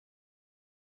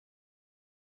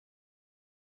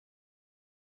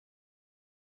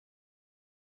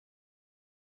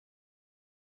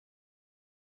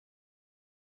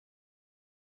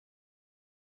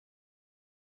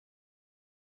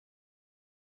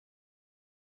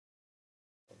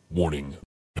Warning.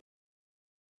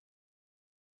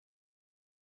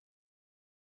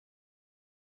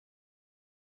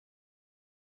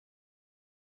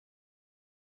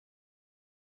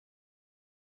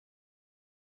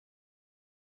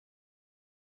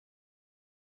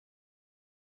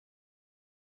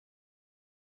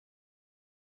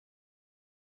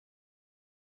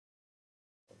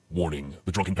 Warning.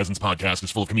 The Drunken Peasants podcast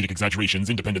is full of comedic exaggerations,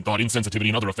 independent thought, insensitivity,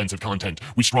 and other offensive content.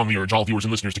 We strongly urge all viewers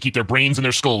and listeners to keep their brains in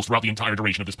their skulls throughout the entire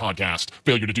duration of this podcast.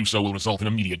 Failure to do so will result in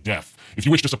immediate death. If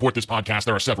you wish to support this podcast,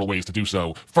 there are several ways to do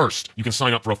so. First, you can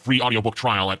sign up for a free audiobook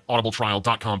trial at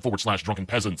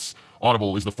audibletrial.com/drunkenpeasants.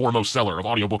 Audible is the foremost seller of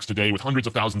audiobooks today with hundreds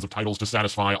of thousands of titles to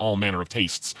satisfy all manner of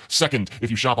tastes. Second, if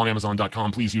you shop on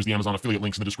Amazon.com, please use the Amazon affiliate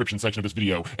links in the description section of this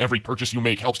video. Every purchase you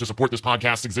make helps to support this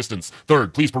podcast's existence.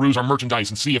 Third, please peruse our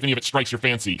merchandise and see if any of it strikes your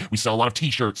fancy. We sell a lot of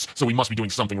t-shirts, so we must be doing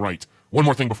something right. One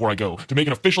more thing before I go. To make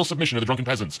an official submission to the Drunken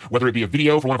Peasants, whether it be a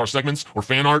video for one of our segments, or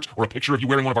fan art, or a picture of you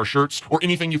wearing one of our shirts, or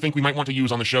anything you think we might want to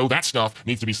use on the show, that stuff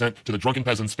needs to be sent to the Drunken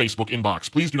Peasants Facebook inbox.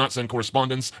 Please do not send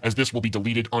correspondence, as this will be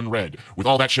deleted unread. With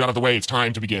all that shit out of the way, it's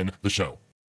time to begin the show.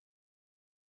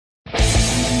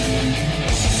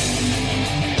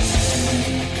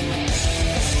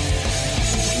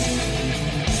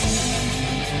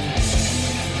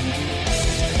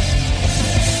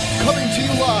 Coming to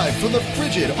you live from the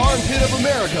frigid armpit of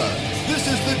America, this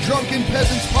is the Drunken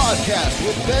Peasants Podcast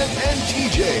with Ben and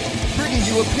TJ, bringing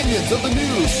you opinions of the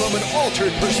news from an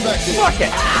altered perspective. Fuck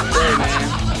it! Hey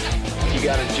man, you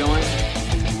got a joint?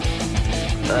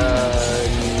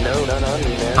 No, not on me,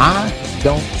 man. I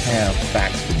don't have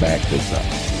facts to back this up.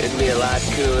 It'd be a lot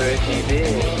cooler if you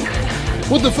did.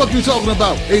 What the fuck you talking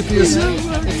about, atheist?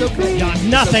 It's okay. You're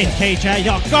nothing, KJ.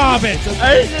 You're garbage.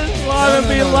 I just want to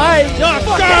be liked. You're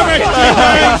garbage.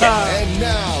 And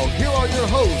now, here are your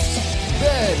hosts,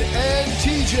 Ben and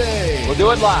TJ. We'll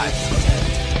do it live.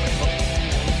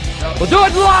 We'll do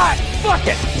it live. Fuck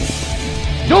it.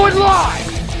 Do it live.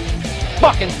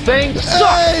 Fucking thing sucks.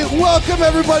 Hey, welcome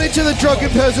everybody to the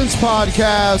Drunken Peasants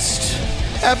Podcast,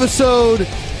 episode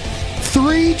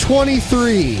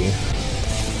 323.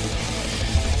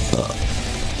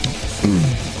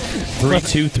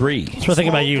 323. That's what I think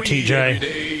about you,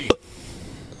 TJ.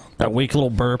 That weak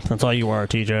little burp. That's all you are,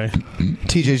 TJ.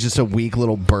 TJ's just a weak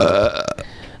little burp.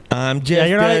 I'm just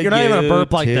you're not even a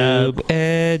burp like that.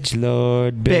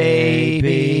 Edgelord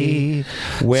baby.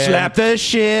 Slap the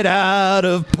shit out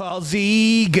of Paul's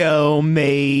ego,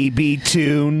 maybe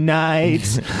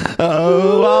tonight.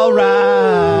 Oh,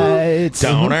 alright.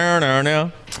 Don't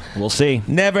know. We'll see.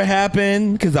 Never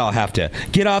happened, because I'll have to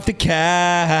get off the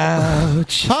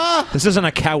couch. This isn't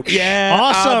a couch. Yeah,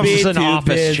 Awesome. I'll be This is an too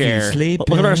office busy chair. sleeping.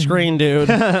 Look at our screen, dude.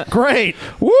 Great.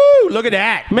 Woo! Look at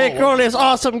that. Make all this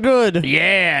awesome good.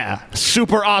 Yeah.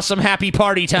 Super awesome happy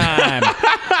party time.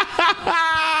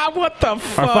 What the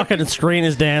fuck? Our fucking screen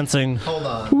is dancing. Hold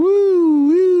on. Woo,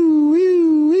 woo,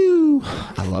 woo, woo.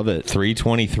 I love it.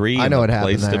 323. I know what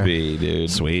happened place there. to be, dude.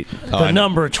 Sweet. The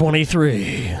number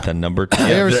 23. The number. You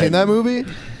ever seen that movie?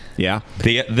 Yeah.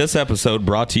 This episode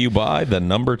brought to you by the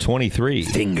number 23.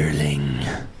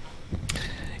 Fingerling.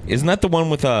 Isn't that the one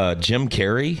with Jim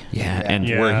Carrey? Yeah. And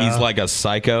Yeah. Where he's like a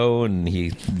psycho and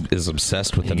he is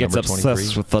obsessed with he the gets number 23.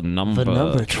 obsessed with the number, The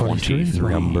number 23.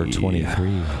 Number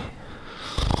 23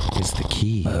 is the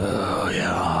key. Oh,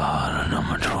 yeah. The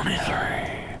number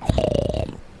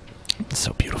 23. It's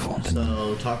so beautiful.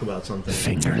 So, talk about something.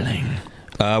 Fingerling.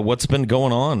 What's been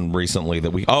going on recently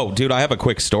that we... Oh, dude, I have a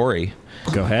quick story.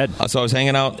 Go ahead. So I was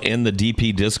hanging out in the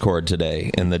DP Discord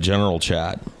today in the general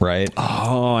chat, right?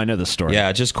 Oh, I know the story.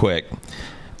 Yeah, just quick.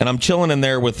 And I'm chilling in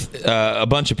there with a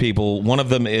bunch of people. One of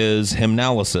them is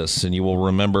Hymnalysis, and you will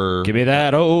remember... Give me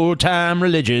that old-time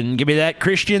religion. Give me that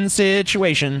Christian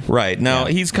situation. Right. Now,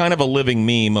 he's kind of a living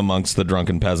meme amongst the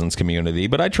Drunken Peasants community,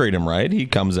 but I treat him right. He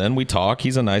comes in, we talk.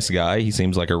 He's a nice guy. He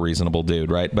seems like a reasonable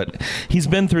dude, right? But he's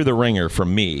been through the ringer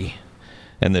from me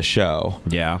in this show.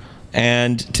 Yeah.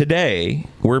 And today,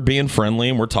 we're being friendly,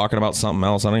 and we're talking about something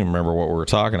else. I don't even remember what we were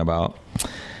talking about.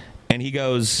 And he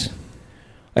goes...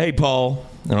 Hey, Paul.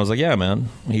 And I was like, yeah, man.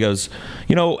 He goes,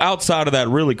 you know, outside of that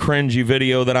really cringy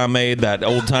video that I made, that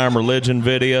old-time religion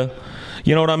video,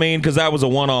 you know what I mean? Because that was a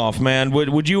one-off, man.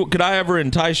 Could I ever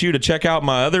entice you to check out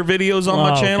my other videos on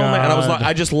my channel, man? And I was like,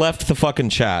 I just left the fucking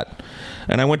chat.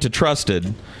 And I went to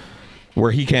Trusted,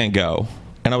 where he can't go.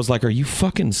 And I was like, are you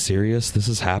fucking serious? This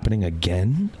is happening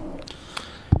again?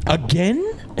 Again?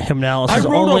 Hymnalysis I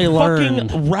wrote only a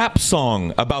learned. fucking rap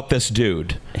song about this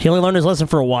dude. He only learned his lesson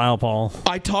for a while, Paul.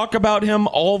 I talk about him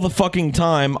all the fucking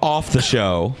time off the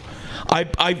show.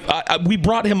 We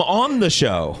brought him on the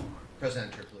show. Press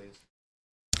enter,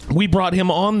 please. We brought him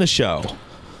on the show.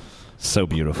 So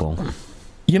beautiful.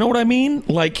 You know what I mean?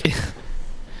 Like,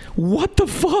 what the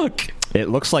fuck? It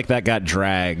looks like that got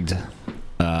dragged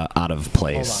out of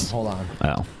place. Hold on.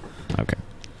 Oh, okay.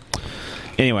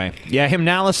 Anyway, yeah,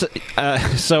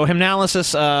 Hymnalysis. So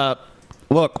Hymnalysis.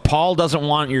 Look, Paul doesn't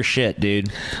want your shit,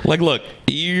 dude. Like, look,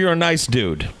 you're a nice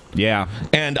dude. Yeah.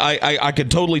 And I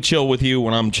could totally chill with you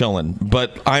when I'm chilling,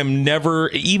 but I'm never,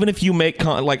 even if you make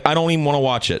like, I don't even want to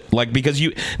watch it, like,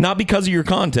 not because of your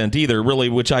content either, really,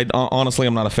 which honestly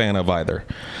I'm not a fan of either.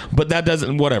 But that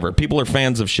doesn't, whatever. People are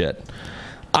fans of shit.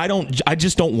 I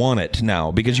just don't want it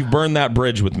now because you burned that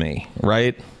bridge with me,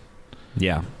 right?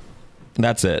 Yeah.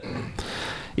 That's it.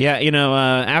 Yeah, you know,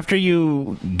 after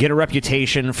you get a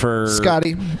reputation for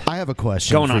Scotty, I have a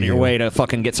question. going for on your you. way to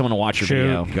fucking get someone to watch your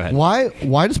video. Go ahead.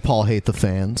 Why does Paul hate the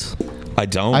fans? I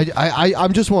don't.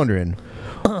 I'm just wondering.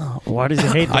 Why does he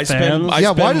hate the fans?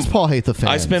 Why does Paul hate the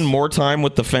fans? I spend more time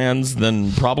with the fans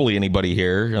than probably anybody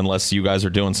here, unless you guys are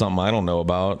doing something I don't know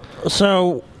about.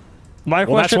 So, my that's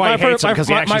question, why my, he hates fir- him, 'cause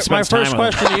he actually my spends first time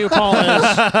with question to you, Paul,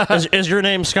 is your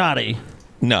name Scotty?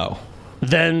 No.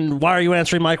 Then why are you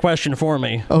answering my question for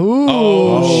me?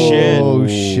 Oh shit! Oh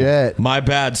shit! My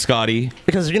bad, Scotty.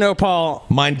 Because Paul,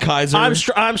 Mein Kaiser.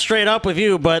 I'm straight up with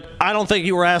you, but I don't think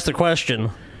you were asked the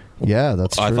question. Yeah,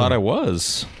 that's true. I thought I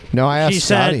was. No, I asked He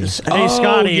said, Scotty. "Hey,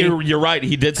 Scotty." You're right.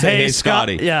 He did say, "Hey,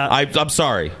 Scotty." Yeah. I'm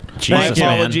sorry. Jesus, My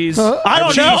man. apologies. I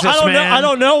don't know. Jesus, I don't know. man. I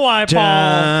don't know why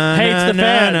Paul hates the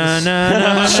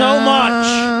fans so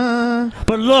much.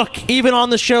 But look, even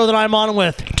on the show that I'm on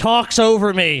with, talks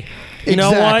over me. You know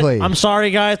Exactly. what? I'm sorry,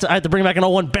 guys. I have to bring back an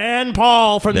old one. Ban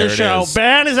Paul from There this it show. is.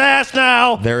 Ban his ass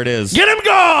now. There it is. Get him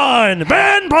gone.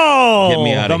 Ban Paul. Get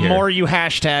me out The of here. more you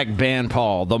hashtag ban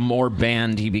Paul, the more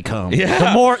banned he becomes.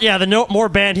 Yeah. The more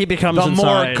banned he becomes, The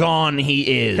more inside. gone he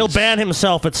is. He'll ban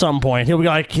himself at some point. He'll be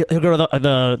like, he'll go to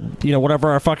the whatever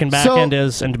our fucking back So- end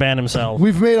is and ban himself.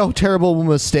 We've made a terrible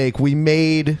mistake. We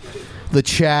made the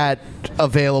chat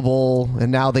available,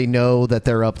 and now they know that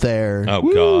they're up there. Oh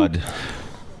God.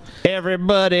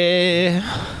 Everybody.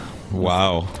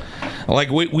 Wow.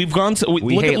 Like we've gone. Look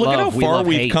hate at how love. We far love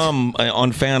we've hate. come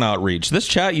on fan outreach. This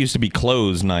chat used to be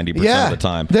closed 90% Yeah, of the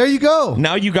time. there you go.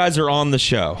 Now you guys are on the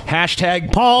show.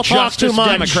 Hashtag Paul talks Justice too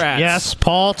much. Democrats. Yes,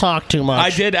 Paul talked too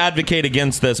much. I did advocate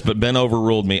against this, but Ben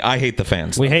overruled me. I hate the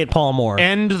fans. We hate Paul more.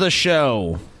 End the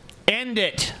show. End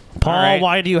it. Paul, All right.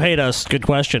 why do you hate us? Good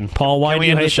question. Paul, why Can do we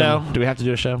you end the hate show? them? Do we have to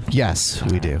do a show? Yes,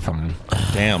 we do.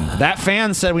 Damn. That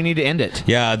fan said we need to end it.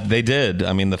 Yeah, they did.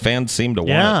 I mean, the fans seem to want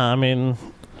Yeah, it. I mean,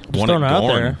 just Want throwing it it out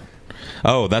gone. there.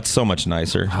 Oh, that's so much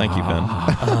nicer. Thank you, Ben.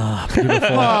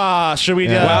 Should we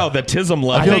do Wow, the TISM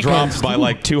level drops by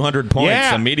like 200 points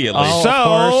Yeah. immediately. Oh, So,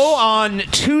 of course. on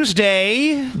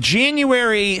Tuesday,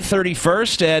 January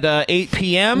 31st at 8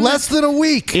 p.m. Less than a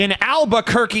week. in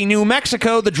Albuquerque, New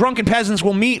Mexico, the Drunken Peasants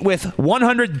will meet with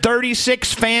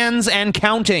 136 fans and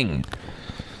counting.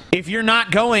 If you're not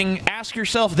going, ask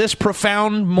yourself this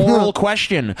profound moral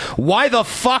question. Why the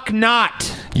fuck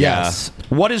not? Yes.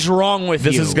 What is wrong with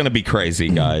This you? is going to be crazy,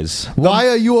 guys. Why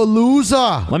are you a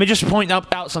loser? Let me just point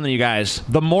out something, you guys.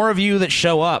 The more of you that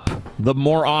show up, the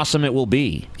more awesome it will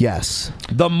be. Yes.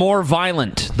 The more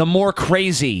violent, the more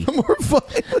crazy. More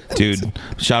violent. Dude,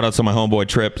 shout out to my homeboy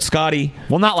Trip. Scotty,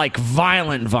 Well, not like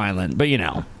violent, but you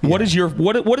know. what is your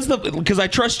what is the, because I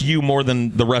trust you more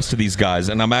than the rest of these guys,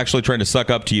 and I'm actually trying to suck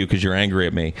up to you because you're angry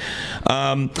at me.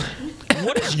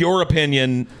 What is your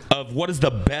opinion of what is the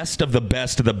best of the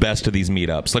best of the best of these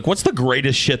meetups? Like, what's the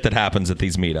greatest shit that happens at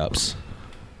these meetups?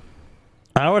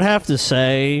 I would have to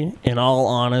say, in all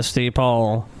honesty,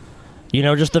 Paul,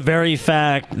 just the very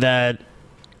fact that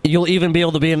you'll even be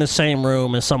able to be in the same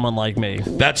room as someone like me.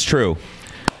 That's true.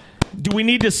 Do we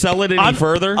need to sell it any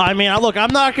further? I mean, look,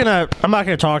 I'm not gonna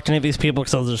talk to any of these people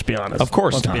because I'll just be honest. Of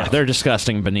course Let's be not. honest. They're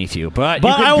disgusting beneath you, but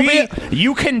I will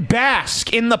you can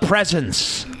bask in the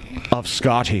presence of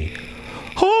Scotty.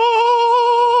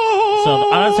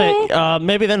 So I would say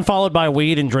maybe then followed by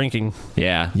weed and drinking.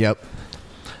 Yeah. Yep.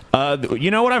 You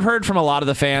know what I've heard from a lot of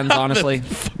the fans, honestly,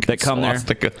 that come there?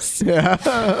 Swastikas.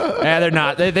 Yeah, they're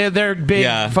not. They're big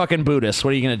Yeah. fucking Buddhists.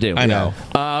 What are you going to do? I know.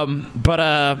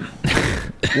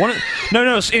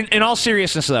 In all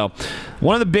seriousness, though,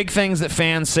 one of the big things that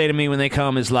fans say to me when they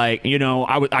come is like,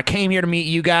 I came here to meet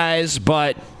you guys,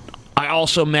 but I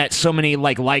also met so many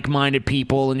like-minded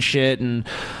people and shit, and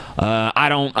I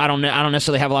don't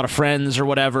necessarily have a lot of friends or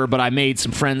whatever, but I made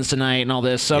some friends tonight and all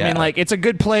this. So I Yeah. mean, it's a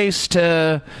good place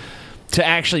to to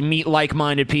actually meet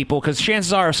like-minded people, because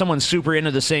chances are if someone's super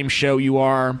into the same show you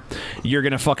are, you're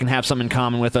gonna fucking have something in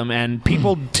common with them. And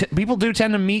people do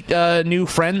tend to meet new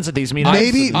friends at these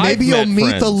meetups. Maybe you'll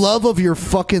meet the love of your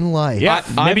fucking life. Yeah,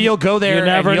 maybe you'll go there. You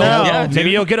never and know. Yeah,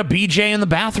 maybe you'll get a BJ in the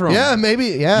bathroom. Yeah, maybe.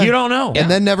 Yeah, you don't know. And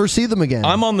then never see them again.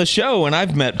 I'm on the show, and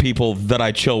I've met people that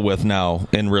I chill with now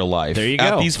in real life. There you go.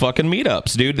 At these fucking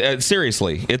meetups, dude.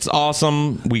 Seriously, it's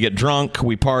awesome. We get drunk,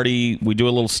 we party, we do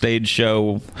a little stage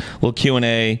show, a little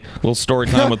Q&A, a little story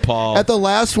time with Paul. At the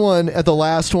last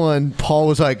one, Paul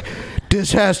was like,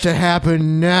 "This has to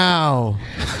happen now,"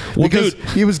 because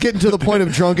he was getting to the point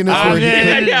of drunkenness where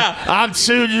I'm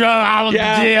too drunk. I won't be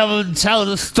able to tell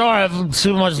the story. I'm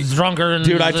too much drunker.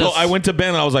 Dude, I went to Ben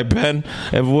and I was like, Ben,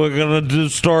 if we're gonna do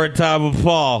story time with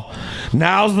Paul,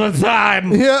 now's the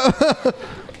time. Yeah.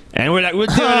 And we're like, we'll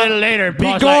do it a little later. Be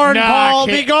Paul's gorn, like, Paul.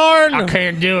 Be gorn. I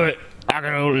can't do it. I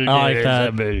can only do like it.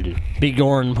 that. Be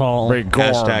gorn, Paul. Be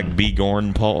gorn. Hashtag be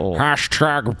gorn, Paul.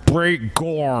 Hashtag be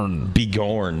gorn. Be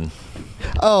gorn.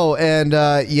 Oh, and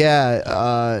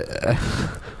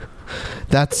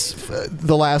that's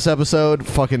the last episode.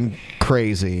 Fucking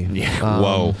crazy. Yeah.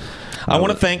 Whoa. I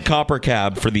want to thank Copper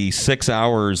Cab for the 6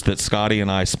 hours that Scotty and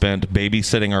I spent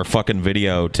babysitting our fucking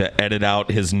video to edit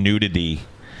out his nudity.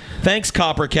 Thanks,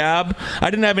 Copper Cab.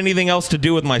 I didn't have anything else to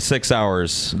do with my 6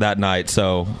 hours that night,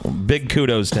 so big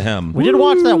kudos to him. We did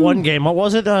watch that one game. What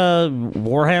was it?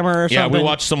 Warhammer or something? Yeah, we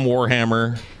watched some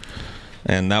Warhammer,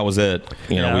 and that was it.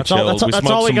 We chilled. That's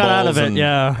all we got out of it.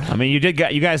 Yeah. I mean, you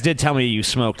guys did tell me you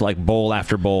smoked like bowl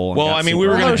after bowl. Well, I mean, we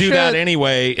were going to do that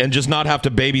anyway, and just not have to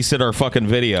babysit our fucking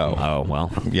video. Oh well,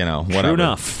 whatever. True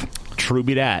enough. True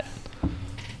be that.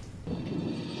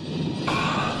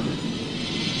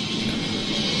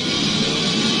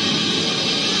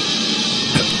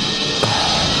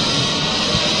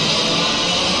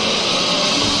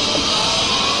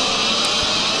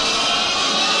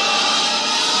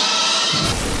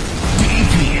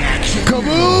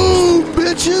 Kaboom,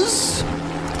 bitches!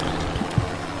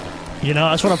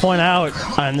 I just want to point out,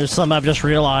 and there's something I've just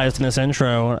realized in this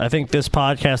intro. I think this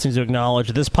podcast needs to acknowledge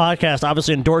this podcast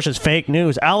obviously endorses fake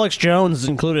news. Alex Jones is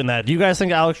included in that. Do you guys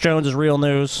think Alex Jones is real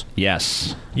news?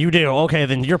 Yes. You do? Okay,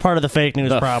 then you're part of the fake news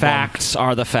problem. The facts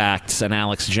are the facts, and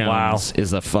Alex Jones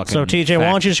is the fucking So, TJ,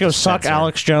 why don't you just go suck dispenser.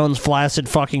 Alex Jones' flaccid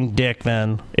fucking dick,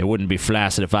 then? It wouldn't be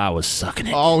flaccid if I was sucking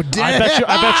it. Oh, damn! I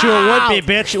bet you it would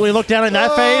be, bitch. We look down in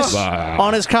that face,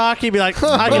 on his cock, he'd be like,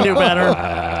 I can do better.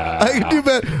 I can do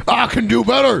better. I can do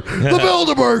better. The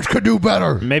Bilderbergs could do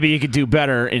better. Maybe you could do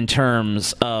better in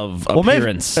terms of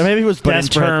appearance. Maybe he was but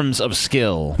desperate. in terms of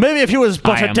skill. Maybe if he was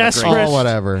but a desperate. Oh,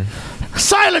 whatever.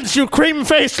 Silence, you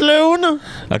cream-faced loon!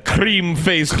 A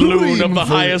cream-faced loon of the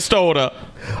highest order.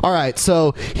 All right,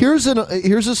 so here's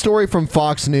a story from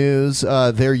Fox News,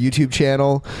 their YouTube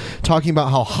channel, talking about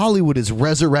how Hollywood is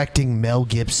resurrecting Mel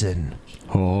Gibson.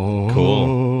 Oh,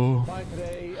 cool.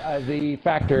 The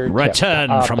factor return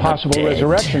from possible the dead.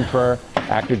 resurrection for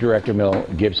actor-director Mel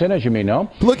Gibson, as you may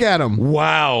know. Look at him.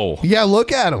 Wow. Yeah,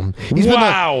 look at him.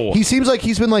 He seems like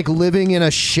he's been like living in a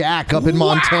shack up in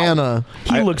Montana.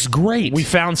 He looks great. We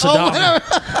found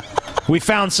Saddam. We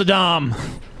found Saddam.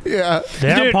 Yeah.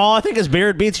 Damn, Dude. Paul, I think his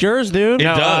beard beats yours, dude. It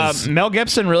does. Mel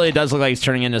Gibson really does look like he's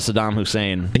turning into Saddam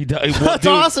Hussein. He does. That's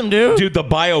awesome, dude. Dude, the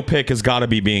biopic has got to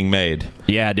be being made.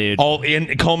 Yeah, dude.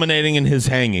 Culminating in his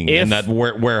hanging in that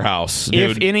warehouse.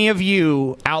 Dude. If any of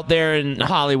you out there in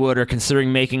Hollywood are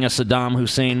considering making a Saddam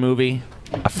Hussein movie,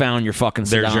 I found your fucking Saddam.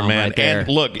 There's your man. Right there. And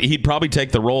look, he'd probably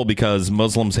take the role because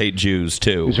Muslims hate Jews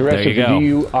too. He was arrested for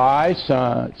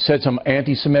DUI, said some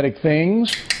anti-Semitic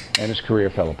things, and his career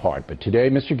fell apart. But today,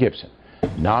 Mr. Gibson,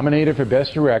 nominated for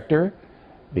Best Director.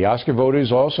 The Oscar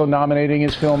voters also nominating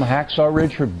his film Hacksaw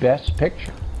Ridge for Best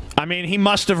Picture. I mean, he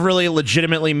must have really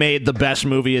legitimately made the best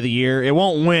movie of the year. It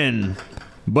won't win,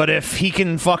 but if he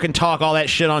can fucking talk all that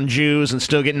shit on Jews and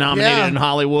still get nominated in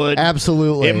Hollywood,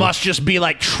 absolutely, it must just be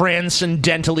like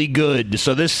transcendentally good.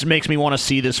 So this makes me want to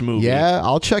see this movie. Yeah,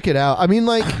 I'll check it out. I mean,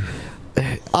 like,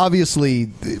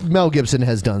 obviously, Mel Gibson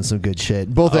has done some good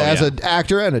shit, both as an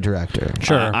actor and a director.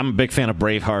 Sure. I'm a big fan of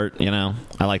Braveheart,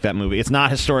 I like that movie. It's not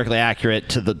historically accurate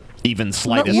to the even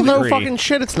slightest degree. No fucking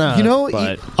shit it's not.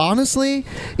 Honestly,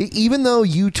 even though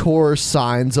you tore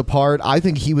Signs apart, I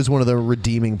think he was one of the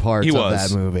redeeming parts of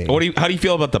that movie. How do you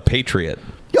feel about The Patriot?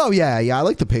 Oh, yeah, I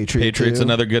like The Patriot. Patriot's too.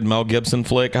 another good Mel Gibson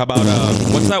flick. How about,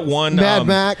 what's that one? Mad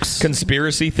Max.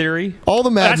 Conspiracy Theory? All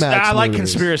the Mad Max I like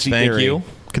movies. Conspiracy Theory. Thank you.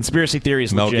 Conspiracy Theory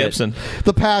is Mel legit. Gibson.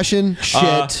 The Passion,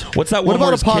 shit. What's that What one? about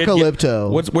where his kid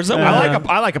Apocalypto? What's that one?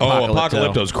 I like Apocalypto. Oh,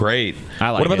 Apocalypto's great.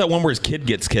 I like What about it. that one where his kid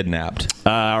gets kidnapped?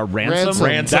 Ransom?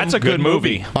 Ransom. That's a good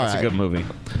movie. All That's a right. good movie.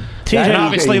 TJ, And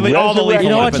obviously, all the lethal you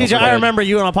know what, weapons TJ? were I good. remember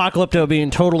you and Apocalypto being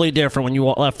totally different when you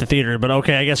left the theater. But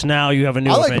okay, I guess now you have a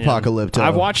new. I like opinion. Apocalypto.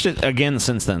 I've watched it again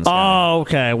since then. Scott. Oh,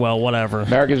 okay. Well, whatever.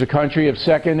 America's a country of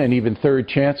second and even third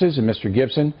chances, and Mr.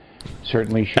 Gibson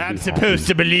certainly should I'm be supposed happy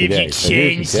to believe today. you So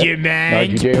here's changed the tip. your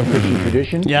mind. Judeo-Christian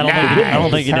tradition. Yeah, I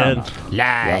don't think you did. The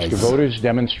Oscar voters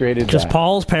demonstrated Just that.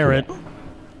 Paul's parrot.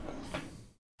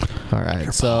 All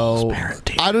right, so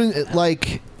I don't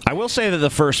like. I will say that the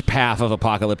first half of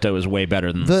Apocalypto is way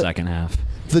better than the second half.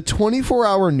 The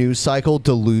 24-hour news cycle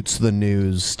dilutes the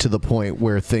news to the point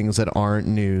where things that aren't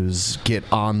news get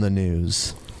on the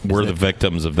news. We're the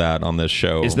victims of that on this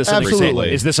show. Is this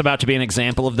Absolutely. Is this about to be an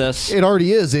example of this? It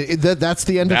already is. That's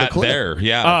the end of the that clip. there?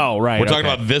 Yeah. Oh, right. We're talking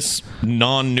okay. about this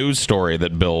non-news story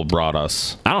that Bill brought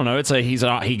us. I don't know.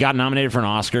 He got nominated for an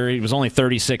Oscar. He was only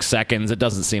 36 seconds. It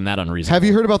doesn't seem that unreasonable. Have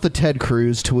you heard about the Ted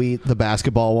Cruz tweet, the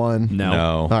basketball one?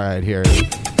 No. All right, here.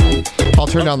 I'll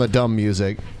turn down the dumb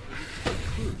music.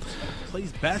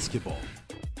 Plays basketball.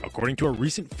 According to a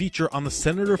recent feature on the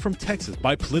Senator from Texas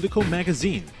by Politico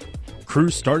magazine,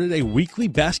 Cruz started a weekly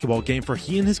basketball game for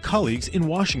he and his colleagues in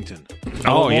Washington.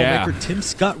 Oh, yeah. Lawmaker Tim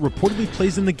Scott reportedly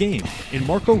plays in the game, and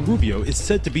Marco Rubio is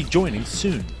said to be joining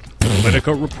soon.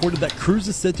 Politico reported that Cruz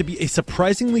is said to be a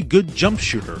surprisingly good jump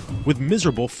shooter with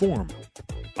miserable form.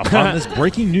 Upon this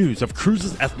breaking news of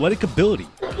Cruz's athletic ability,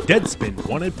 Deadspin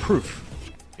wanted proof.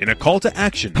 In a call to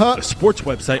action, the sports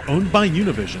website owned by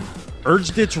Univision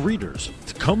urged its readers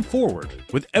to come forward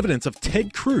with evidence of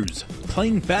Ted Cruz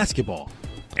playing basketball,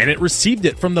 and it received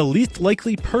it from the least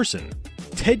likely person,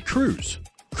 Ted Cruz.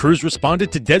 Cruz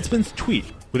responded to Deadspin's tweet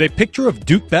with a picture of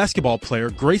Duke basketball player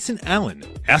Grayson Allen,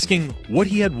 asking what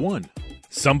he had won.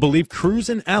 Some believe Cruz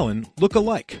and Allen look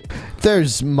alike.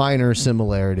 There's minor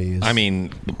similarities. I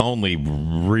mean, only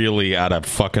really at a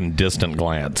fucking distant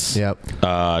glance. Yep.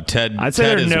 Ted. I'd say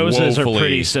Ted their is noses are woefully-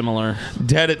 pretty similar.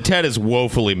 Ted is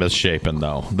woefully misshapen,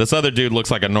 though. This other dude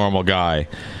looks like a normal guy,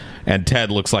 and Ted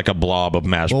looks like a blob of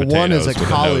mashed potatoes. one is a with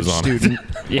college nose on it. student.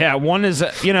 Yeah, one is,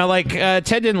 Ted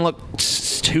didn't look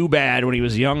too bad when he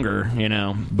was younger,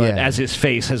 but Yeah. as his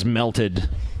face has melted.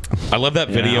 I love that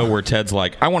video Yeah. where Ted's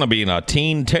like, I want to be in a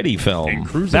teen Teddy film.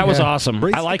 That was awesome.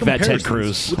 Embraced I like the that Ted comparisons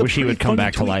Cruz. with a Wish he pretty would come funny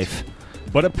back to tweet. life.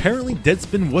 But apparently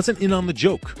Deadspin wasn't in on the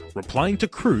joke, replying to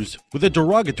Cruz with a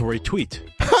derogatory tweet.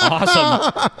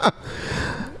 Awesome.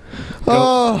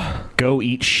 Go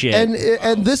eat shit.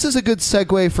 And this is a good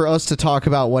segue for us to talk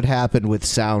about what happened with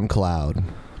SoundCloud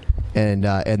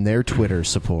and their Twitter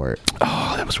support.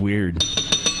 Oh, that was weird.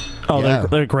 Oh, Yeah.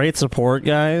 they're great support,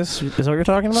 guys. Is that what you're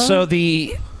talking about? So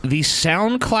the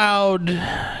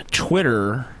SoundCloud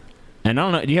Twitter, and I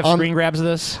don't know. Do you have screen grabs of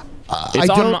this?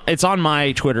 It's on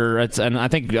my Twitter, and I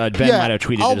think Ben might have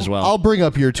tweeted it as well. I'll bring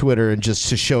up your Twitter and just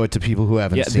to show it to people who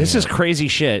haven't seen it. This is crazy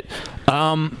shit.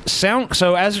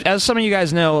 So as some of you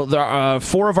guys know,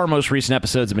 4 of our most recent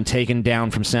episodes have been taken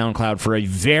down from SoundCloud for a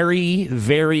very,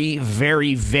 very,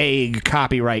 very vague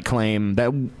copyright claim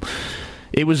that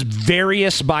it was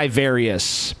various by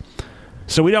various.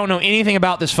 So we don't know anything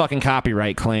about this fucking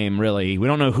copyright claim, really. We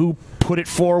don't know who put it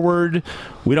forward.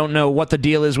 We don't know what the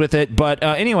deal is with it. But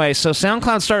anyway, so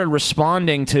SoundCloud started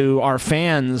responding to our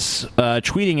fans,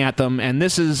 tweeting at them, and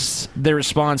this is their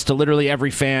response to literally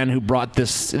every fan who brought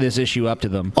this issue up to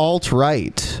them.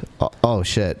 Alt-right. Oh,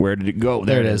 shit. Where did it go?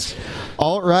 There it is.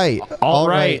 Alt-right.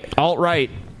 Alt-right. Alt-right.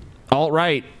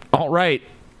 Alt-right. Alt-right.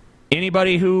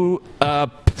 Anybody who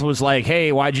was like,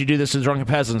 hey, why'd you do this to Drunken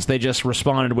Peasants? They just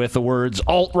responded with the words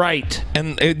alt-right.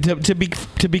 And to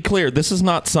be clear, this is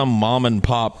not some mom and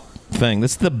pop thing.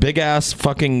 This is the big ass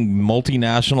fucking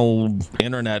multinational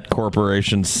internet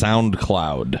corporation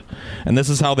SoundCloud, and this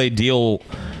is how they deal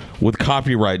with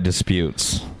copyright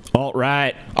disputes.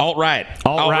 Alt-right. Alt-right.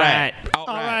 Alt-right.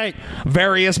 Alt-right.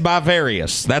 Various by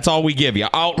various. That's all we give you.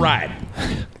 Alt-right.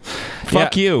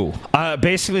 Fuck you.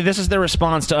 Basically, this is their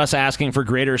response to us asking for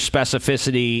greater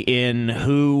specificity in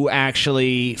who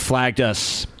actually flagged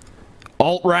us.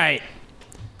 Alt-right.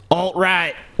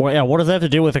 Alt-right. Well, yeah, what does that have to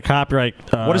do with the copyright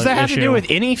What does that have to issue? do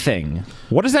with anything?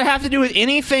 What does that have to do with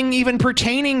anything even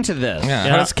pertaining to this? Yeah,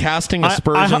 how does casting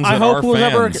aspersions I at hope our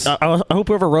whoever, fans? I hope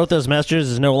whoever wrote those messages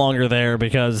is no longer there,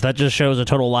 because that just shows a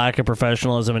total lack of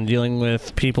professionalism in dealing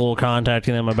with people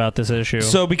contacting them about this issue.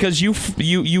 So because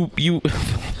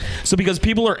so because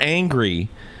people are angry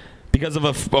because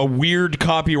of a weird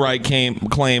copyright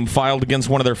claim filed against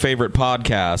one of their favorite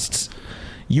podcasts,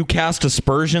 you cast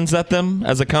aspersions at them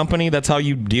as a company. That's how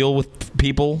you deal with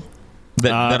people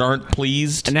that aren't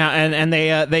pleased. Now, and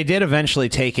they did eventually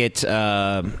take it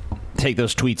to take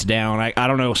those tweets down. I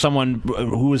don't know, someone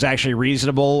who was actually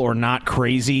reasonable or not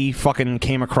crazy fucking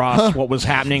came across what was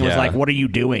happening, was like, what are you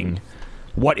doing?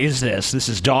 What is this? This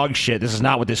is dog shit. This is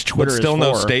not what this Twitter is for. But still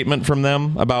no statement from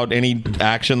them about any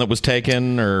action that was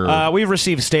taken? Or we've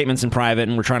received statements in private,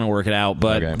 and we're trying to work it out.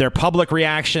 But their public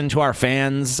reaction to our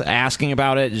fans asking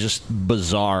about it is just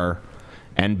bizarre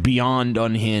and beyond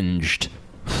unhinged.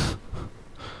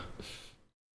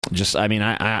 Just, I mean,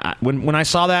 when I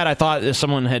saw that, I thought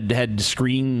someone had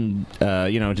screened,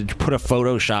 to put a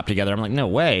Photoshop together. I'm like, no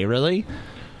way, really?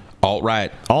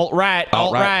 Alt-right.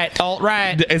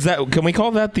 Is that? Can we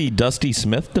call that the Dusty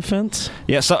Smith defense?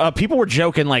 Yeah, so people were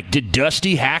joking, like, did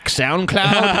Dusty hack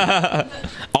SoundCloud?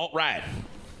 Alt-right.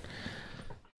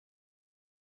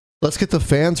 Let's get the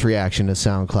fans' reaction to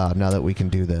SoundCloud now that we can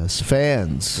do this.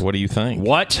 Fans. What do you think?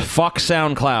 What? Fuck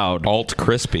SoundCloud. Alt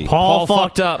Crispy. Paul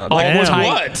fucked up. Like,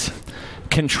 what?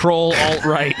 Control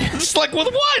alt-right. It's like,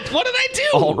 with what? What did I do?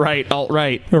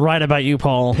 Alt-right. We're right about you,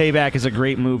 Paul. Payback is a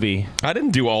great movie. I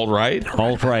didn't do alt-right.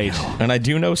 Alt-right. And I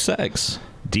do no sex.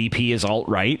 DP is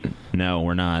alt-right? No,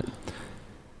 we're not.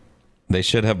 They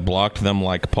should have blocked them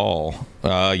like Paul.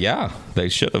 Yeah, they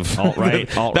should have. Alt-right.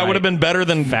 That would have been better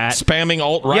than spamming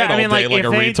alt-right all day like a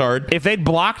retard. If they'd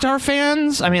blocked our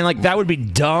fans, I mean, like, that would be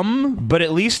dumb, but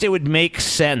at least it would make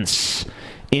sense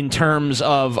in terms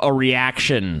of a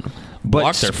reaction. But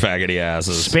block their faggoty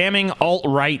asses. Spamming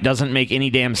alt-right doesn't make any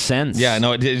damn sense. Yeah,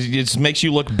 no, it just makes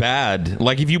you look bad.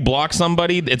 Like, if you block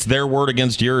somebody, it's their word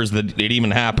against yours that it even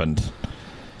happened.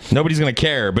 Nobody's going to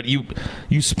care, but you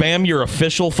spam your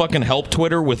official fucking help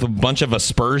Twitter with a bunch of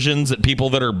aspersions at people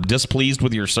that are displeased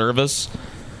with your service.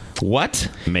 What?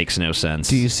 Makes no sense.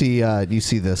 Do you see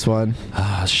this one?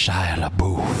 Shia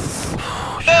LaBeouf.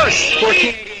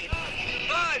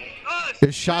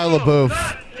 It's Shia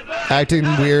LaBeouf acting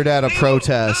weird at a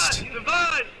protest.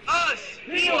 Divide us.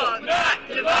 He will not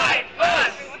divide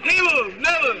us. He will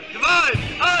never divide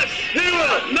us. He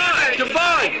will not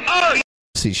divide us.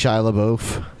 See Shia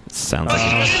LaBeouf. Sounds like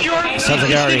he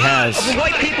already has. He will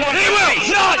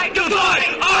not divide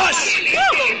us.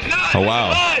 Oh,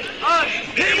 wow.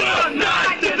 He will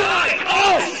not divide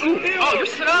us. Oh,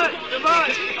 you're not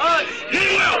divide us. He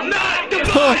will not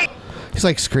divide. He's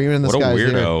like screaming in this guy's ear.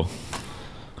 What a weirdo.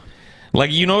 Like,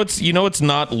 it's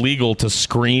not legal to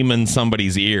scream in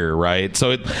somebody's ear, right?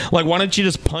 So, why don't you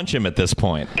just punch him at this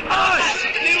point?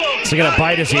 Is he gonna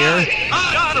bite his ear? He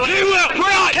will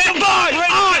not divide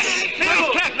us. He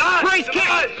will not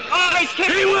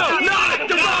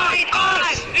divide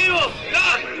us. He will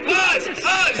not divide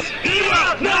us. He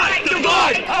will not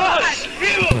divide us.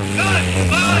 He will not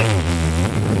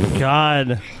divide.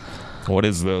 God. What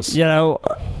is this? You know,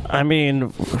 I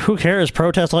mean, who cares?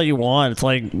 Protest all you want. It's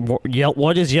like,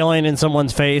 what is yelling in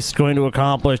someone's face going to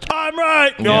accomplish? I'm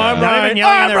right. No, I'm Not right. even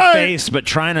yelling in their right. face, but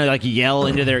trying to like yell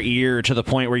into their ear to the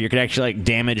point where you could actually like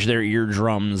damage their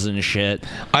eardrums and shit.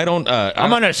 I don't.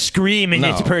 I'm gonna scream in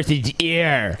No. this person's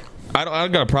ear. I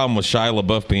got a problem with Shia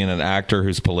LaBeouf being an actor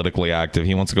who's politically active.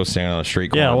 He wants to go stand on a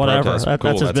street corner. Yeah, and whatever. protest. That's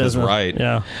Cool, his that's his business. right.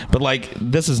 Yeah. But like,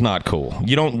 this is not cool.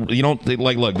 You don't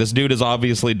like. Look, this dude is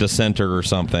obviously dissenter or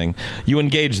something. You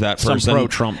engage that person, Some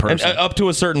pro-Trump person. and, up to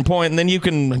a certain point, and then you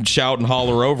can shout and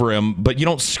holler over him. But you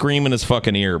don't scream in his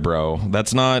fucking ear, bro.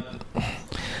 That's not.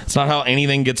 It's not how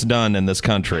anything gets done in this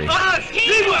country.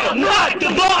 He will not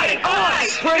divide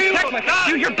us.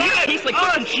 You're piece like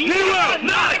fucking cheese. He will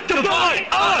not divide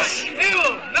us. He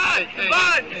will not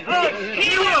divide us.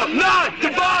 He will not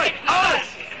divide us.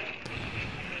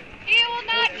 He will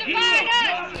not divide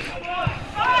us.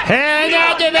 He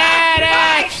will not divide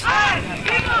us.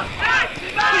 He will not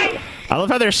divide us. I love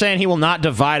how they're saying he will not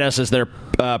divide us as they're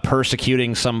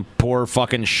persecuting some poor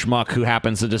fucking schmuck who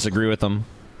happens to disagree with them.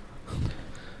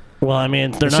 Well, I mean,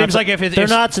 they're It not. seems like if they're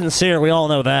not sincere. We all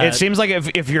know that. It seems like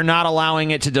if you're not allowing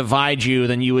it to divide you,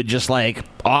 then you would just like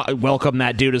welcome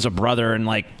that dude as a brother and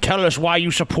like tell us why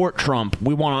you support Trump.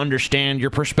 We want to understand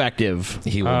your perspective.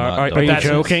 He will not. Are you That's-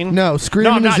 joking? No, scream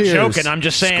No, I'm in not his ears. joking. I'm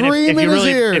just saying Scream in his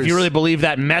ears. if you really believe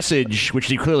that message, which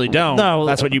you clearly don't, No,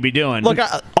 that's what you'd be doing. Look,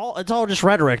 it's all just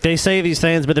rhetoric. They say these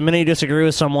things, but the minute you disagree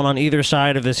with someone on either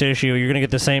side of this issue, you're going to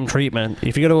get the same treatment.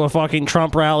 If you go to a fucking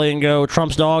Trump rally and go,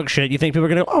 Trump's dog shit, you think people are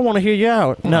going to go, I want to hear you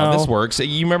out. No. This works.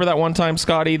 You remember that one time,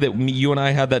 Scotty, that you and I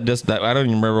had that I don't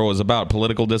even remember what it was about,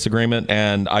 political disagreement,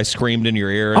 and I screamed in your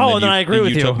ear. And then I agree with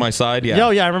you. You took my side. Yeah.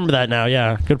 Oh, yeah, I remember that now.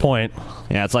 Yeah, good point.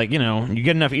 Yeah, it's like, you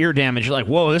get enough ear damage, you're like,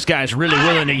 whoa, this guy's really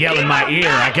willing to yell in my ear.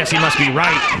 I guess he must be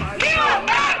right. He will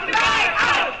not divide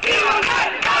us. He will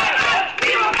not divide us.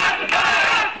 He will not divide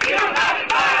us. He will not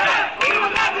divide us. He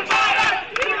will not divide us.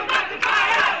 He will not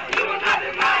divide us. He will not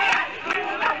divide us. He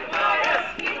will not divide us.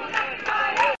 He will not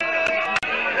divide us.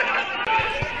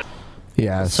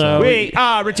 So we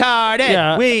are retarded.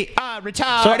 Yeah. We are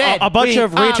retarded. So a bunch We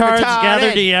of are retards retarded.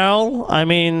 gathered to yell. I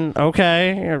mean,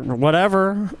 okay,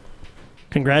 whatever.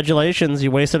 Congratulations, you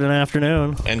wasted an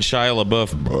afternoon. And Shia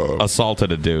LaBeouf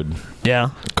assaulted a dude.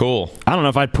 Yeah. Cool. I don't know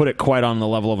if I'd put it quite on the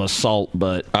level of assault,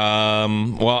 but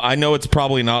well, I know it's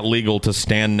probably not legal to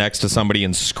stand next to somebody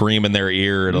and scream in their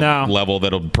ear at a level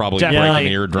that'll probably break an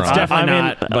eardrum. It's definitely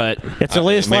not, but it's at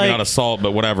least maybe like not assault,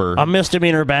 but whatever. a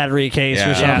misdemeanor battery case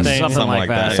or something. Like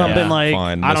that. Something Yeah. like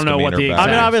Fine, I don't know what the misdemeanor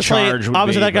exact I mean, charge would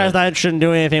obviously, be, that guy's not shouldn't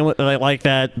do anything like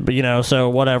that. But, so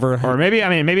whatever. Or maybe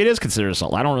it is considered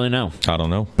assault. I don't really know. I don't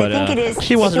know. But I think it is.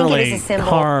 he wasn't I think it really is a symbol.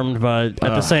 harmed, but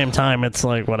at the same time, it's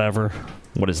like whatever.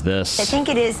 What is this? I think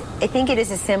it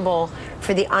is a symbol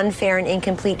for the unfair and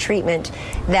incomplete treatment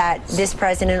that this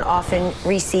president often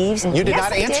receives. You did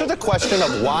not answer the question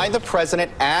of why the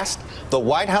president asked the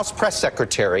White House press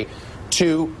secretary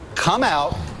to come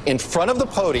out in front of the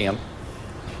podium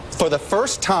for the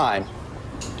first time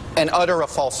and utter a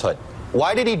falsehood.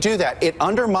 Why did he do that? It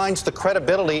undermines the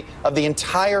credibility of the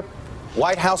entire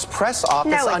White House press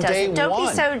office No, it on day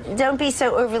doesn't. one. Don't be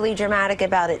so overly dramatic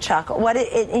about it, Chuck.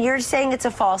 You're saying it's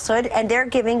a falsehood, and they're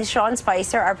giving Sean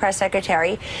Spicer, our press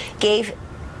secretary, gave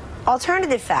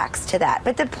alternative facts to that.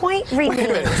 But the point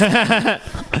remains.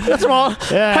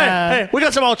 Hey, we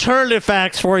got some alternative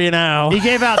facts for you now. He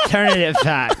gave alternative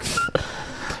facts.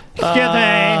 Excuse me.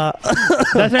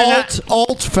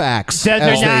 Alt facts, Those as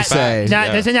are they not, say.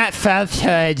 those are not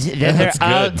falsehoods. Those are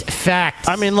alt facts.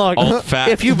 I mean, look,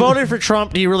 if you voted for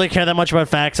Trump, do you really care that much about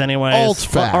facts anyways? Alt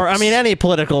facts. Or, I mean, any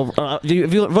political...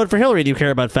 if you vote for Hillary, do you care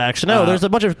about facts? No, there was a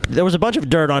bunch of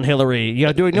dirt on Hillary. You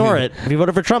have to ignore it. If you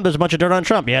voted for Trump, there's a bunch of dirt on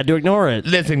Trump. You had to ignore it.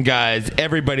 Listen, guys,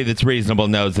 everybody that's reasonable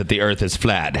knows that the earth is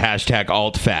flat. #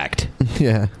 alt fact.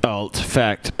 Yeah. Alt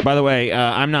fact. By the way,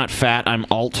 I'm not fat. I'm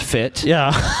alt fit.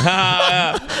 Yeah.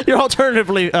 You're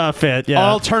alternatively fit. Yeah.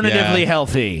 Alternatively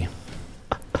healthy.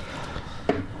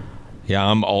 Yeah,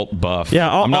 I'm alt buff.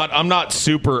 Yeah, I'm not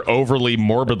super overly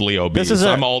morbidly obese.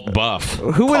 I'm alt buff.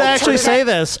 Who would actually say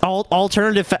this?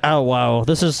 Alternative. Oh wow,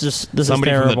 this is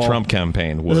Somebody terrible. from the Trump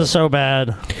campaign would. This is so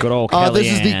bad. Good old This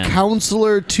is the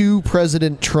counselor to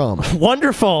President Trump.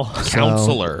 Wonderful.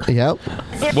 Counselor. Yep.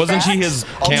 Wasn't she his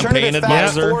campaign Alternative facts,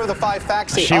 advisor? 4 of the 5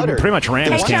 facts he She uttered. pretty much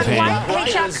ran his campaign.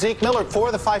 Brian Zeke Miller, 4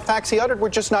 of the 5 facts he uttered were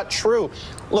just not true.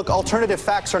 Look, alternative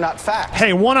facts are not facts.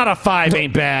 Hey, 1 out of 5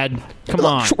 ain't bad. Come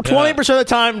on. 20% of the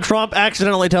time, Trump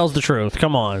accidentally tells the truth.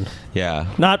 Come on. Yeah.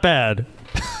 Not bad.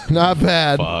 Not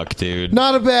bad. Fuck, dude.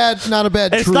 Not a bad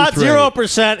It's truth not rate.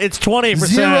 0%. It's 20%.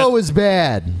 0 is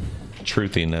bad.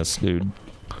 Truthiness, dude.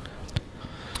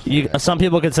 Some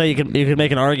people could say you could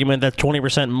make an argument that's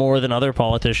 20% more than other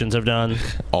politicians have done.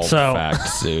 Alt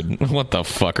facts, dude. What the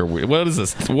fuck are we? What is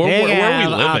this? Where are we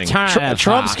living?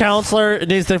 Trump's counselor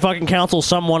needs to fucking counsel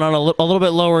someone on a little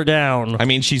bit lower down. I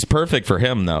mean, she's perfect for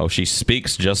him, though. She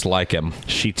speaks just like him.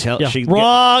 She tells. Yeah. She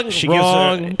Wrong.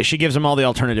 She gives him all the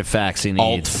alternative facts he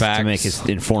needs to make his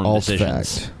informed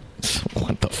decisions.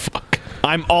 What the fuck?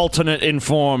 I'm alternate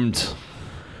informed.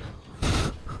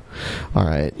 All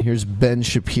right, here's Ben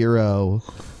Shapiro.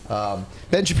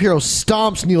 Ben Shapiro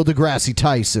stomps Neil deGrasse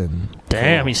Tyson.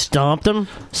 Damn, he stomped him?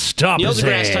 Stop Neil his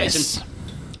deGrasse ass. Tyson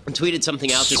tweeted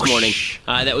something out this morning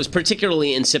that was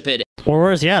particularly insipid. Well,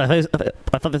 where's he at? I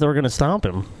thought that they were going to stomp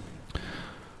him.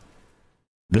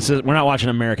 We're not watching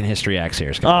American History X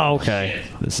here, Scott. Oh, okay.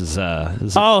 This is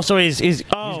so he's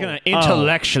going to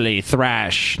intellectually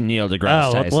thrash Neil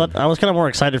deGrasse Tyson. Well, I was kind of more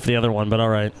excited for the other one, but all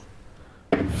right.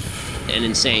 And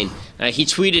insane. He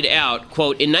tweeted out,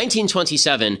 quote, in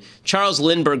 1927, Charles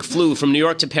Lindbergh flew from New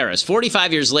York to Paris.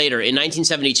 45 years later, in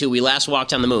 1972, we last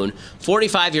walked on the moon.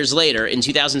 45 years later, in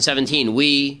 2017,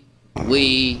 we,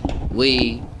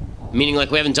 meaning like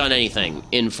we haven't done anything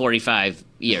in 45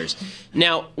 years.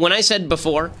 Now, when I said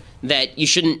before that you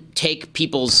shouldn't take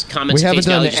people's comments at face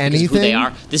value just because of who they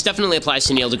are, this definitely applies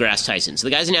to Neil deGrasse Tyson. So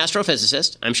the guy's an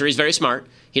astrophysicist. I'm sure he's very smart.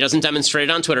 He doesn't demonstrate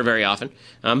it on Twitter very often.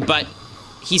 But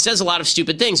he says a lot of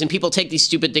stupid things, and people take these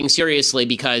stupid things seriously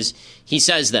because he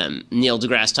says them, Neil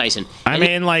deGrasse Tyson. I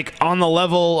mean, like, on the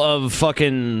level of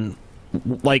fucking...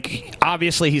 Like,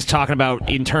 obviously he's talking about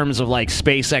in terms of, like,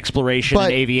 space exploration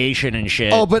and aviation and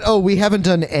shit. We haven't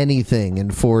done anything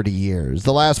in 40 years.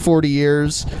 The last 40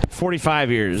 years... 45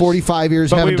 years. 45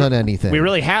 years, haven't done anything. We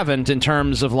really haven't in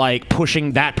terms of, like,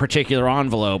 pushing that particular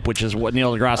envelope, which is what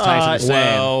Neil deGrasse Tyson is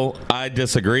saying. Well, I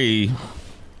disagree.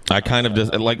 I kind of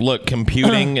just like look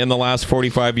computing in the last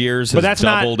 45 years has But that's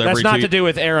not doubled every that's not two- to do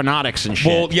with aeronautics and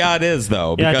shit. Well, yeah, it is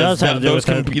though Yeah, it because does have to do those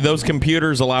with it. those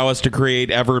computers allow us to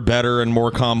create ever better and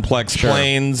more complex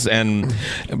planes and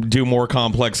do more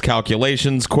complex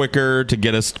calculations quicker to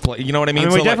get us. You know what I mean? I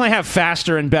mean, So, we like- definitely have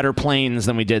faster and better planes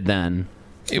than we did then.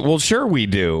 Well, sure we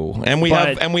do, and we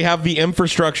have the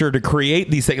infrastructure to create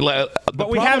these things. But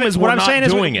we haven't. What I'm saying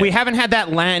is we haven't had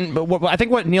that land. But I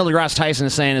think what Neil deGrasse Tyson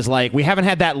is saying is like we haven't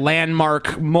had that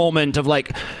landmark moment of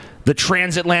like the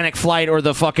transatlantic flight or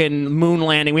the fucking moon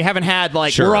landing. We haven't had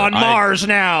like Sure, we're on Mars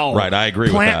now. Right, I agree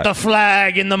with Plant that. the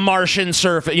flag in the Martian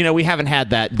surface. You know, we haven't had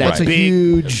that. That's a big.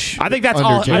 huge. I think that's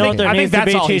all. You know what there I think needs to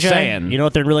that's be, all he's TJ? saying. You know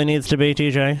what there really needs to be,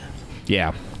 TJ?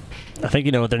 Yeah. I think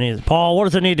you know what there needs. Paul, what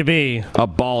does there need to be? A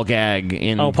ball gag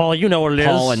in. Oh, Paul, you know what it is.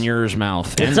 Paul and yours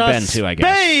mouth. It's And a Ben too, I guess.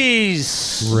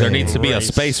 Space. There needs to be a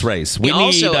space race. We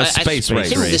also, need a I space think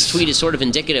race. this tweet is sort of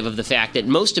indicative of the fact that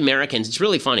most Americans, it's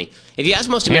really funny. If you ask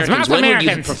most It's Americans, most when would you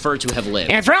Americans. prefer to have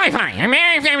lived? It's really funny.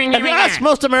 If you ask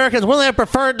most Americans when they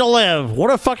preferred to live,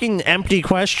 what a fucking empty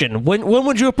question. When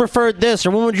would you have preferred this, or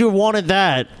when would you have wanted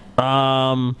that?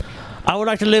 I would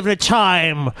like to live in a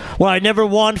time where I never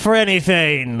want for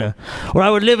anything, where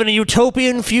I would live in a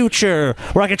utopian future,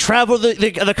 where I could travel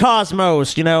the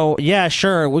cosmos. You know, yeah,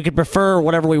 sure, we could prefer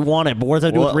whatever we wanted, but what does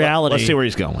that do with reality? Let's see where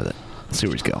he's going with it. Let's see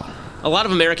where he's going. A lot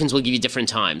of Americans will give you different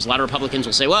times. A lot of Republicans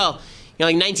will say, well, you know,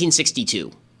 like 1962,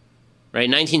 right?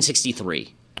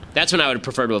 1963. That's when I would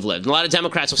prefer to have lived. And a lot of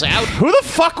Democrats will say, Who the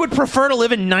fuck would prefer to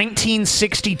live in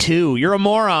 1962? You're a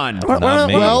moron. Well, when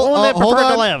they hold prefer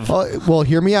to on. live. Well,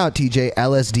 hear me out, TJ.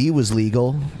 LSD was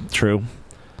legal. True.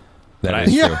 That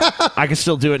is true. I can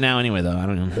still do it now anyway, though. I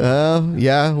don't know.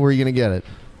 Yeah. Where are you gonna get it?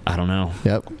 I don't know.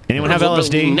 Yep. Anyone have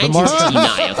LSD?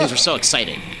 1969. Things were so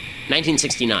exciting.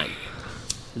 1969.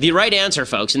 The right answer,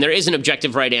 folks, and there is an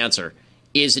objective right answer,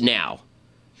 is now.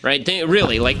 Right?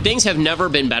 Really, like, things have never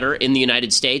been better in the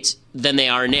United States than they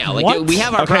are now. Like, What? we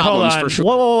have our Okay, hold problems on. for sure.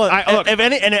 Whoa. If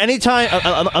any time,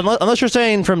 unless you're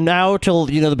saying from now till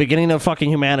the beginning of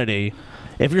fucking humanity,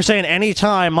 if you're saying any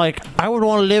time, like I would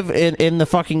want to live in the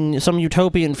fucking some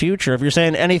utopian future. If you're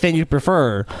saying anything you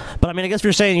prefer, but I mean, I guess if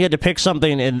you're saying you had to pick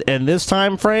something in this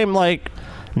time frame, like.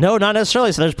 No, not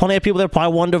necessarily. So there's plenty of people that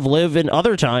probably wanted to live in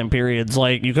other time periods.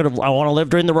 Like you could have. I want to live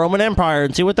during the Roman Empire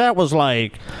and see what that was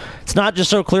like. It's not just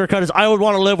so clear cut as I would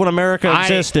want to live when America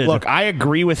existed. Look, I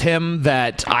agree with him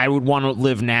that I would want to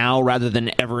live now rather than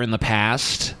ever in the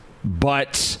past,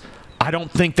 but I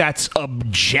don't think that's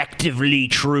objectively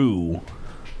true.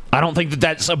 I don't think that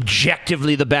that's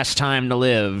objectively the best time to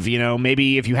live. You know,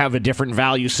 maybe if you have a different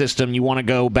value system, you want to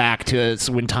go back to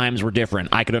when times were different.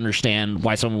 I could understand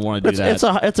why someone would want to do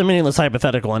that. It's a meaningless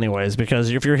hypothetical, anyways. Because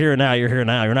if you're here now, you're here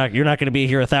now. You're not going to be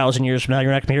here 1,000 years from now.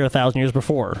 You're not going to be here 1,000 years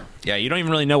before. Yeah, you don't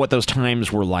even really know what those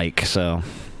times were like. So.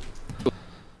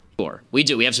 We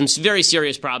do. We have some very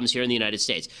serious problems here in the United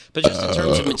States. But just in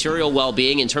terms of material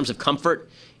well-being, in terms of comfort,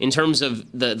 in terms of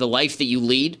the life that you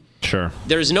lead, sure,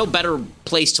 there's no better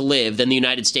place to live than the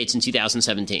United States in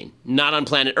 2017. Not on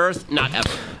planet Earth, not ever.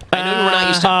 I know we're not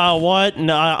used to. What?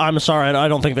 No, I'm sorry. I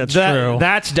don't think that's true.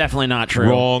 That's definitely not true.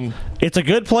 Wrong. It's a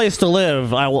good place to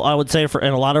live. I would say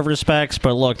in a lot of respects.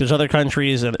 But look, there's other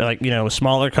countries that, like,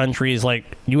 smaller countries. Like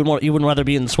you wouldn't rather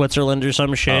be in Switzerland or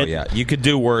some shit. Oh yeah, you could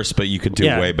do worse, but you could do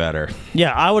way better.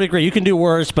 Yeah, I would agree. You can do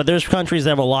worse, but there's countries that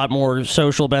have a lot more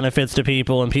social benefits to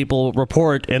people, and people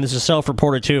report, and this is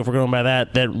self-reported too, if we're going by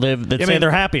that say they're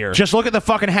happier. Just look at the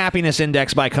fucking happiness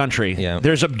index by country. Yeah.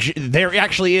 There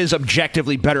actually is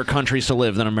objectively better countries to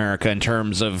live than America in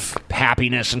terms of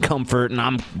happiness and comfort,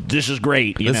 and this is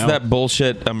great. This is that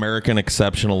bullshit American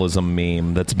exceptionalism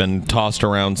meme that's been tossed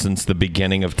around since the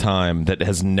beginning of time that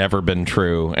has never been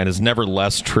true and is never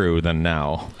less true than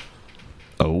now.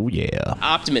 Oh, yeah.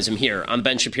 Optimism here on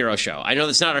Ben Shapiro Show. I know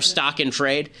that's not our stock in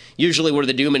trade. Usually we're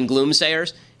the doom and gloom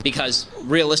sayers because,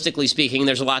 realistically speaking,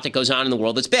 there's a lot that goes on in the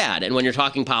world that's bad. And when you're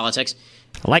talking politics...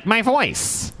 Like my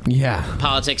voice. Yeah.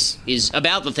 Politics is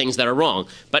about the things that are wrong.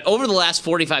 But over the last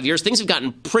 45 years, things have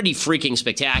gotten pretty freaking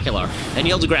spectacular. And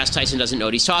Neil deGrasse Tyson doesn't know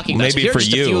what he's talking about. Maybe for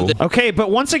you. Okay,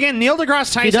 but once again, Neil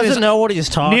deGrasse Tyson He doesn't know what he's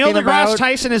talking Neil deGrasse about.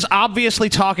 Tyson is obviously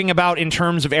talking about in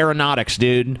terms of aeronautics,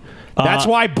 dude. That's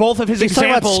why both of his he's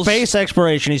examples... talking about space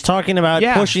exploration. He's talking about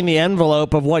pushing the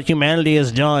envelope of what humanity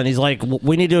has done. He's like,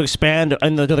 we need to expand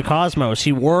to the cosmos.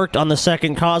 He worked on the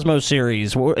second Cosmos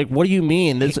series. What do you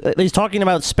mean? He's talking about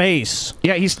about space.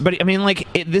 Yeah, but I mean, like,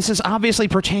 this is obviously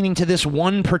pertaining to this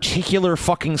one particular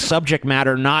fucking subject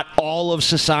matter, not all of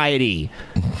society.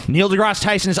 Neil deGrasse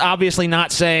Tyson is obviously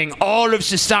not saying all of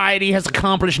society has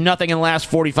accomplished nothing in the last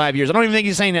 45 years. I don't even think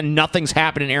he's saying that nothing's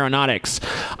happened in aeronautics.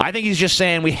 I think he's just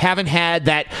saying we haven't had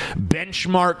that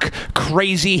benchmark,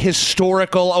 crazy,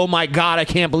 historical, oh my God, I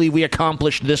can't believe we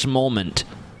accomplished this moment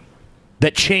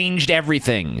that changed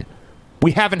everything.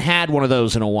 We haven't had one of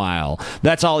those in a while.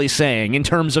 That's all he's saying in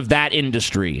terms of that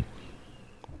industry.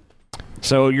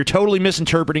 So you're totally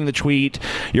misinterpreting the tweet.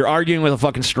 You're arguing with a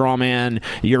fucking straw man.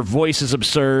 Your voice is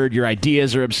absurd. Your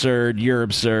ideas are absurd. You're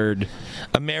absurd.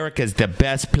 America's the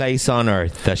best place on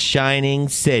earth. The shining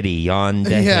city on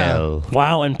the hill.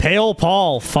 Wow, and Pale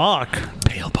Paul. Fuck.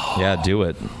 Pale Paul. Yeah, do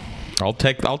it. I'll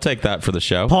take that for the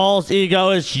show. Paul's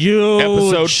ego is huge.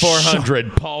 Episode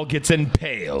 400. Paul gets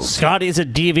impaled. Scotty's a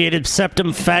deviated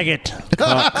septum faggot.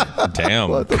 Damn.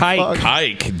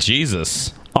 Kike.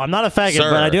 Jesus. Oh, I'm not a faggot,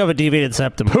 Sir. but I do have a deviated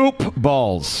septum. Poop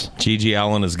balls. G.G.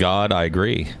 Allen is God. I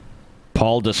agree.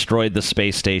 Paul destroyed the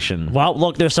space station. Wow,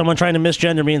 look, there's someone trying to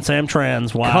misgender me and say I'm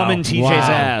trans. Wow. Come in TJ's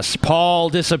ass. Paul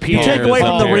disappeared. You take away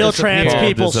from the real trans Paul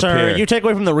people, sir. disappeared. You take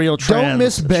away from the real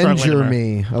trans. Don't misbenger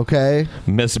me, okay?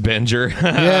 Miss Benger.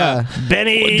 Yeah.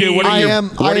 Benny. Dude, what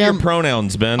are your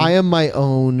pronouns, Ben? I am my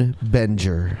own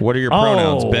Benger. What are your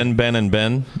pronouns? Ben, Ben, and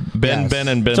Ben? Ben, Yes. Ben,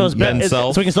 and Ben, So, it's Ben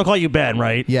self? so we can still call you Ben,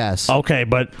 right? Yes. Okay,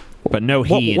 but no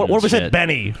he. What was it,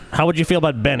 Benny? How would you feel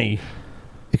about Benny?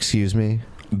 Excuse me?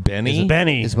 Benny?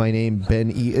 Benny. Is my name Ben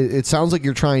E? It sounds like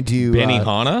you're trying to... Benny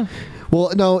Hanna?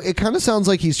 Well, no, it kind of sounds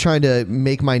like he's trying to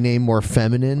make my name more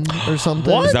feminine or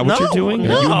something. Is that what you're doing?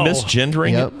 No. Are you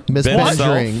misgendering Yep. it? Ben self?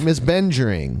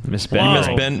 Misbendering.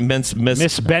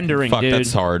 Misbendering, Fuck, dude.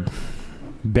 that's hard.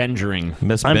 Bendering. I'm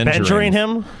bendering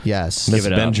him? Yes.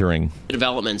 Misbendering.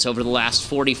 Developments over the last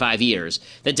 45 years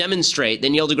that demonstrate that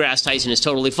Neil deGrasse Tyson is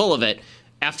totally full of it.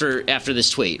 After this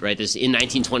tweet, right? This in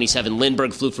 1927,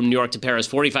 Lindbergh flew from New York to Paris.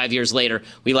 45 years later,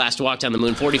 we last walked on the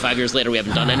moon. 45 years later, we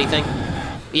haven't done anything.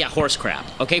 Yeah, horse crap.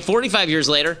 Okay, 45 years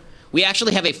later, we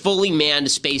actually have a fully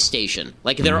manned space station.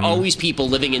 Like there are always people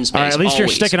living in space. All right, at least you're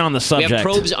always. sticking on the subject. We have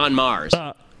probes on Mars.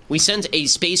 We sent a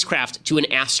spacecraft to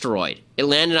an asteroid. It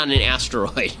landed on an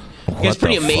asteroid. It's a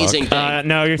pretty amazing thing.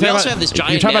 No, you're we talking also about, have this you're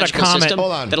giant talking about a magical comet.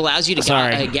 system that allows you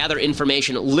to gather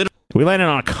information. Literally. We landed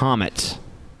on a comet.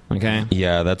 Okay.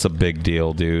 Yeah, that's a big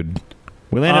deal, dude.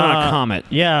 We landed on a comet.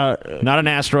 Yeah. Not an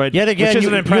asteroid. Yet again, which is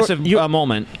an impressive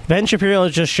moment. Ben Shapiro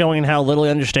is just showing how little he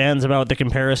understands about the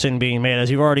comparison being made. As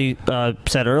you've already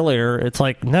said earlier, it's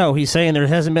like, no, he's saying there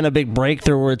hasn't been a big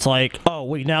breakthrough where it's like, oh,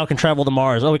 we now can travel to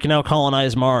Mars. Oh, we can now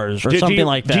colonize Mars or something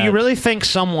like that. Do you really think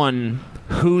someone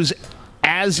who's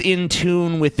as in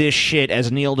tune with this shit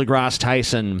as Neil deGrasse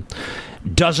Tyson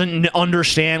doesn't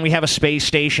understand we have a space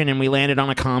station and we landed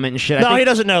on a comet and shit? No, he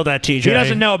doesn't know that, TJ. He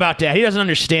doesn't know about that. He doesn't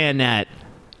understand that.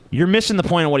 You're missing the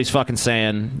point of what he's fucking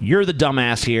saying. You're the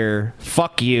dumbass here.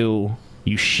 Fuck you,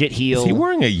 you shitheel. Is he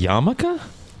wearing a yarmulke?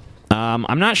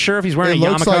 I'm not sure if he's wearing a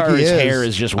looks yarmulke like or he his is. hair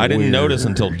is just I weird. didn't notice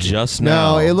until just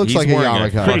now. No, it looks He's like a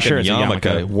wearing yarmulke. Pretty sure it's a yarmulke.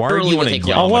 yarmulke. Why are you in a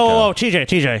yarmulke? Oh, whoa,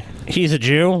 TJ. He's a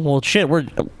Jew? Well, shit,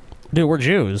 we're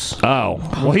Jews. Oh,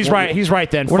 well, he's right. He's right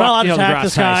then. We're Fuck not allowed to Neil attack deGrasse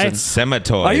this guy. Tyson.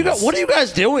 Semitoids. What are you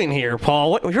guys doing here,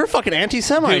 Paul? You're a fucking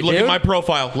anti-Semite, Dude, look at my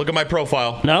profile. Look at my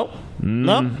profile. No.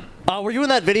 No. Were you in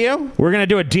that video? We're gonna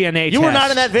do a DNA test. You were not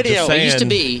in that video. It used to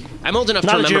be. I'm old enough to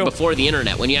Not a remember Jew. before the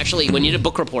internet when you did a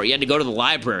book report, you had to go to the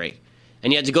library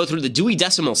and you had to go through the Dewey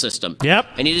Decimal System. Yep.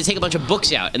 And you had to take a bunch of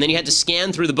books out, and then you had to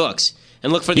scan through the books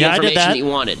and look for the Yeah, I did information that. that you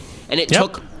wanted. And it Yep.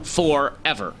 took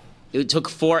forever. It took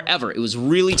forever. It was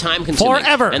really time consuming.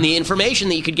 Forever. And the information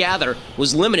that you could gather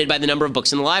was limited by the number of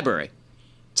books in the library.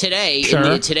 Today,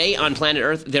 Sure. today on planet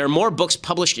Earth, there are more books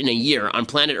published in a year on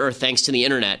planet Earth thanks to the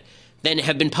internet than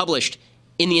have been published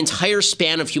in the entire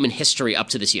span of human history up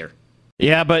to this year.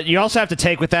 Yeah, but you also have to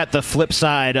take with that the flip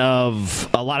side of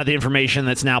a lot of the information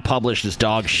that's now published is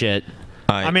dog shit.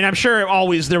 I mean, I'm sure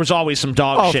there was always some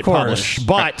dog shit published,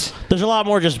 but there's a lot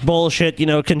more just bullshit,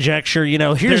 conjecture.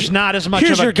 Here's there's not as much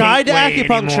here's of a your guide to gateway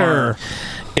acupuncture. anymore.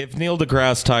 If Neil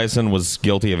deGrasse Tyson was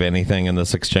guilty of anything in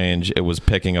this exchange, it was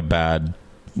picking a bad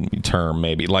term,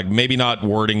 maybe not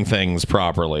wording things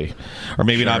properly, or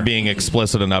maybe not being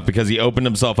explicit enough, because he opened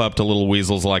himself up to little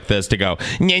weasels like this to go,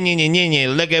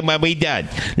 look at what we did,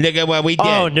 look at what we did.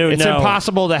 Oh, dude, It's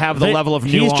impossible to have the level of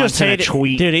he's nuance just in a hated,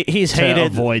 tweet dude. He's to hated.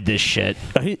 avoid this shit.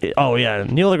 Oh yeah,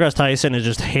 Neil deGrasse Tyson is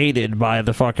just hated by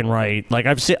the fucking right. Like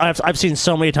I've seen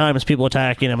so many times people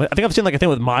attacking him. I think I've seen a thing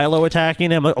with Milo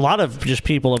attacking him. A lot of just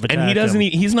people have attacked And he doesn't. him.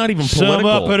 He's not even Some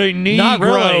political. uppity Not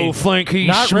Negro really. think he's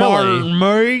Not smarter really. than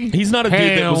me. me? He's not a dude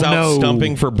that was out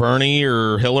stumping for Bernie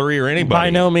or Hillary or anybody. By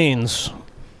no means.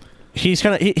 He's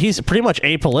he's pretty much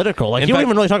apolitical. Like, you don't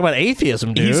even really talk about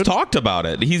atheism, dude. He's talked about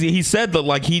it. He said that,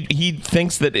 like, he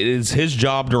thinks that it is his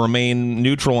job to remain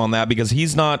neutral on that because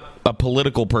he's not a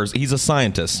political person. He's a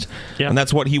scientist, and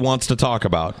that's what he wants to talk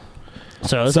about.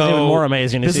 So this is even more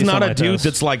amazing. This is not a dude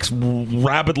that's like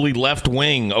rabidly left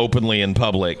wing openly in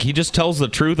public. He just tells the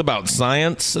truth about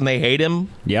science, and they hate him.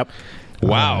 Yep.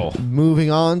 Wow.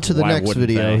 Moving on to the next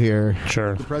video here.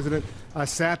 Sure. The president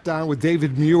sat down with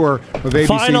David Muir of ABC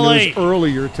Finally. News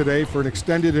earlier today for an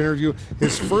extended interview,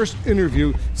 his first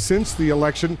interview since the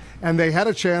election, and they had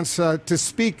a chance to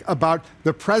speak about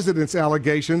the president's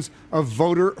allegations of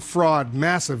voter fraud,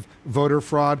 massive voter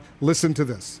fraud. Listen to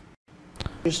this.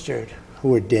 Registered,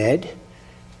 who are dead,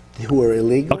 who are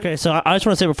illegal. Okay, so I just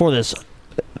want to say before this,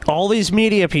 all these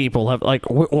media people have, like,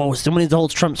 well, somebody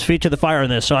holds Trump's feet to the fire in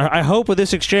this. So I hope with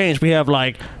this exchange we have,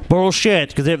 like, bullshit,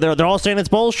 because they're all saying it's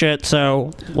bullshit.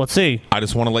 So let's see. I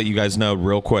just want to let you guys know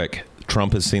real quick.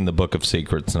 Trump has seen the Book of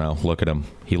Secrets now. Look at him.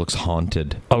 He looks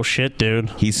haunted. Oh, shit, dude.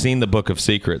 He's seen the Book of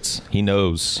Secrets. He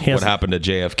knows what happened to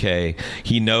JFK.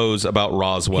 He knows about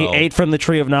Roswell. He ate from the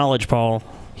tree of knowledge, Paul.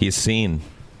 He's seen.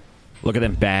 Look at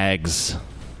them bags.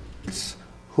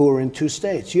 Who are in 2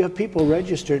 states. You have people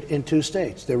registered in 2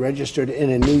 states. They're registered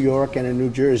in New York and in New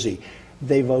Jersey.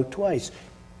 They vote twice.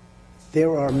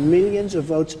 There are millions of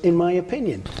votes, in my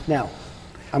opinion. Now,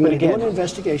 I'm going to do an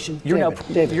investigation. You're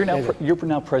David,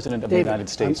 now president of the United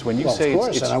States. When you well, say of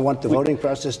course, and I want the voting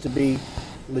process to be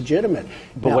legitimate.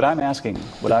 But now, what I'm asking,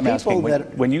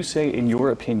 when you say, in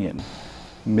your opinion,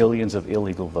 millions of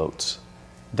illegal votes,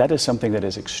 that is something that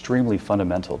is extremely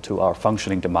fundamental to our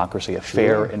functioning democracy, a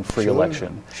fair and free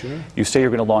election. Sure. You say you're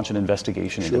going to launch an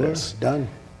investigation into this. Done.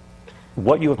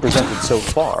 What you have presented so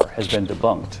far has been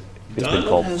debunked. It's been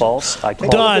called false. I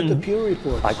called the Pew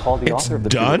Report. I called the author of the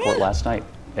Pew Report last night,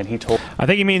 and he told. I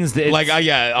think he means that. Like,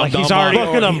 he's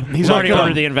already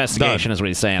ordered the investigation, is what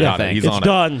he's saying. Yeah, I think it's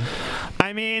done.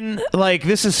 I mean, like,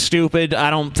 this is stupid. I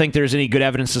don't think there's any good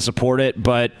evidence to support it,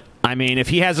 but I mean, if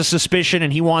he has a suspicion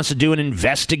and he wants to do an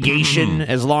investigation,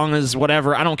 as long as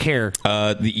whatever, I don't care.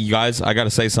 You guys, I got to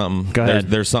say something. Go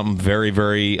ahead. There's something very,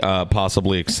 very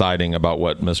possibly exciting about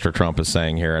what Mr. Trump is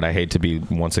saying here, and I hate to be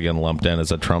once again lumped in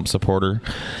as a Trump supporter.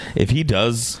 If he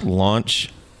does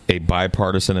launch a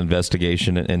bipartisan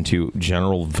investigation into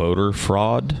general voter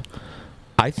fraud,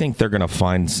 I think they're going to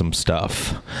find some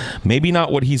stuff. Maybe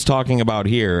not what he's talking about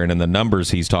here and in the numbers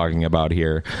he's talking about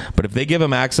here, but if they give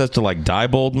him access to, like,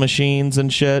 Diebold machines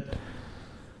and shit,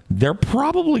 they're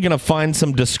probably going to find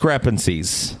some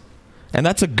discrepancies. And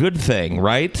that's a good thing,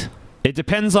 right? It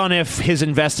depends on if his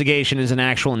investigation is an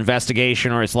actual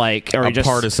investigation, or it's like, or a he just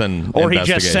partisan or he just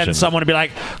investigation. sent someone to be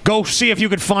like, go see if you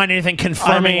could find anything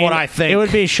confirming what I think. It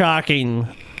would be shocking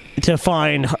to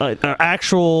find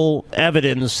actual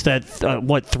evidence that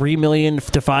 3 million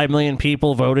to 5 million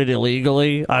people voted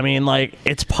illegally. I mean, like,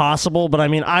 it's possible, but I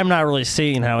mean, I'm not really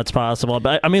seeing how it's possible.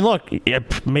 But I mean, look,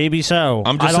 maybe so.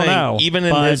 I'm just I don't saying, know, even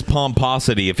in his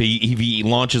pomposity, if he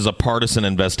launches a partisan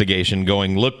investigation,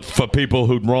 going look for people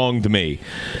who wronged me,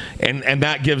 and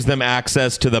that gives them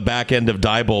access to the back end of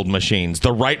Diebold machines,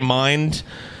 the right mind.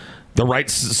 The right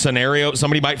scenario,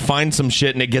 somebody might find some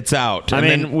shit and it gets out. I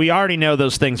mean, we already know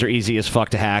those things are easy as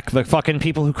fuck to hack. The fucking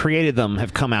people who created them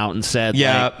have come out and said,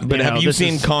 yeah, like, but have you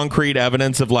seen concrete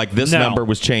evidence of, like, this number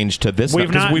was changed to this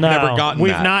number? Because we've never gotten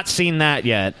We've that. not seen that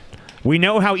yet. We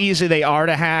know how easy they are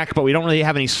to hack, but we don't really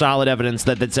have any solid evidence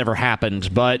that that's ever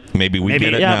happened. But maybe get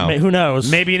it now. Who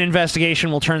knows? Maybe an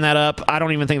investigation will turn that up. I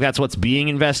don't even think that's what's being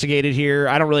investigated here.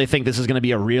 I don't really think this is going to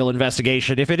be a real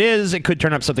investigation. If it is, it could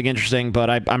turn up something interesting, but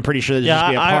I'm pretty sure there's just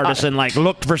be a partisan,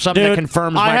 look for something that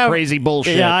confirms my crazy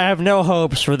bullshit. Yeah, I have no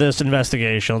hopes for this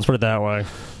investigation. Let's put it that way.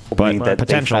 But that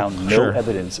potential. They found no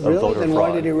evidence of voter Then fraud.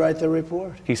 why did he write the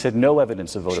report? He said no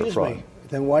evidence of voter Excuse fraud. me.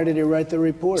 Then why did he write the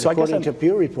report? So I guess According to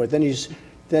Pew Report, then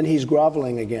he's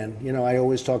groveling again. You know, I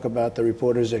always talk about the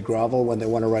reporters that grovel when they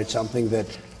want to write something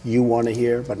that you want to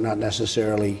hear, but not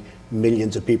necessarily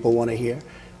millions of people want to hear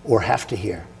or have to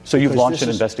hear. So you've Because launched an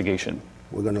investigation.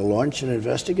 We're going to launch an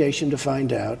investigation to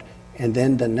find out, and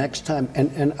then the next time,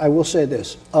 and I will say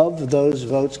this, of those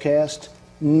votes cast,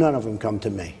 none of them come to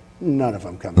me. None of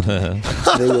them come to me.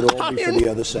 They would all be for the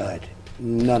other side.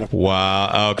 None of them.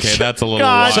 Wow. Okay, that's a little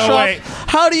God, wild. so wait,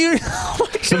 how do you?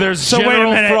 So there's So wait a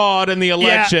general minute. fraud in the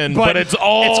election, Yeah, but it's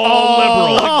all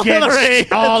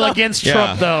liberal. Against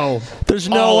Trump, though. There's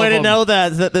no way to know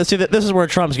that. See, this is where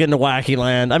Trump's getting to wacky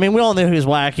land. I mean, we all knew he was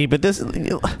wacky, but this. Hey,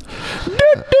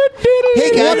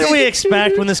 guys, what did we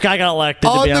expect when this guy got elected?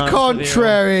 On to be the honest with you?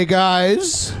 contrary,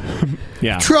 guys,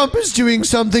 Yeah. Trump is doing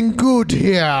something good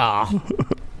here.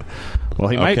 Well,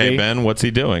 he might be. Ben, what's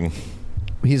he doing?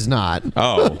 He's not.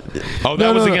 Oh,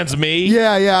 that was against me?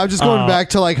 Yeah. I'm just going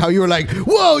back to like how you were like,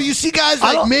 whoa, you see guys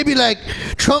like maybe like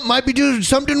Trump might be doing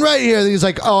something right here. And he's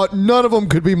like, oh, none of them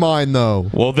could be mine though.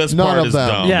 Well, this none part of is them.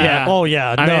 dumb. Yeah. Oh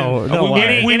yeah. No.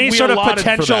 Any sort of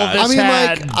potential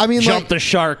this jumped the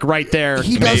shark right there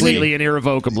completely and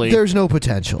irrevocably. There's no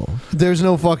potential. There's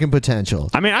no fucking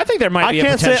potential. I mean, I think there might be a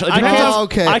potential.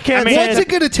 Okay. What's it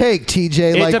going to take,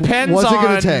 TJ? It like, depends what's on, it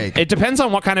going to take? It depends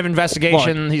on what kind of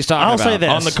investigation he's talking about. I'll say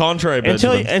this. On the contrary,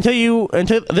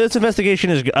 until this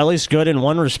investigation is at least good in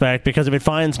one respect, because if it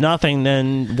finds nothing,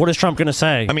 then what is Trump going to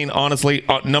say? I mean, honestly,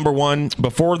 number one,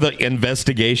 before the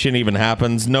investigation even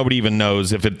happens, nobody even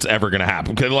knows if it's ever going to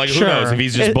happen. Like, who knows if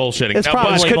he's just bullshitting? It's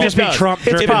probably could just be Trump.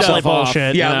 It's probably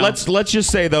bullshit. Yeah, let's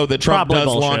just say though that Trump Probably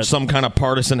does bullshit. launch some kind of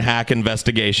partisan hack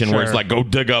investigation where it's like, go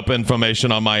dig up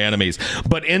information on my enemies.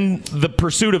 But in the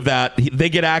pursuit of that, they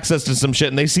get access to some shit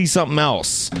and they see something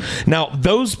else. Now,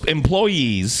 those employees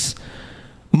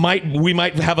we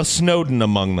might have a Snowden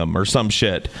among them or some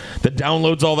shit that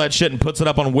downloads all that shit and puts it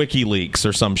up on WikiLeaks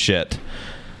or some shit.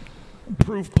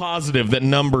 Proof positive that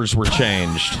numbers were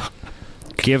changed.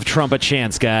 Give Trump a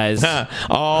chance, guys.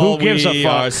 All who gives we a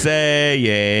fuck? are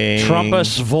saying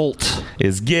Trumpus Volt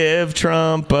is give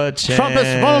Trump a chance.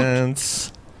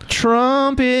 Trumpus Volt.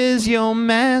 Trump is your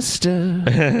master.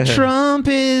 Trump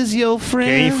is your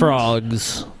friend. Gay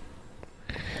frogs.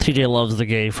 TJ loves the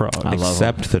gay frogs.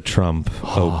 Accept the Trump.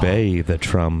 Obey the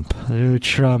Trump. Oh,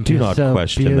 Trump. Do not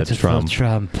question the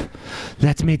Trump.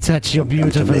 Let me touch your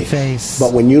beautiful face.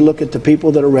 But when you look at the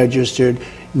people that are registered,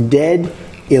 dead,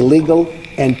 illegal,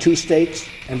 and 2 states,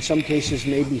 and some cases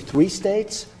maybe 3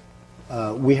 states,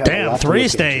 we have a lot to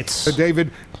look into. David,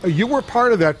 you were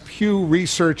part of that Pew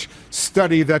Research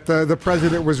study that the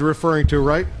president was referring to,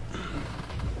 right?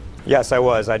 Yes, I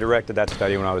was. I directed that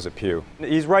study when I was at Pew.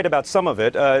 He's right about some of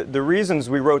it. The reasons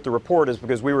we wrote the report is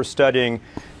because we were studying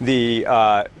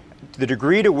the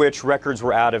degree to which records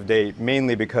were out of date,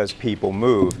 mainly because people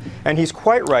move. And he's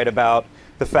quite right about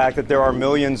the fact that there are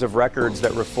millions of records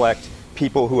that reflect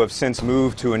people who have since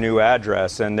moved to a new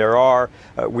address, and there are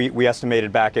we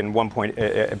estimated back in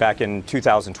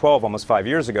 2012, almost 5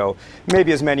 years ago,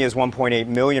 maybe as many as 1.8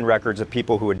 million records of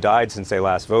people who had died since they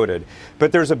last voted.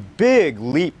 But there's a big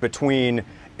leap between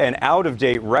an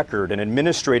out-of-date record, an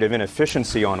administrative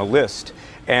inefficiency on a list,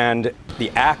 and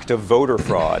the act of voter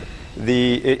fraud.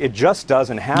 It just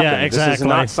doesn't happen. Yeah, exactly. This is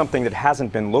not something that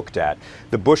hasn't been looked at.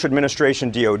 The Bush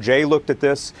administration DOJ looked at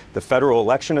this. The Federal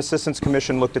Election Assistance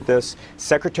Commission looked at this.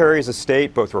 Secretaries of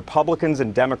State, both Republicans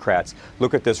and Democrats,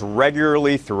 look at this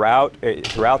regularly throughout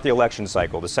the election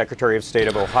cycle. The Secretary of State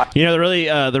of Ohio. You know,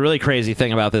 the really crazy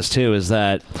thing about this too is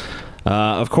that,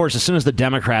 of course, as soon as the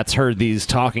Democrats heard these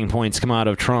talking points come out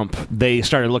of Trump, they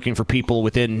started looking for people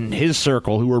within his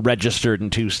circle who were registered in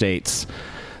 2 states.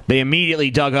 They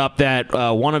immediately dug up that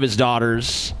one of his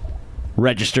daughters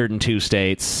registered in 2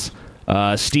 states.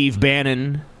 Steve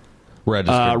Bannon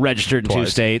registered in 2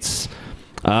 states.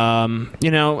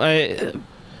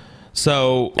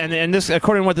 So and this,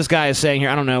 according to what this guy is saying here,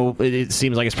 I don't know. It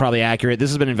seems like it's probably accurate. This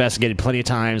has been investigated plenty of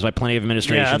times by plenty of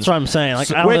administrations. Yeah, that's what I'm saying. Like,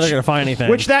 I don't think they're going to find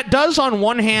anything. Which that does, on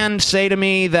one hand, say to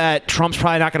me that Trump's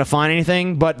probably not going to find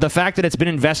anything. But the fact that it's been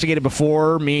investigated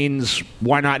before means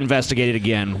why not investigate it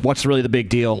again? What's really the big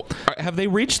deal? Have they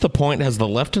reached the point? Has the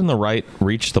left and the right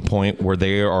reached the point where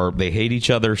they hate each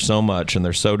other so much and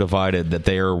they're so divided that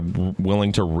they are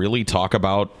willing to really talk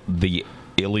about the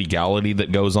illegality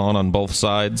that goes on both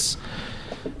sides?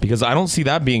 Because I don't see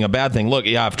that being a bad thing. Look,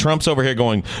 yeah, if Trump's over here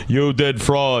going, you did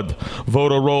fraud,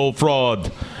 voter roll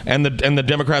fraud, and the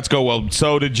Democrats go, well,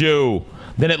 so did you,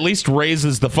 then at least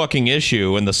raises the fucking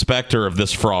issue and the specter of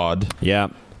this fraud. Yeah.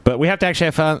 But we have to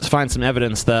actually find some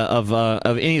evidence of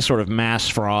any sort of mass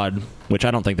fraud, which I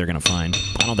don't think they're going to find.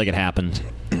 I don't think it happened.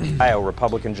 Ohio,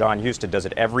 Republican John Husted does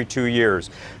it every 2 years.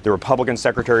 The Republican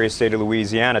Secretary of State of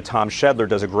Louisiana, Tom Shedler,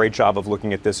 does a great job of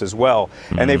looking at this as well.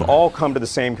 And they've all come to the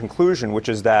same conclusion, which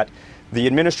is that the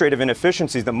administrative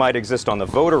inefficiencies that might exist on the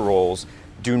voter rolls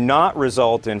do not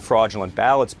result in fraudulent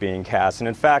ballots being cast. And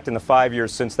in fact, in the 5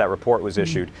 years since that report was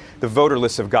issued, the voter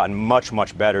lists have gotten much,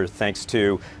 much better thanks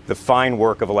to the fine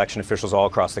work of election officials all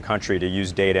across the country to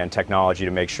use data and technology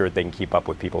to make sure that they can keep up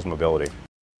with people's mobility.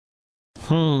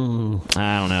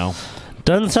 I don't know.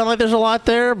 Doesn't sound like there's a lot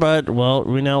there, but, well,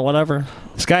 we know whatever.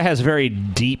 This guy has very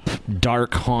deep,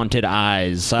 dark, haunted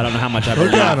eyes. I don't know how much I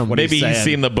Look at him. Maybe he's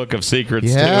seen the Book of Secrets,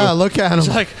 too. Yeah, look at him. It's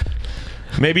like,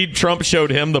 Maybe Trump showed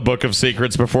him the Book of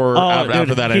Secrets before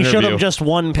after that interview. He showed him just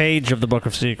one page of the Book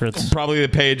of Secrets. Probably the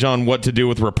page on what to do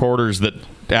with reporters that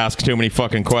ask too many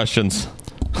fucking questions.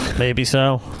 Maybe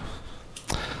so.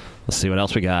 Let's see what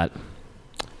else we got.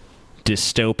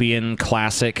 Dystopian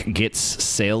classic gets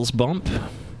sales bump.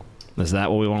 Is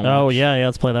that what we want to watch? Oh, yeah,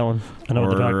 let's play that one. I know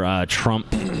what they're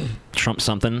Trump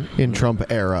something. In Trump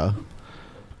era.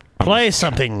 Play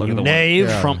something, you knave.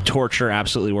 Yeah. Trump torture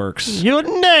absolutely works. You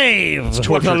knave!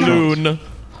 What a loon.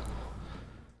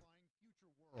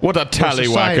 What a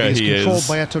tallywhacker he is. Controlled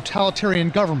by a totalitarian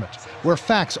government where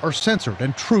facts are censored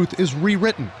and truth is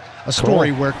rewritten. A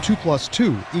story where 2 +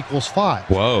 2 = 5.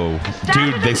 Whoa.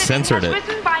 Dude, they censored it.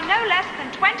 Risen by no less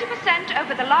than 20%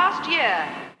 over the last year.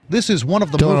 This is one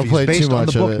of the movies based on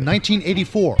the book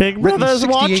 1984, Big written Brother's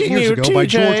 68 watching years you, ago by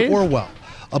George TJ. Orwell.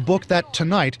 A book that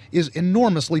tonight is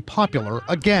enormously popular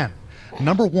again.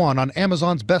 #1 on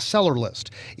Amazon's bestseller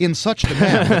list. In such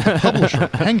demand that the publisher,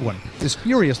 Penguin, is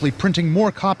furiously printing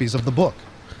more copies of the book.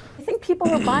 I think people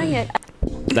are buying it.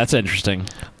 That's interesting.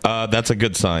 That's a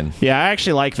good sign. Yeah, I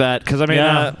actually like that because I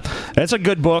mean, it's a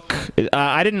good book.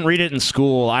 I didn't read it in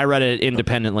school. I read it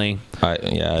independently.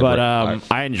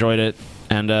 I enjoyed it,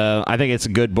 and I think it's a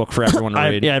good book for everyone to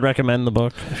read. I'd recommend the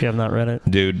book if you have not read it.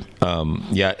 Dude,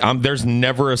 there's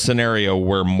never a scenario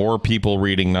where more people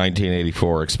reading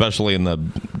 1984, especially in the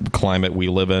climate we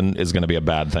live in, is going to be a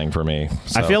bad thing for me.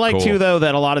 I feel like, too, though,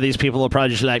 that a lot of these people are probably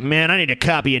just like, man, I need a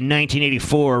copy of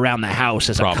 1984 around the house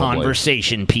as a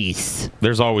conversation piece.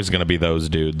 There's always going to be those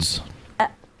dudes.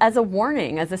 As a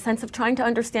warning, as a sense of trying to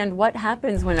understand what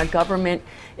happens when a government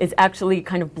is actually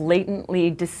kind of blatantly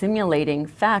dissimulating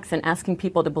facts and asking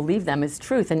people to believe them as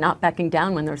truth and not backing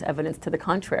down when there's evidence to the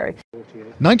contrary.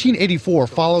 1984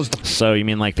 follows the So you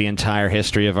mean like the entire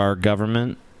history of our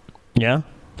government? Yeah.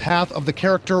 path of the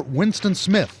character Winston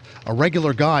Smith, a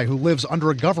regular guy who lives under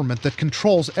a government that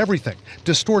controls everything,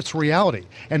 distorts reality,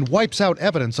 and wipes out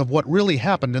evidence of what really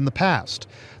happened in the past.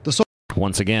 The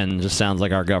Once again, just sounds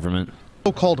like our government.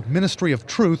 so-called Ministry of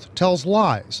Truth tells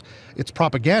lies. Its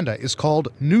propaganda is called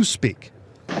Newspeak.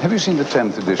 Have you seen the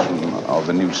 10th edition of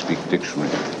the Newspeak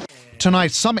dictionary?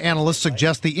 Tonight, some analysts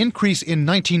suggest the increase in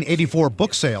 1984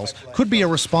 book sales could be a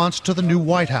response to the new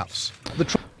White House.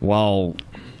 Well,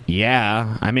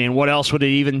 yeah. I mean, what else would it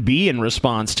even be in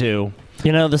response to?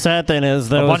 You know, the sad thing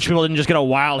is, a bunch of people didn't just get a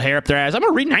wild hair up their ass. I'm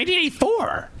going to read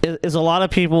 1984. Is a lot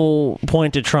of people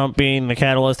point to Trump being the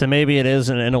catalyst, and maybe it is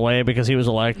in a way because he was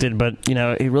elected, but, you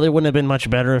know, it really wouldn't have been much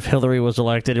better if Hillary was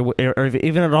elected, or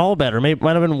even at all better. Maybe it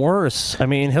might have been worse. I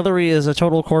mean, Hillary is a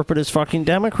total corporatist fucking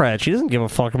Democrat. She doesn't give a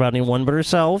fuck about anyone but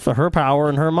herself, her power,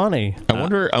 and her money. I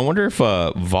wonder if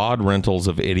VOD rentals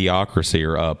of Idiocracy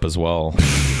are up as well.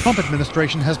 Trump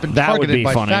administration has been targeted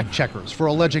by fact checkers for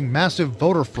alleging massive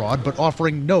voter fraud but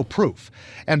offering no proof,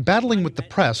 and battling with the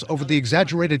press over the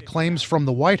exaggerated claims from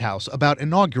the White House about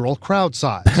inaugural crowd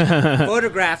size.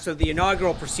 Photographs of the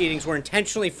inaugural proceedings were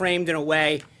intentionally framed in a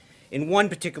way, in one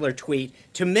particular tweet,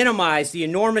 to minimize the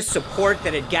enormous support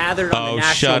that had gathered on the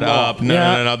National shut Mall. up.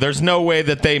 No. There's no way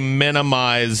that they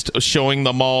minimized showing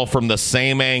the mall from the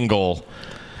same angle.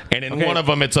 And in one of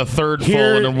them, it's a third full,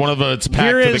 and in one of them, it's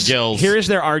packed to the gills. Here is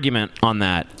their argument on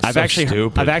that. I've actually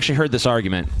heard this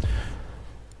argument.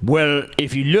 Well,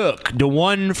 if you look, the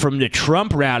one from the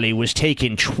Trump rally was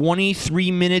taken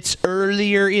 23 minutes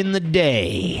earlier in the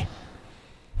day.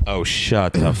 Oh,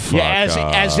 shut the fuck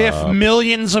up. As if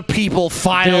millions of people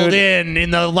filed in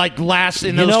the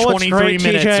those 23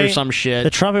 minutes TJ? or some shit. The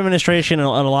Trump administration, in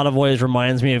a lot of ways,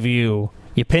 reminds me of you.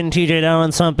 You pin TJ down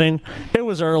on something. It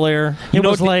was earlier. It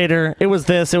was later. It was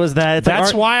this. It was that. It's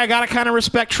That's why I gotta kind of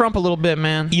respect Trump a little bit,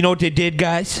 man. You know what they did,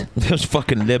 guys? Those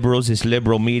fucking liberals, this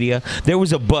liberal media. There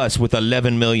was a bus with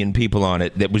 11 million people on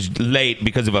it that was late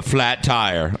because of a flat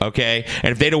tire, okay?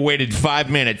 And if they'd have waited 5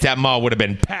 minutes, that mall would have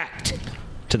been packed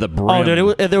to the brim. Oh,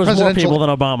 dude, there was more people than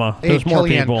Obama. There was more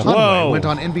people. Conway went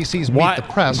on NBC's Meet the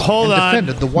Press and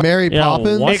defended the Mary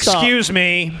Poppins. Excuse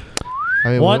me.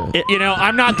 I mean, what? You know,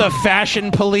 I'm not the fashion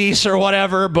police or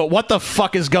whatever, but what the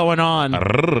fuck is going on?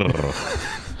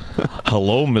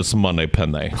 Hello, Miss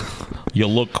Moneypenny. You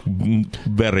look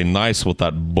very nice with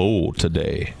that bow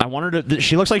today. I wanted to.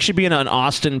 She looks like she'd be in an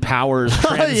Austin Powers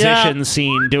transition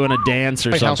scene doing a dance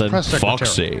or something.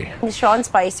 Foxy. Sean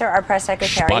Spicer, our press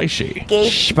secretary, Spicy.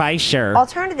 gave Spicer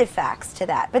alternative facts to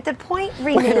that. But the point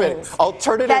remains Wait a minute.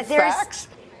 Alternative that there's facts?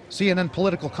 CNN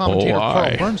political commentator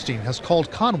Carl Bernstein has called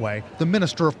Conway the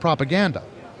minister of propaganda.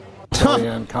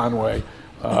 And Conway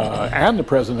and the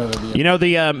president of the... You know,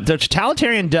 the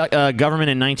totalitarian government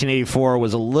in 1984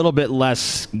 was a little bit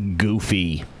less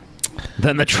goofy.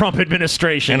 than the Trump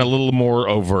administration. And a little more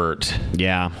overt.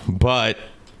 Yeah. But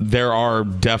there are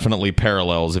definitely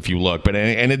parallels if you look. But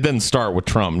and it didn't start with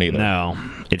Trump neither. No,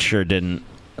 it sure didn't.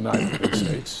 The United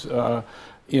States,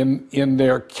 in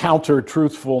their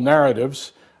counter-truthful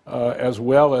narratives, as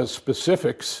well as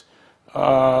specifics,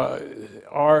 are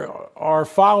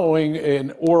following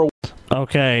an Orwell.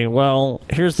 Okay, well,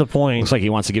 here's the point. Looks like he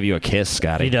wants to give you a kiss,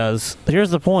 Scotty. He does. Here's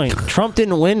the point. Trump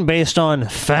didn't win based on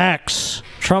facts.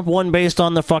 Trump won based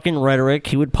on the fucking rhetoric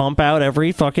he would pump out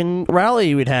every fucking rally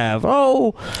he would have.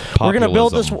 Oh, we're going to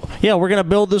build this. Yeah, we're going to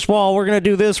build this wall. We're going to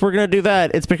do this. We're going to do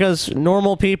that. It's because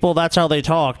normal people, that's how they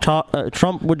talk.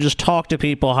 Trump would just talk to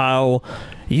people how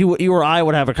you or I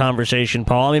would have a conversation,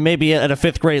 Paul. I mean, maybe at a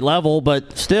 5th grade level,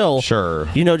 but still. Sure.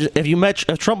 You know,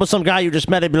 if Trump was some guy you just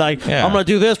met, it'd be like, I'm going to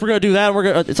do this, we're going to do that.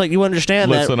 It's like you understand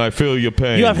that. Listen, I feel your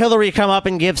pain. You have Hillary come up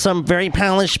and give some very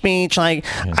polished speech like,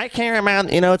 I care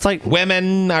about, it's like.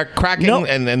 Women are cracking. Nope.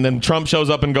 And then Trump shows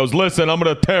up and goes, listen, I'm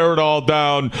going to tear it all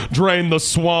down, drain the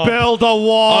swamp. Build a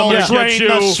wall, drain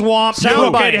the swamp,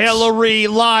 look at Hillary,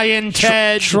 lying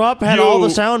Ted. Trump had all the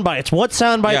sound bites. What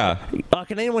sound bite? Yeah.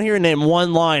 Can anyone here name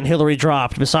one line Hillary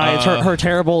dropped besides her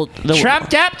terrible...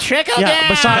 Trumped up, trickle down.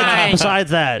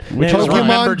 Besides that.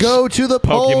 Pokemon go to the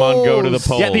polls. Pokemon go to the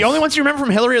polls. Yeah, the only ones you remember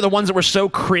from Hillary are the ones that were so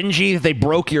cringy that they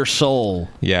broke your soul.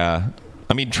 Yeah.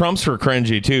 I mean, Trump's were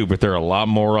cringy too, but there are a lot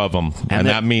more of them, and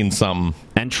that means something.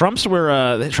 And Trump's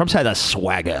had a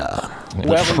swagger.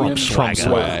 Trump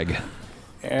swag.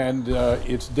 And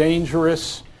it's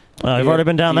dangerous. I've already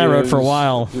been down that road for a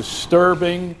while.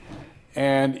 Disturbing,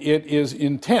 and it is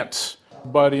intense.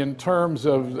 But in terms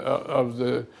of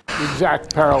the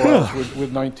exact parallels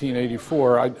with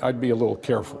 1984, I'd be a little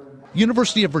careful.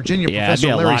 University of Virginia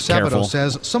professor Larry Sabato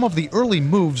says some of the early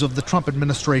moves of the Trump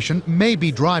administration may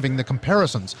be driving the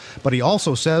comparisons, but he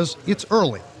also says it's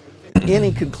early.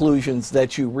 Any conclusions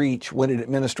that you reach when an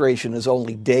administration is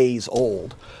only days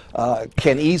old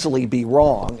can easily be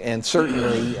wrong, and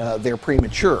certainly they're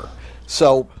premature.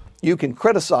 So you can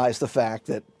criticize the fact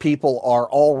that people are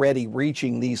already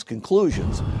reaching these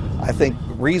conclusions. I think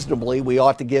reasonably we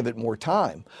ought to give it more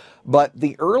time. But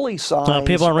the early signs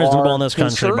people are reasonable in this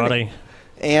country, concerning. buddy.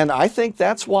 And I think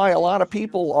that's why a lot of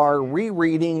people are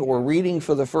rereading or reading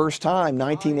for the first time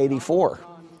 1984.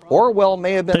 Orwell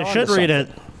may have been They should read it.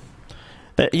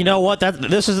 You know what?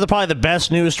 This is probably the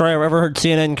best news story I've ever heard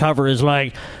CNN cover is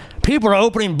like, people are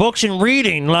opening books and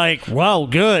reading. Like, wow,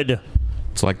 good.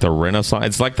 It's like the Renaissance.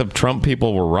 It's like the Trump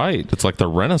people were right. It's like the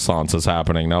Renaissance is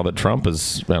happening now that Trump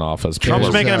is in office.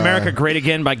 Trump's making America great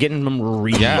again by getting them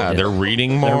reading. Yeah, they're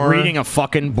reading more. They're reading a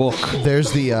fucking book.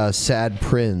 There's the sad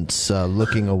prince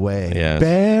looking away. Yeah.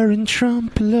 Baron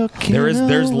Trump looking away.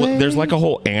 There's like a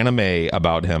whole anime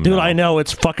about him. Dude, now. I know.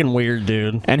 It's fucking weird,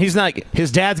 dude. And he's not.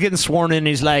 His dad's getting sworn in. And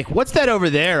he's like, "What's that over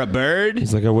there? A bird?"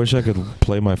 He's like, "I wish I could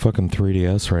play my fucking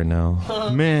 3DS right now."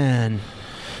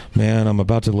 Man, I'm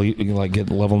about to get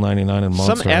level 99 in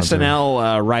Monster Some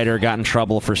SNL writer got in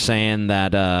trouble for saying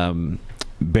that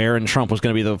Barron Trump was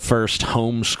going to be the first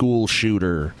homeschool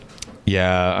shooter.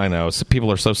 Yeah, I know. So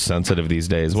people are so sensitive these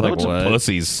days. What a bunch of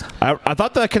pussies. I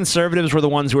thought the conservatives were the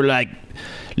ones who were like,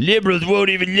 liberals won't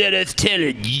even let us tell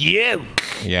a joke.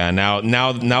 Yeah, now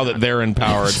that they're in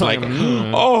power, it's like,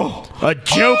 a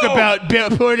joke about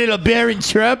poor little Barron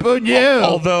Trump. Oh no!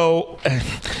 Although,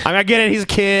 I get it, he's a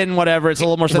kid and whatever. It's a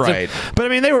little more sensitive. Right. But I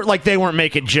mean, they weren't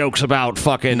making jokes about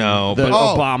fucking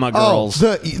Obama girls.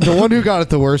 The one who got it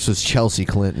the worst was Chelsea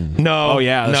Clinton. No,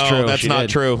 that's true. That's not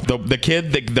true. The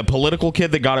kid, the political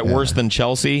kid that got it worse than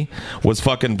Chelsea was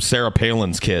fucking Sarah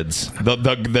Palin's kids. The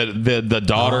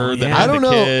daughter that had the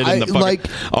kid. And the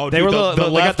fucking, they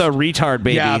got the retard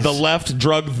babies. Yeah, the left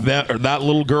drugged that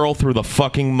little girl through the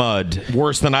fucking mud.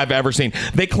 Worse than I've ever seen.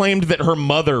 They claimed that her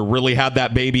mother really had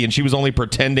that baby and she was only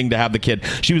pretending to have the kid.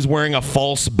 She was wearing a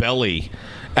false belly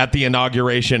at the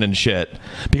inauguration and shit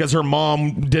because her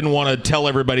mom didn't want to tell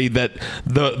everybody that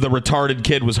the retarded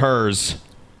kid was hers.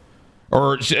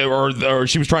 Or she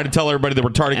was trying to tell everybody the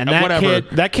retarded and whatever.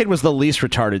 That kid was the least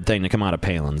retarded thing to come out of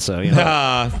Palin. So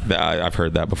I've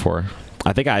heard that before.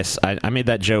 I think I made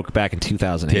that joke back in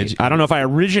 2008. I don't know if I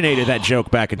originated that joke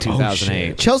back in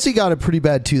 2008. Chelsea got it pretty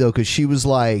bad too, though, because she was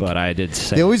like. But I did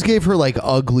say they always gave her like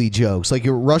ugly jokes. Like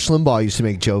Rush Limbaugh used to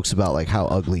make jokes about like how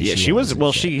ugly. Yeah, she was.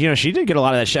 Well, she did get a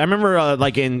lot of that shit. I remember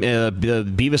like in the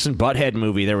Beavis and Butthead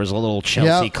movie, there was a little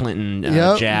Chelsea Clinton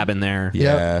jab in there.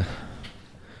 Yeah.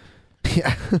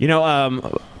 You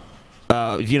know,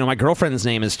 my girlfriend's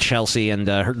name is Chelsea, and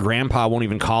her grandpa won't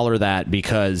even call her that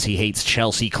because he hates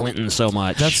Chelsea Clinton so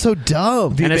much. That's so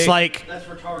dumb. And it's like,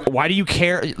 why do you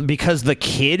care? Because the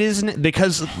kid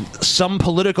because some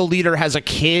political leader has a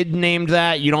kid named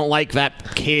that, you don't like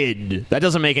that kid. That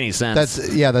doesn't make any sense.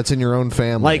 That's in your own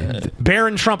family. Like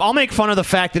Barron Trump, I'll make fun of the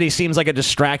fact that he seems like a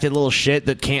distracted little shit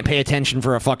that can't pay attention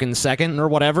for a fucking second or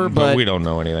whatever. But we don't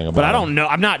know anything about. But I don't know.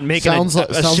 I'm not making sounds a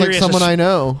like serious someone I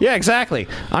know. Yeah, exactly.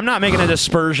 I'm not making a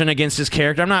dispersion against his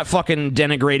character. I'm not fucking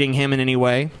denigrating him in any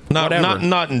way.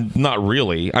 Not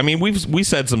really. I mean, we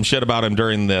said some shit about him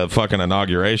during the fucking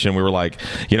inauguration. We were like,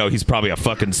 he's probably a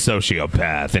fucking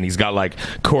sociopath, and he's got like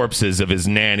corpses of his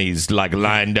nannies like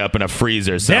lined up in a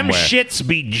freezer somewhere. Them shits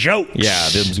be jokes. Yeah,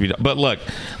 but look,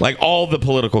 like all the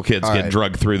political kids get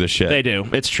drugged through the shit. They do.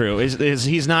 It's true.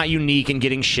 He's not unique in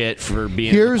getting shit for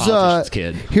being a politician's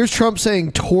kid. Here's Trump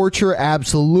saying torture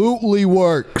absolutely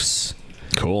works.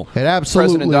 Cool. It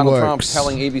absolutely President Donald works. Trump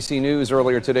telling ABC News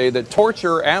earlier today that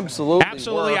torture absolutely works,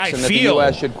 and that the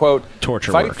U.S. should, quote,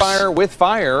 fight fire with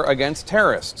fire against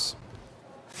terrorists.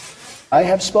 I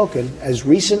have spoken as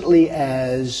recently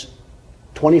as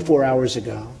 24 hours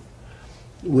ago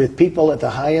with people at the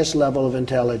highest level of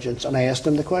intelligence, and I asked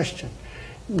them the question,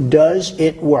 does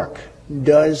it work?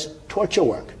 Does torture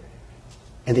work?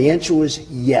 And the answer was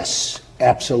yes,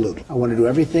 absolutely. I want to do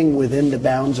everything within the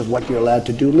bounds of what you're allowed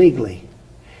to do legally.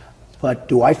 But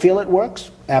do I feel it works?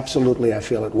 Absolutely, I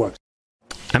feel it works.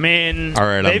 I mean, all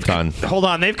right, I'm done. Hold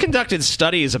on, they've conducted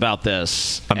studies about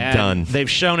this. I'm done. They've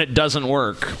shown it doesn't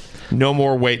work. No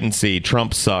more wait and see.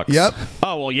 Trump sucks. Yep.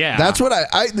 Oh well, yeah. That's what I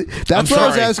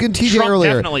was asking TJ Trump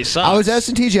earlier. Definitely sucks. I was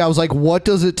asking TJ. I was like, "What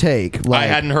does it take?" I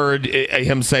hadn't heard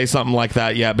him say something like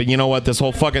that yet, but you know what? This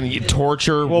whole fucking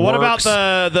torture. Well, what works.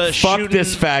 about the fuck shooting,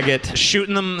 this faggot?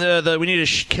 Shooting them. We need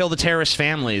to kill the terrorist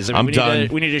families. I mean, I'm we done.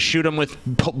 We need to shoot them with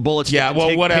bullets. Yeah,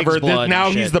 well, whatever.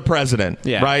 Now he's the president,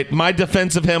 Yeah. right? My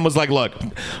defense of him was like, look,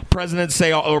 presidents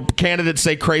say or candidates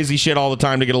say crazy shit all the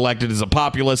time to get elected as a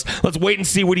populist. Let's wait and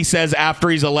see what he says after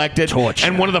he's elected. Torture.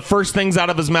 And one of the first things out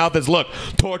of his mouth is, look,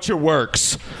 torture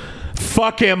works.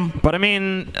 Fuck him. But I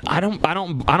mean, I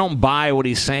don't buy what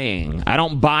he's saying. I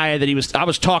don't buy that I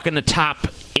was talking to top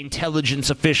intelligence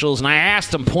officials, and I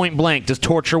asked them point blank, does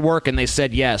torture work? And they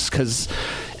said yes, because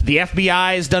the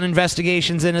FBI has done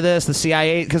investigations into this, the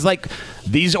CIA, because like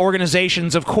these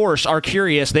organizations, of course, are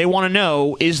curious. They want to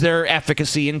know, is there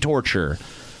efficacy in torture?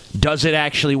 Does it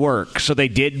actually work? So they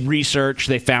did research.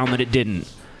 They found that it didn't.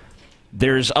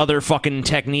 There's other fucking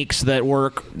techniques that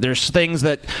work. There's things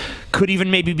that could even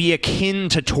maybe be akin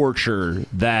to torture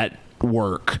that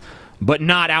work, but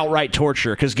not outright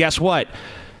torture. Because guess what?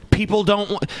 People don't...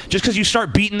 Just because you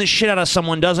start beating the shit out of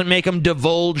someone doesn't make them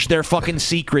divulge their fucking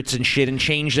secrets and shit and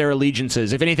change their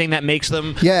allegiances. If anything, that makes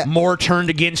them more turned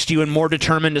against you and more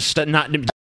determined to not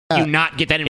get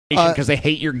that information because they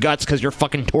hate your guts because you're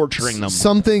fucking torturing them.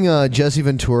 Something Jesse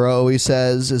Ventura always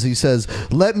says is he says,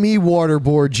 "Let me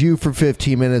waterboard you for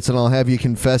 15 minutes and I'll have you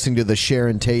confessing to the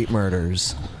Sharon Tate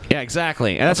murders." Yeah,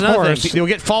 exactly. And that's another thing. You'll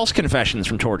get false confessions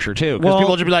from torture, too. Because people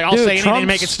will just be like, I'll say anything to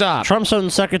make it stop. Trump's own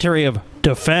Secretary of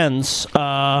Defense,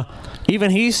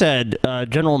 even he said,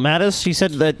 General Mattis, he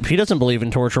said that he doesn't believe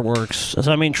in torture works. So,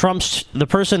 I mean, the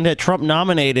person that Trump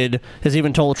nominated has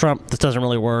even told Trump this doesn't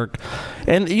really work.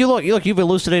 And you've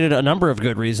elucidated a number of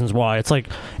good reasons why. It's like,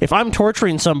 if I'm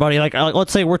torturing somebody, like,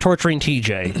 let's say we're torturing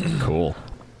TJ. Cool.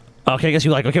 Okay, I guess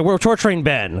we're torturing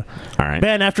Ben. All right.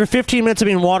 Ben, after 15 minutes of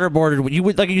being waterboarded, you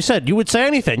would, like you said, you would say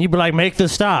anything. You'd be like, make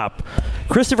this stop.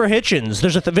 Christopher Hitchens,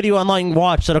 there's a video online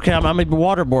watch that, okay, I'm going to be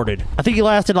waterboarded. I think he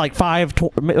lasted like 5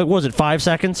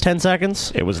 seconds, 10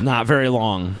 seconds? It was not very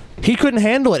long. He couldn't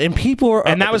handle it, and people were...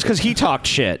 And that was because he talked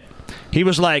shit. He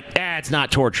was like, it's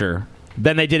not torture.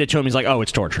 Then they did it to him. He's like, oh,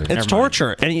 it's torture. It's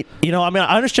torture. And, I mean,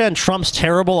 I understand Trump's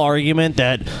terrible argument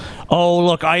that, oh,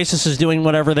 look, ISIS is doing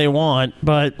whatever they want,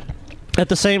 but at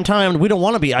the same time, we don't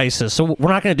want to be ISIS, so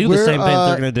we're not going to do the same thing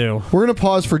they're going to do. We're going to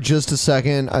pause for just a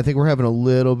second. I think we're having a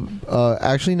little...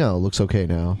 actually, no, it looks okay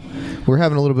now. We're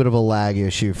having a little bit of a lag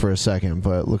issue for a second,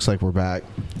 but it looks like we're back.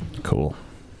 Cool.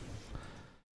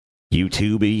 You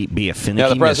two be a finicky Now,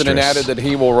 the president mistress. added that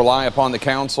he will rely upon the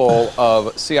counsel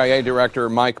of CIA Director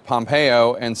Mike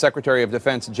Pompeo and Secretary of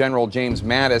Defense General James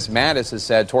Mattis. Mattis has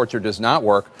said torture does not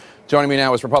work. Joining me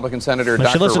now is Republican Senator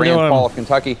Dr. Rand Paul of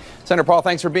Kentucky. Senator Paul,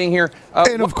 thanks for being here.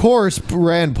 And of course,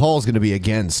 Rand Paul's going to be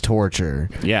against torture.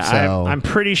 Yeah, so. I'm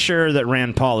pretty sure that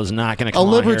Rand Paul is not going to A come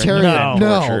libertarian, on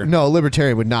here. no, a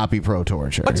libertarian would not be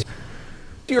pro-torture. What's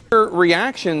your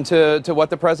reaction to what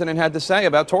the president had to say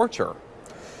about torture?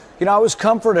 You know, I was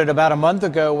comforted about a month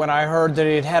ago when I heard that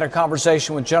he had had a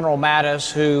conversation with General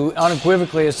Mattis, who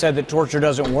unequivocally has said that torture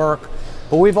doesn't work.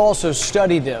 But we've also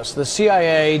studied this. The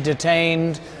CIA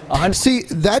detained 100. See,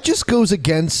 that just goes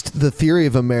against the theory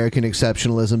of American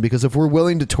exceptionalism, because if we're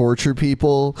willing to torture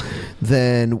people,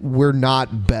 then we're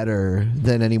not better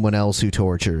than anyone else who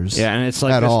tortures. Yeah, and it's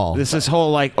like at all. This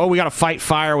whole like, oh, we got to fight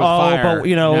fire with fire. But,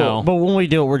 you know, No. but when we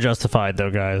do it, we're justified,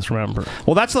 though, guys. Remember.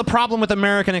 Well, that's the problem with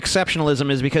American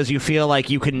exceptionalism, is because you feel like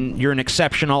you're an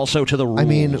exception also to the rules. I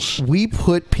mean, we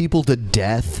put people to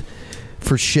death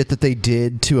for shit that they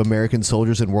did to American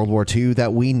soldiers in World War II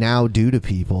that we now do to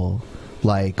people,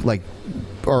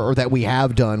 or that we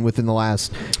have done within the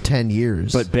last 10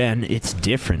 years. But Ben, it's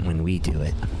different when we do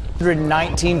it.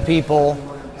 119 people,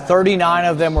 39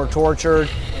 of them were tortured,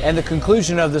 and the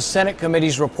conclusion of the Senate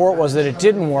committee's report was that it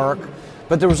didn't work.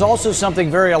 But there was also something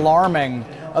very alarming.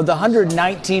 Of the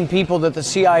 119 people that the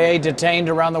CIA detained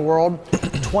around the world,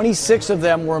 26 of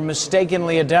them were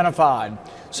mistakenly identified,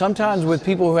 sometimes with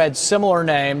people who had similar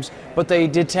names, but they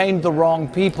detained the wrong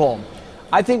people.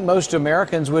 I think most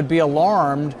Americans would be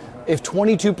alarmed if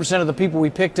 22% of the people we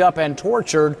picked up and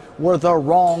tortured were the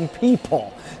wrong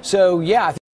people. So,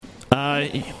 yeah.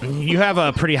 You have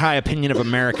a pretty high opinion of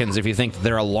Americans if you think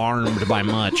they're alarmed by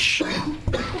much.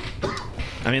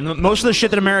 I mean, most of the shit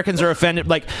that Americans are offended,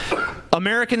 like,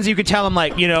 Americans, you could tell them,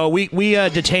 like, you know, we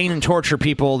detain and torture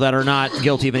people that are not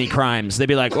guilty of any crimes. They'd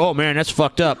be like, oh, man, that's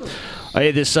fucked up.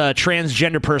 Hey, this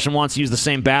transgender person wants to use the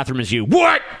same bathroom as you.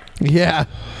 What? Yeah.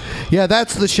 Yeah,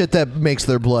 that's the shit that makes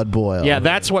their blood boil. Yeah,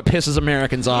 that's what pisses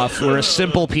Americans off. We're a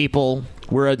simple people.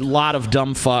 We're a lot of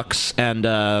dumb fucks.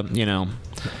 And, you know,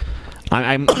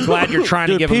 I'm glad you're trying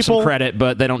to give them some credit,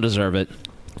 but they don't deserve it.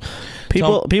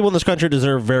 People in this country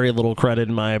deserve very little credit,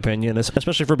 in my opinion,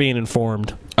 especially for being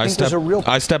informed. I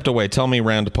stepped away. Tell me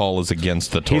Rand Paul is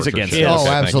against the torture. He's against shit. it. Okay, Oh,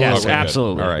 thank you. absolutely. Yes, Okay, good.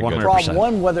 absolutely. All right, good. Problem,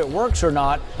 one, whether it works or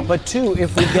not, but two,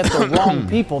 if we get the wrong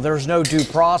people, there's no due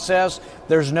process.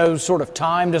 There's no sort of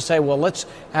time to say, well, let's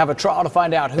have a trial to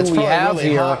find out who we have really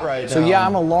here. hot right So, now. yeah,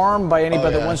 I'm alarmed by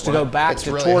anybody that wants to go back It's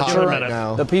to really hot torture. right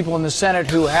now. The people in the Senate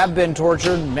who have been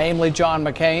tortured, namely John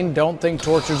McCain, don't think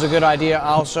torture's a good idea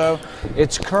also.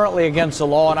 It's currently against the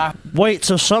law, and I... Wait,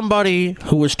 so somebody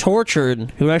who was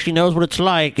tortured, who actually knows what it's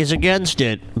like, is against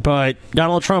it, but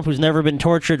Donald Trump, who's never been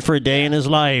tortured for a day in his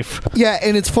life. Yeah,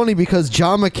 and it's funny because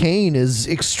John McCain is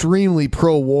extremely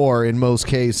pro-war in most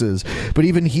cases, but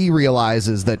even he realizes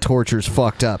that torture's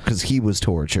fucked up because he was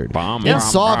tortured and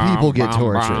saw people get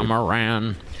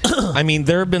tortured. I mean,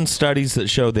 there have been studies that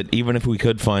show that even if we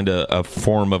could find a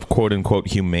form of quote-unquote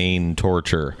humane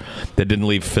torture that didn't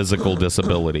leave physical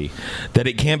disability, that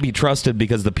it can't be trusted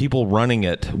because the people running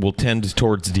it will tend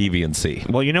towards deviancy.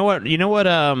 Well, you know what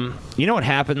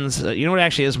happens. You know what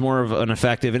actually is more of an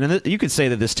effective, and you could say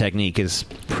that this technique is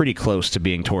pretty close to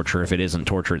being torture if it isn't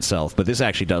torture itself, but this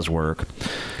actually does work.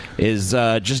 Is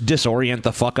just disorient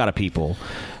the fuck out of people.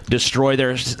 Destroy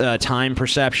their time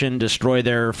perception, destroy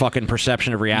their fucking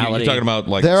perception of reality. You're talking about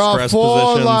like There are stress 4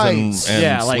 positions lights. and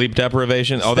Yeah, like sleep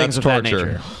deprivation. Oh, things that's of that torture.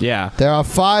 nature. Yeah. There are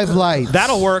 5 lights.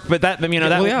 That'll work, but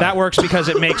that works because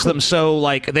it makes them so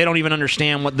like they don't even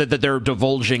understand that they're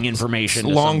divulging information.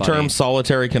 to Long-term somebody.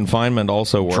 solitary confinement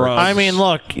also works. I mean,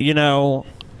 look, you know,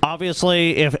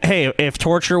 obviously, if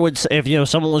torture would, if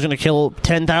someone was going to kill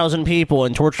 10,000 people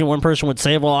and torturing one person would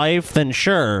save a life, then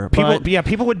sure.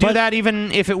 People would do that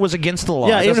even if it was against the law.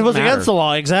 Yeah, It even if it was doesn't matter. against the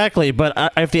law, exactly.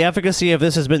 But if the efficacy of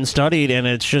this has been studied and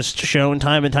it's just shown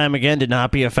time and time again to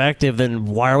not be effective, then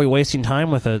why are we wasting time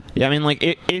with it? Yeah, I mean,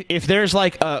 like, if there's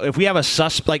like, if we have a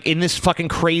like in this fucking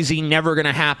crazy, never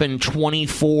gonna happen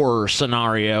 24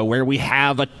 scenario where we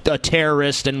have a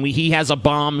terrorist and he has a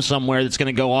bomb somewhere that's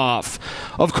gonna go off,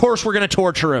 of course we're gonna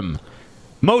torture him.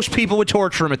 Most people would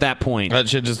torture him at that point. That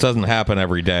shit just doesn't happen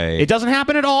every day. It doesn't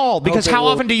happen at all, because Okay, how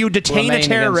well, often do you detain a remain against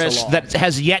the terrorist law. that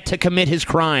has yet to commit his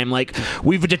crime? Like,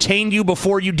 we've detained you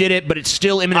before you did it, but it's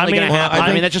still imminently going to happen.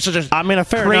 I mean, that's just such a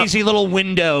crazy little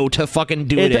window to fucking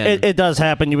do it in. It does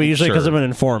happen, but usually because Sure. of an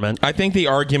informant. I think the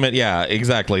argument, yeah,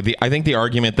 exactly. I think the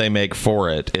argument they make for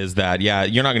it is that, yeah,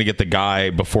 you're not going to get the guy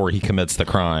before he commits the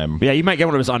crime. Yeah, you might get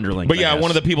one of his underlings. But I yeah, guess.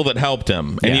 one of the people that helped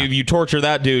him. And Yeah. if you torture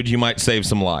that dude, you might save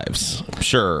some lives.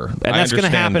 Sure. And that's going to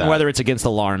happen whether it's against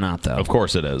the law or not, though. Of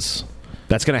course it is.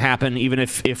 That's going to happen even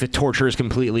if torture is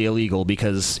completely illegal,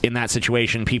 because in that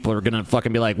situation, people are going to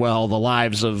fucking be like, well, the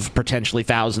lives of potentially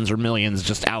thousands or millions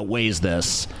just outweighs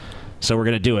this, so we're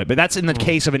going to do it. But that's in the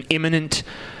case of an imminent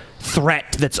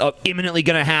threat that's imminently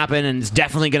going to happen and it's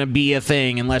definitely going to be a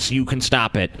thing unless you can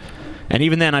stop it. And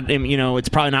even then, it's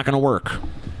probably not going to work.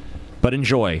 But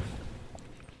enjoy.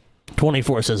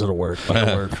 24 says it'll work.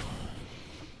 It'll work.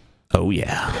 Oh,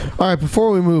 yeah. All right, before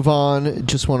we move on,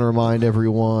 just want to remind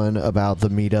everyone about the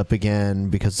meetup again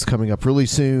because it's coming up really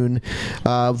soon.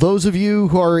 Those of you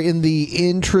who are in the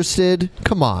interested,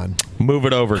 come on. Move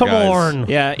it over, Come guys. on.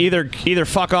 Yeah, either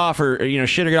fuck off or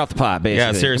shit or get off the pot, basically.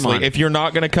 Yeah, seriously. If you're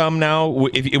not going to come now,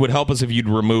 it would help us if you'd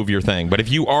remove your thing. But if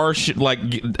you are,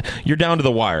 you're down to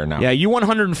the wire now. Yeah, you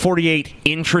 148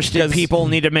 interested people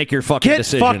need to make your fucking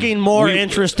decision. Get fucking more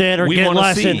interested or get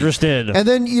less interested. And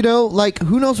then,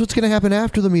 who knows what's going to happen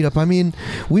after the meetup? I mean,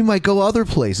 we might go other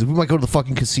places. We might go to the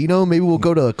fucking casino. Maybe we'll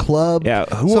go to a club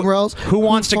somewhere else. Who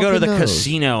wants to go to the knows?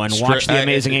 casino and watch the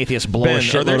Amazing Atheist blow a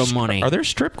shitload of money? Are there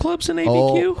strip clubs in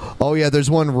ABQ? Oh, yeah, there's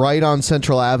one right on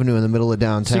Central Avenue in the middle of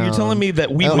downtown. So you're telling me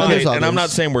that we might, and I'm not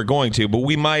saying we're going to, but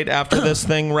we might, after this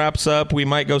thing wraps up, we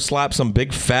might go slap some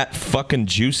big, fat, fucking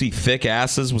juicy, thick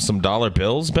asses with some dollar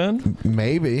bills, Ben?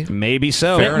 Maybe. Maybe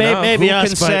so. Fair enough. Maybe who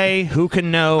can say? Who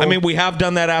can know? I mean, we have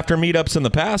done that after meetups in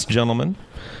the past, gentlemen.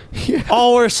 Yeah.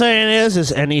 All we're saying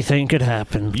is anything could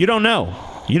happen. You don't know.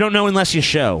 You don't know unless you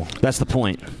show. That's the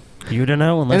point. You don't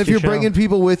know unless And if you're bringing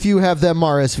people with you, have them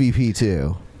RSVP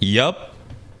too. Yup.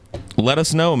 Let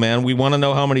us know, man. We want to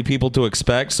know how many people to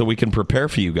expect so we can prepare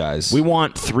for you guys. We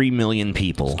want 3 million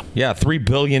people. Yeah, 3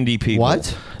 billion people.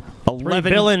 What?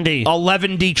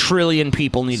 11 trillion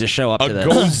people need to show up to this. A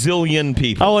gazillion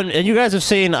people. Oh, and you guys have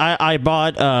seen, I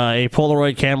bought a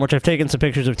Polaroid camera, which I've taken some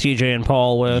pictures of TJ and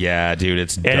Paul with. Yeah, dude,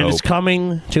 it's dope. And it's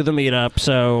coming to the meetup,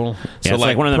 so... So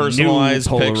like one of the personalized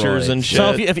pictures and shit.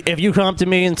 So if you come up to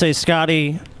me and say,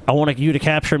 Scotty, I want you to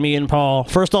capture me and Paul,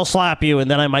 first I'll slap you, and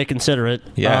then I might consider it.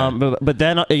 Yeah. But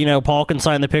then, Paul can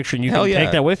sign the picture, and you can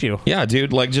take that with you. Yeah,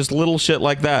 dude, like just little shit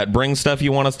like that. Bring stuff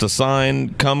you want us to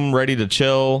sign. Come ready to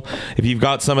chill. If you've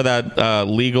got some of that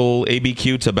legal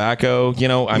ABQ tobacco,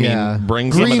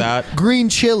 bring some of that. Green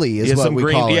chili is what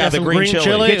we call it. Yeah, the green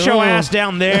chili. Get your ass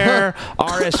down there.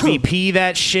 RSVP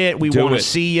that shit. We want to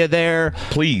see you there.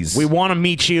 Please. We want to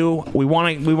meet you. We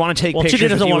want to take pictures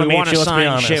doesn't with you. want to We meet want you, to let's be sign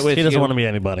honest. shit with you. He doesn't want to meet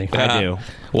anybody. I do.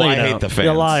 Well, I hate the fans.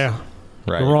 You're a liar.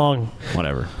 Right. You're wrong.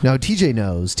 Whatever. No, TJ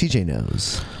knows. TJ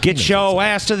knows. Get your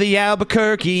ass to the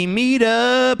Albuquerque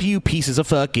meetup, you pieces of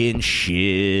fucking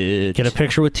shit. Get a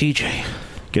picture with TJ.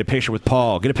 Get a picture with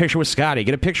Paul. Get a picture with Scotty.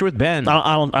 Get a picture with Ben.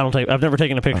 I've never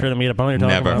taken a picture at a meetup. I don't know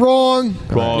what you're talking about. Wrong.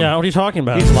 Yeah, what are you talking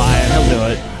about? He's lying. He'll do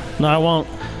it. No, I won't.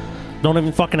 Don't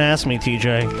even fucking ask me,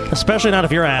 TJ. Especially not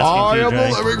if you're asking, TJ. I am the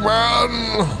living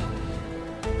man.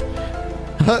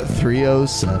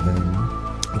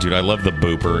 307. Dude, I love the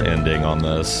booper ending on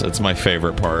this. It's my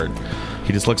favorite part.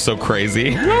 He just looks so crazy.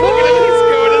 Look at him.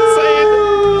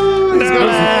 He's going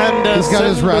insane. He's got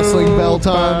his wrestling belt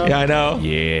on. Yeah, I know.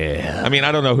 Yeah. I mean,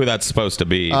 I don't know who that's supposed to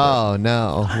be. Oh,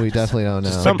 no. We definitely don't know.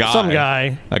 Some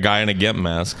guy. A guy in a gimp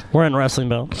mask. Wearing a wrestling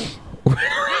belt.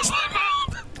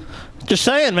 Just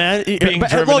saying, man. Being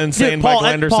driven insane by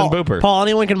Glenderson Booper. Paul,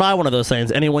 anyone can buy one of those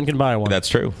things. Anyone can buy one. That's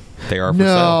true. They are for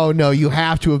sale. No, you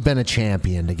have to have been a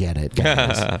champion to get it,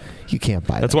 guys. You can't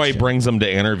buy That's why he brings them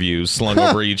to interviews, slung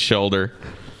over each shoulder.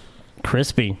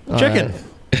 Crispy. Chicken.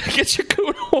 Get your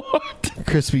coon what?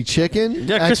 Crispy chicken?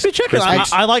 Yeah, crispy chicken.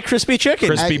 I like crispy chicken.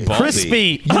 Crispy baldy.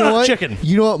 Crispy You know what? chicken.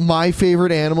 You know what my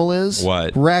favorite animal is?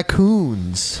 What?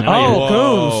 Raccoons.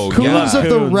 Oh, coons. yeah. Coons of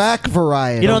the rack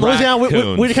variety. In Louisiana, we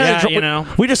kind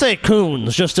of we just say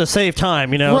coons just to save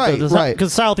time, Right.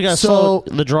 Because South, you got to slow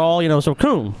the draw, so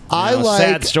coon.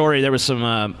 Sad story. There was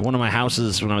some one of my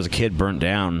houses when I was a kid burnt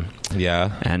down.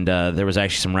 Yeah. And there was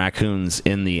actually some raccoons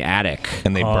in the attic.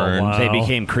 And they burned. Wow. They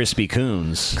became crispy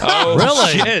coons. Oh,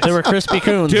 really? shit. They were crispy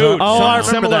coons. Dude, I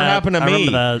something similar happened to me.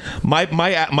 That.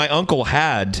 My uncle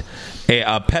had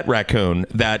a pet raccoon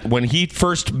that when he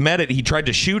first met it, he tried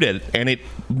to shoot it, and it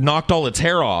knocked all its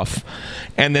hair off.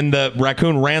 And then the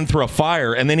raccoon ran through a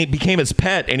fire, and then it became his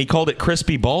pet, and he called it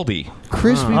Crispy Baldy.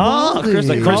 Crispy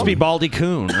Baldy. Crispy Baldy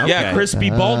coon. Okay. Yeah, Crispy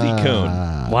Baldy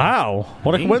coon. Wow.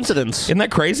 What a coincidence. Isn't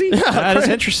that crazy? That is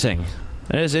interesting.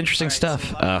 That is interesting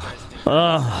stuff.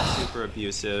 Super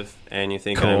abusive, and you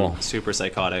think I'm super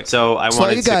psychotic. So I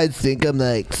wanted you guys think I'm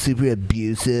like super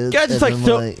abusive. Guys, it's and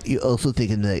like you also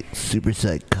think I'm like super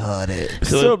psychotic.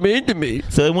 So mean to me.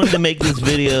 So I wanted to make this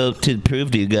video to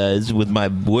prove to you guys with my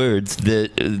words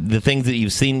that the things that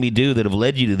you've seen me do that have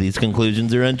led you to these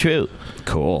conclusions are untrue.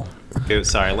 Cool. Ooh,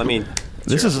 sorry, let me.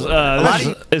 This is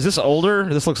this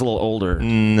older? This looks a little older.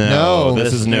 No,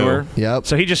 this is newer. Yep.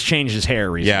 So he just changed his hair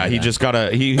recently. Yeah, he just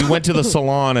got he went to the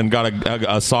salon and got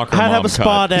a soccer mom I'd have a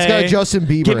spa cut. day. He's got a Justin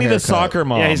Bieber Give me the haircut. soccer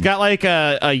mom. Yeah, he's got like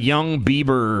a young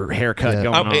Bieber haircut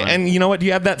going on. And you know what? Do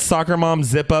you have that soccer mom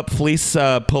zip up fleece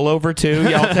pullover too?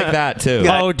 Yeah, I'll take that too. You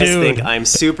guys Oh, dude. think I'm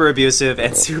super abusive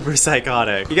and super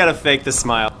psychotic. You gotta fake the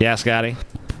smile. Yeah, Scotty.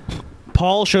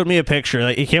 Paul showed me a picture.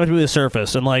 Like, he came up to me with the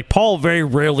Surface, and like Paul very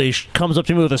rarely comes up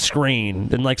to me with a screen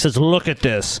and like says, "Look at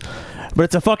this." But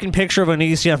it's a fucking picture of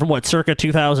Onision from what, circa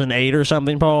 2008 or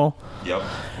something, Paul. Yep.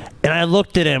 And I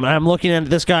looked at him, and I'm looking at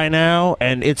this guy now,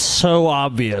 and it's so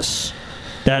obvious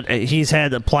that he's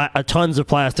had tons of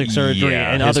plastic surgery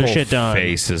and other shit done.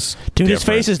 Face is Dude,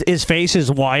 different. his face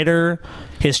is wider,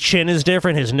 his chin is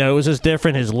different, his nose is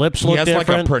different, his lips look He has different.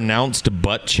 like a pronounced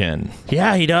butt chin.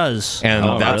 Yeah, he does.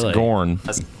 And that's Gorn.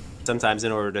 Sometimes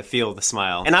in order to feel the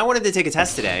smile. And I wanted to take a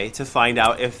test today to find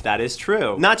out if that is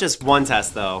true. Not just one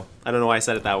test, though. I don't know why I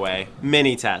said it that way.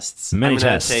 Many tests. Many I'm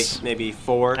gonna tests. take maybe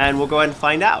 4, and we'll go ahead and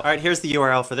find out. All right, here's the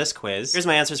URL for this quiz. Here's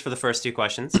my answers for the first 2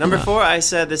 questions. Number 4, I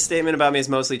said this statement about me is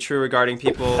mostly true regarding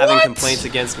people having complaints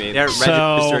against me. They're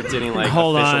registered doing like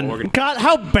hold official on. organ. God,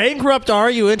 how bankrupt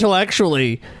are you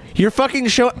intellectually? You're fucking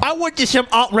show. I went to some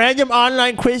random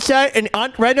online quiz site, and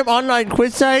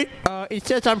it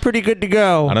says I'm pretty good to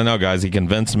go. I don't know, guys. He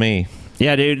convinced me.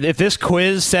 Yeah, dude. If this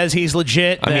quiz says he's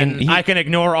legit, then I can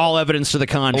ignore all evidence to the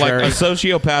contrary. Like a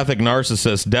sociopathic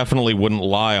narcissist definitely wouldn't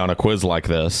lie on a quiz like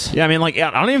this. Yeah, I mean, like,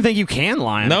 I don't even think you can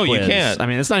lie on No, a quiz. you can't. I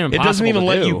mean, it's not even It possible doesn't even to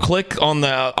let do. you click on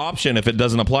the option if it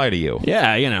doesn't apply to you.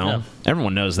 Yeah, you know,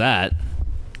 everyone knows that.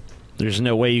 There's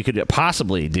no way you could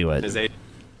possibly do it.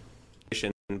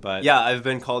 But yeah, I've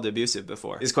been called abusive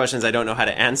before. These questions I don't know how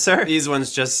to answer. These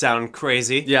ones just sound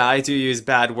crazy. Yeah, I do use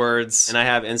bad words, and I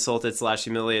have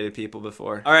insulted/humiliated people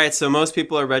before. All right, so most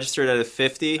people are registered at a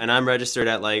 50, and I'm registered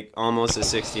at like almost a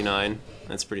 69.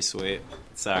 That's pretty sweet.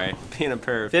 Sorry, being a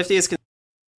perv. 50 is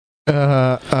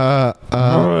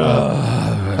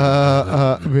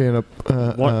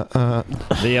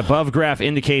The above graph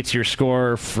indicates your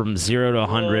score from 0 to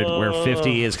 100, where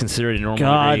 50 is considered a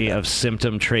normal degree of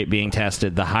symptom trait being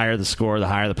tested. The higher the score, the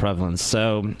higher the prevalence.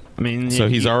 So, I mean, So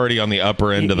he's already on the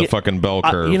upper end of the fucking bell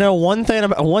curve. You know, one thing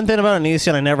about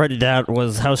Onision I never had to doubt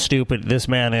was how stupid this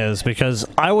man is, because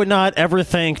I would not ever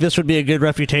think this would be a good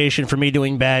reputation for me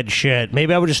doing bad shit.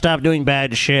 Maybe I would just stop doing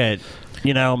bad shit.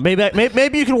 You know,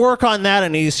 maybe you could work on that,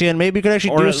 Onision. Maybe you could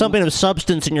actually do something of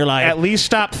substance in your life. At least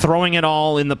stop throwing it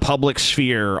all in the public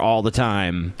sphere all the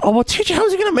time. Oh, well, TJ, how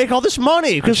is he going to make all this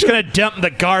money? I'm just going to dump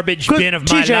the garbage bin of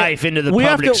my life into the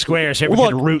public square so everyone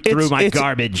can root through my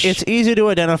garbage. It's easy to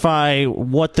identify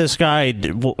what this guy,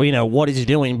 what he's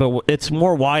doing, but it's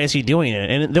more why is he doing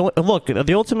it? And look,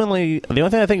 the only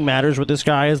thing I think matters with this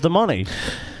guy is the money.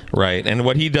 Right, and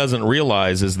what he doesn't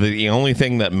realize is the only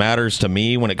thing that matters to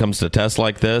me when it comes to tests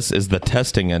like this is the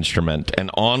testing instrument, and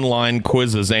online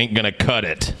quizzes ain't gonna cut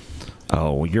it.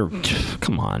 Oh,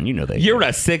 come on, you know that. You're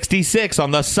a 66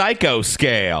 on the psycho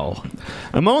scale.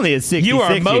 I'm only a 66. You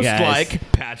are most guys.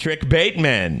 like Patrick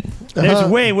Bateman. There's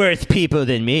way worse people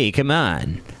than me. Come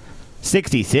on,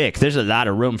 66. There's a lot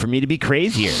of room for me to be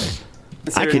crazier.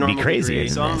 I could be crazier.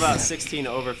 So I'm about 16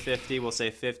 over 50. We'll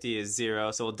say 50 is 0.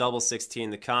 So we'll double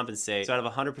 16 to compensate. So out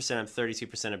of 100%, I'm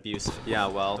 32% abusive. Yeah,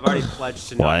 well, I've already pledged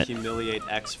to not humiliate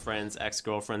ex-friends,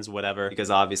 ex-girlfriends, whatever, because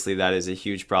obviously that is a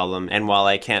huge problem. And while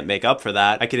I can't make up for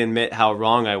that, I can admit how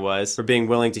wrong I was for being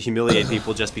willing to humiliate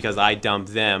people just because I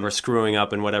dumped them or screwing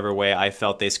up in whatever way I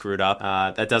felt they screwed up.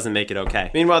 That doesn't make it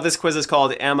okay. Meanwhile, this quiz is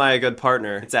called Am I a Good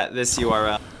Partner? It's at this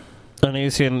URL.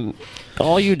 Onision,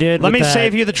 all you did. Let me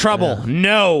save you the trouble. Yeah.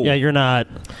 No. Yeah, you're not.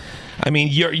 I mean,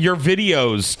 your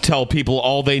videos tell people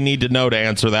all they need to know to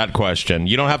answer that question.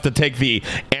 You don't have to take the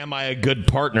Am I a Good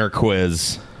Partner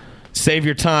quiz. Save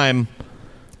your time.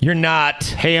 You're not.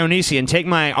 Hey, Onision, take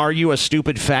my Are You a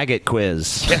Stupid Faggot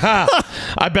quiz. Yeah.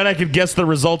 I bet I could guess the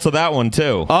results of that one,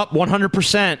 too. Up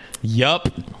 100%. Yup.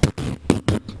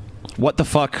 What the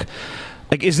fuck?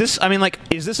 Like, is this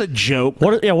a joke?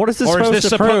 What is this supposed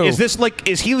to prove?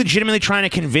 Is he legitimately trying to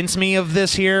convince me of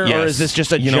this here? Yes. Or is this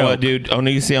just a joke? You know what, dude?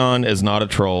 Onision is not a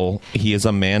troll. He is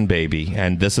a man baby.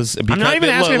 And this is... I'm not even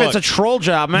asking if it's a troll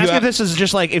job. I'm asking if this is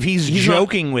just like, if he's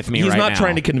joking with me right now. He's not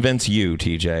trying to convince you,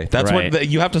 TJ. That's Right. what...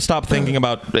 You have to stop thinking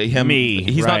about him.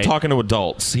 He's not talking to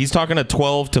adults. He's talking to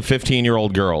 12 to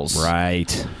 15-year-old girls. Right.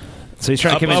 So he's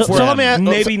trying to convince them.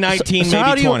 Maybe 19,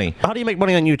 maybe 20. How do you make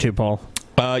money on YouTube, Paul?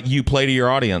 You play to your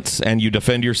audience and you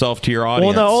defend yourself to your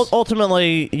audience. Well, no,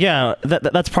 ultimately, yeah,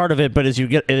 that's part of it. But as you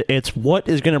get, it's what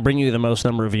is going to bring you the most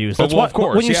number of views. That's of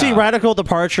course. When you see radical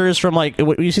departures from, like,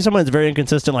 when you see someone that's very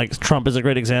inconsistent, like Trump is a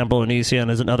great example, and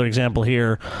Onision is another example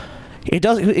here.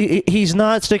 He's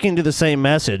not sticking to the same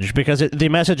message because the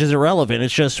message is irrelevant.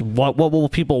 It's just what will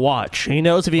people watch. He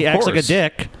knows if he acts like a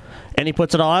dick and he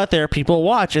puts it all out there. People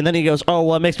watch, and then he goes, "Oh,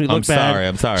 well, it makes me look bad.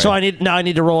 I'm sorry. So I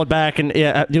need to roll it back and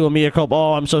do a mea culpa.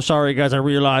 Oh, I'm so sorry, guys. I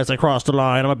realized I crossed the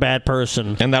line. I'm a bad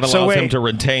person." And that allows him to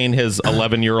retain his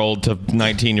 11-year-old to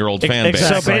 19-year-old fan base.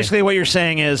 So basically, what you're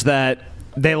saying is that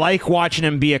they like watching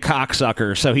him be a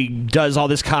cocksucker, so he does all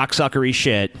this cocksuckery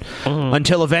shit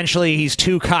until eventually he's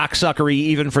too cocksuckery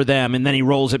even for them, and then he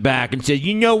rolls it back and says,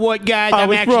 "You know what, guys?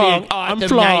 I'm actually an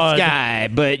awesome, nice guy,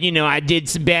 but you know I did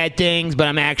some bad things, but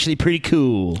I'm actually pretty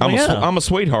cool." I'm a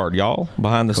sweetheart, y'all.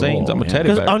 Behind the scenes, I'm a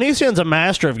teddy bear. Onision's a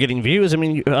master of getting views. I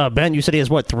mean, Ben, you said he has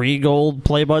what, 3 gold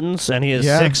play buttons, and he has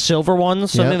 6 silver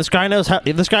ones. So I mean, this guy knows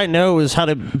how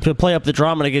to play up the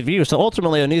drama to get views. So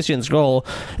ultimately, Onision's goal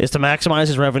is to maximize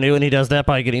his revenue, and he does that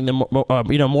by getting them,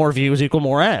 more views equal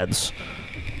more ads.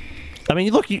 I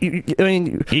mean, look,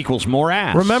 equals more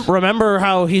ads. Remember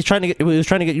how he was trying to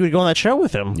get you to go on that show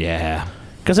with him? Yeah.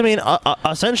 Because I mean,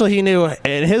 essentially, he knew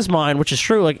in his mind, which is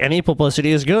true, like any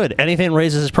publicity is good. Anything that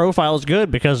raises his profile is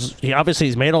good because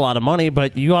he's made a lot of money.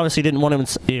 But you obviously didn't want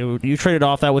him. You traded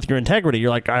off that with your integrity. You're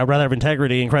like, I'd rather have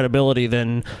integrity and credibility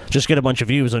than just get a bunch of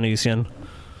views on Onision.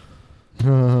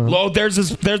 There's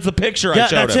the picture I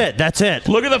showed him. That's it.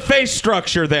 Look at the face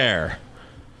structure there.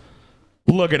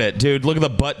 Look at it, dude. Look at the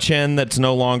butt chin that's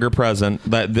no longer present.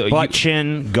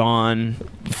 Chin gone.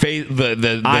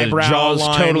 The eyebrows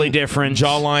jawline, totally different.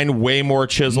 Jawline way more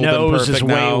chiseled than perfect. Nose is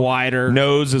way wider.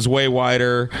 Nose is way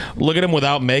wider. Look at him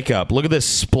without makeup. Look at this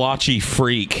splotchy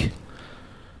freak.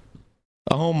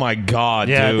 Oh my God,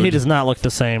 dude. He does not look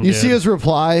the same. You see his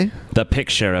reply? The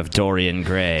picture of Dorian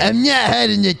Gray. I'm not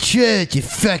heading to church, you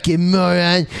fucking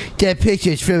moron. That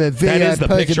picture's from a video. That is the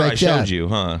picture I showed you,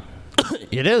 huh?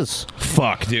 It is.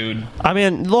 Fuck, dude. I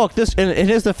mean, look, this in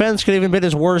his defense could even been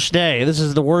his worst day. This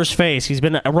is the worst face. He's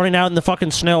been running out in the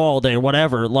fucking snow all day,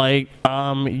 whatever. Like,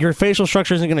 your facial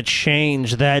structure isn't going to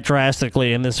change that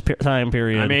drastically in this time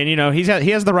period. I mean,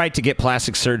 he has the right to get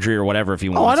plastic surgery or whatever if he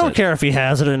wants. I don't care if he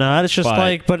has it or not. It's just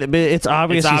but it's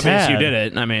obvious. It's obvious you did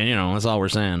it. I mean, that's all we're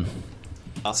saying.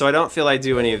 So I don't feel I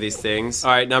do any of these things.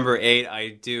 All right, number 8,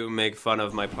 I do make fun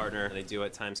of my partner. And I do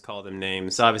at times call them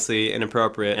names. It's obviously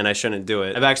inappropriate, and I shouldn't do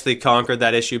it. I've actually conquered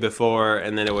that issue before,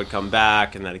 and then it would come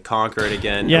back, and then I'd conquer it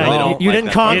again. Yeah, you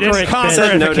didn't conquer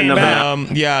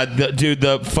it. Yeah, dude,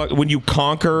 when you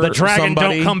conquer the dragon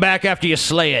somebody, don't come back after you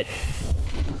slay it.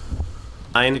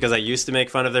 Because I used to make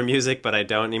fun of their music, but I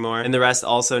don't anymore. And the rest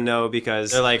also no,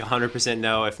 because they're like 100%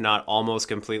 no, if not almost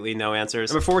completely no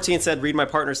answers. Number 14 said, read my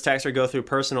partner's text or go through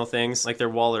personal things like their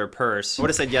wallet or purse. I would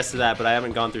have said yes to that, but I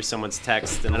haven't gone through someone's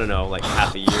text in, I don't know, like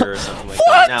half a year or something like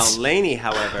that. Now, Lainey,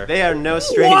 however, they are no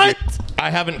stranger. I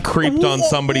haven't creeped on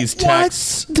somebody's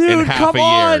texts Dude, in half a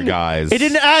year, guys. It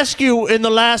didn't ask you in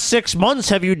the last 6 months,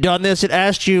 have you done this? It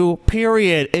asked you,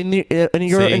 period, in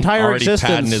your entire already existence.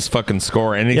 padding his fucking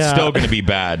score, and he's still going to be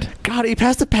bad. God, he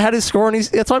passed to pad his score, and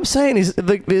that's what I'm saying.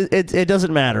 It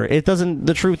doesn't matter.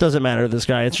 The truth doesn't matter to this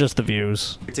guy. It's just the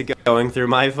views. To going through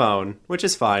my phone, which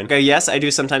is fine. Okay, yes, I do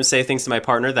sometimes say things to my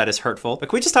partner that is hurtful. But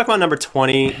can we just talk about number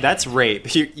 20? That's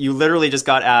rape. You literally just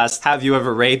got asked, have you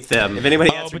ever raped them? If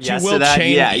anybody answered yes to that,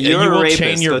 you're a rapist.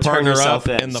 Chain your partner up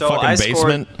in the fucking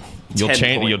basement. You'll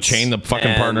chain the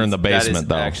fucking partner in the basement,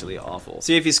 though. That is actually awful.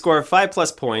 See, if you score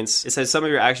 5+ points, it says some of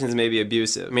your actions may be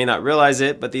abusive. You may not realize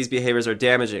it, but these behaviors are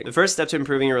damaging. The first step to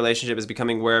improving your relationship is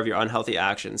becoming aware of your unhealthy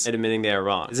actions and admitting they are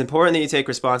wrong. It's important that you take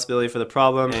responsibility for the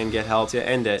problem and get help to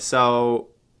end it. So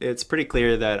it's pretty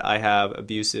clear that I have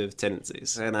abusive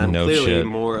tendencies, and I'm clearly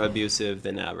more abusive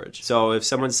than average. So if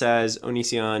someone says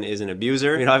Onision is an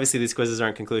abuser, I mean, obviously these quizzes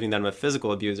aren't concluding that I'm a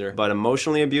physical abuser, but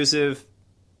emotionally abusive,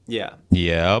 yeah.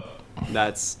 Yep.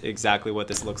 That's exactly what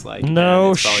this looks like.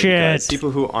 No shit. People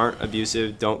who aren't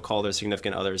abusive don't call their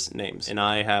significant others names, and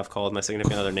I have called my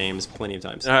significant other names plenty of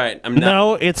times. All right,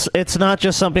 No, it's not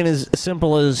just something as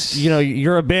simple as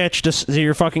you're a bitch to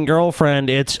your fucking girlfriend.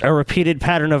 It's a repeated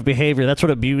pattern of behavior. That's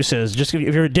what abuse is. Just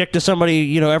if you're a dick to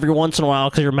somebody, every once in a while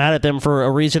because you're mad at them for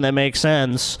a reason that makes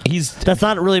sense. That's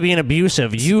not really being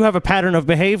abusive. You have a pattern of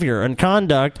behavior and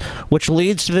conduct which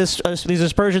leads to these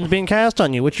aspersions being cast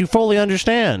on you, which you fully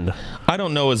understand. I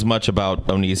don't know as much about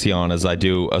Onision as I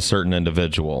do a certain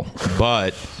individual,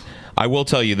 but I will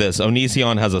tell you this.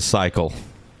 Onision has a cycle,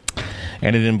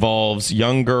 and it involves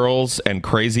young girls and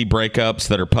crazy breakups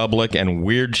that are public and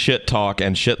weird shit talk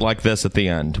and shit like this at the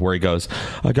end, where he goes,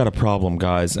 I got a problem,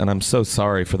 guys, and I'm so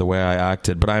sorry for the way I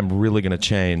acted, but I'm really going to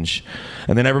change.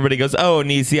 And then everybody goes, oh,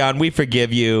 Onision, we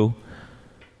forgive you.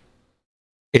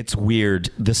 It's weird.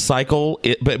 The cycle,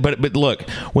 but look,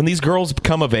 when these girls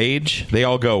come of age, they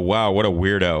all go, wow, what a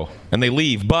weirdo. And they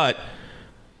leave, but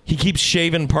He keeps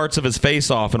shaving parts of his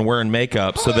face off and wearing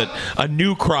makeup so that a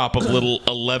new crop of little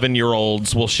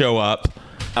 11-year-olds will show up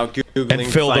Googling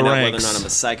and fill to find the out ranks. whether or not I'm a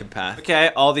psychopath. Okay,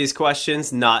 all these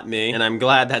questions, not me. And I'm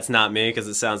glad that's not me because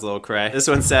it sounds a little cray. This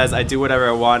one says, I do whatever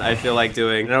I want, I feel like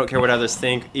doing. I don't care what others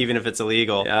think, even if it's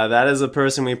illegal. Yeah, that is a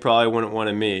person we probably wouldn't want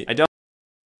to meet. I don't.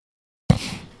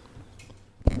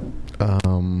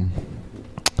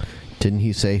 Didn't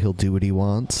he say he'll do what he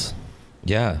wants?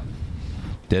 Yeah.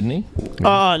 Didn't he?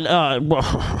 Don't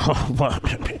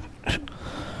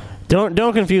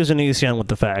confuse Onision with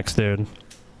the facts, dude.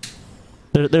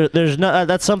 There's no,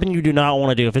 that's something you do not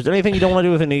want to do. If there's anything you don't want to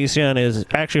do with Onision is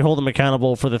actually hold him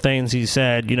accountable for the things he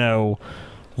said, 1 or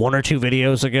 2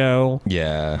 videos ago.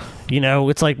 Yeah.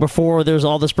 It's like before there's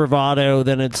all this bravado,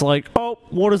 then it's like, oh,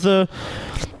 what is the...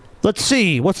 Let's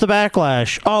see. What's the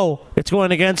backlash? Oh, it's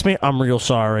going against me? I'm real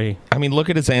sorry. I mean, look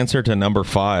at his answer to number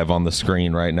 5 on the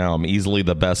screen right now. I'm easily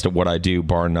the best at what I do,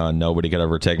 bar none. Nobody could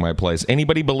ever take my place.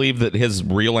 Anybody believe that his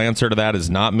real answer to that is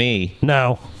not me?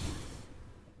 No.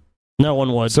 No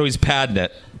one would. So he's padding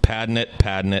it, and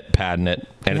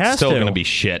it's still going to be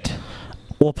shit.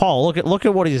 Well, Paul, look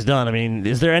at what he's done. I mean,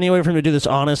 is there any way for him to do this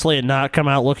honestly and not come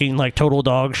out looking like total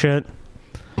dog shit?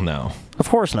 No. Of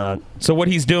course not. So what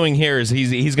he's doing here is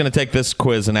he's going to take this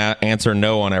quiz and answer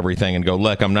no on everything and go,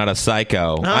 look, I'm not a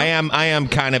psycho. No. I am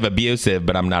kind of abusive,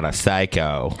 but I'm not a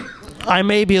psycho. I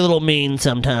may be a little mean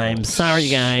sometimes. Sorry,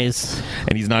 guys.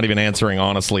 And he's not even answering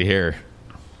honestly here.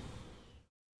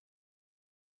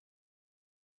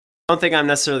 I don't think I'm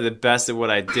necessarily the best at what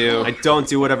I do. I don't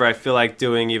do whatever I feel like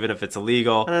doing, even if it's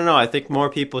illegal. I don't know. I think more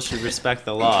people should respect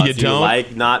the law. You don't? You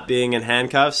like not being in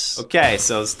handcuffs? Okay,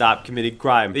 so stop committing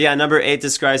crime. But yeah, number 8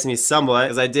 describes me somewhat,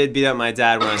 because I did beat up my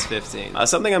dad when I was 15.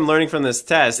 Something I'm learning from this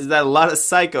test is that a lot of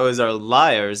psychos are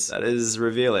liars. That is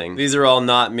revealing. These are all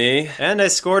not me, and I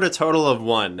scored a total of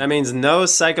 1. That means no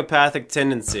psychopathic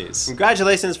tendencies.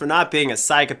 Congratulations for not being a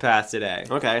psychopath today.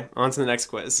 Okay, on to the next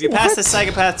quiz. If you pass the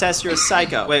psychopath test, you're a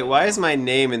psycho. Wait, why is my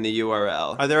name in the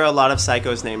URL? Are there a lot of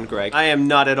psychos named Greg? I am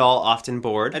not at all often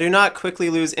bored. I do not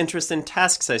quickly lose interest in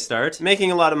tasks I start.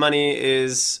 Making a lot of money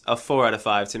is a 4 out of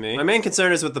 5 to me. My main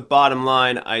concern is with the bottom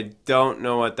line. I don't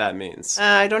know what that means.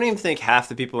 I don't even think half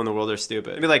the people in the world are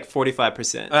stupid. Maybe like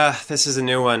 45%. This is a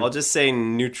new one. I'll just say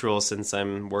neutral since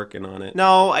I'm working on it.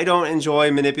 No, I don't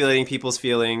enjoy manipulating people's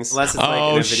feelings unless it's like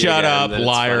in a video shut game, up, then it's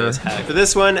liar. funny as heck. For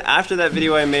this one, after that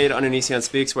video I made on Onision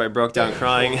Speaks where I broke down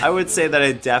crying, I would say that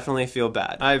I definitely feel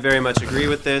bad. I very much agree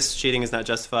with this. Cheating is not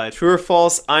justified. True or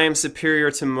false, I am superior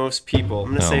to most people.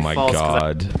 I'm gonna say false.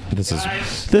 God. This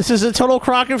is a total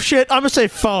crock of shit. I'm gonna say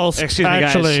false. Excuse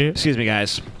me,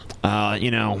 guys.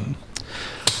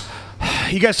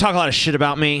 You guys talk a lot of shit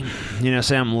about me.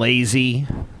 Say I'm lazy.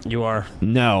 You are.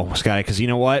 No, Scotty, because you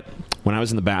know what? When I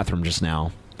was in the bathroom just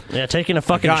now. Yeah, taking a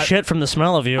fucking shit from the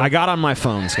smell of you. I got on my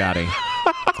phone, Scotty.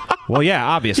 Well, yeah,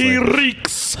 obviously. He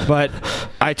reeks. But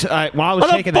when I was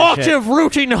taking that shit, abortive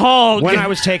rooting hog. when I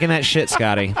was taking that shit,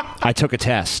 Scotty, I took a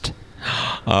test.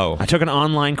 Oh. I took an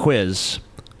online quiz.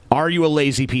 Are you a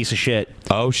lazy piece of shit?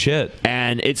 Oh, shit.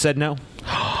 And it said no.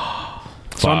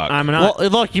 So I'm not. Well,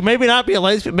 look, you maybe not be a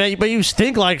lazy, but you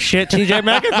stink like shit, TJ.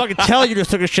 Man, I can fucking tell you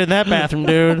just took a shit in that bathroom,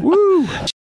 dude. Woo.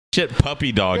 Shit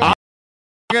puppy dog.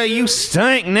 You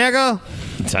stink, nigga.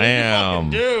 Damn.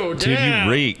 Dude, you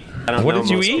reek. What did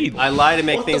you eat? I lie to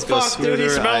make things go smoother. Dude, he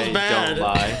smells I bad. don't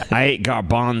lie. I ate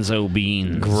garbanzo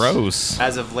beans. Gross.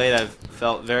 As of late, I've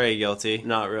felt very guilty.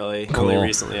 Not really. Cool. Only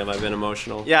recently have I been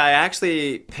emotional. Yeah, I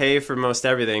actually pay for most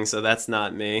everything, so that's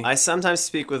not me. I sometimes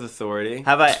speak with authority.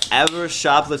 Have I ever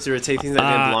shoplifted or taken things that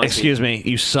didn't belong to me? Excuse me.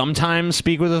 You sometimes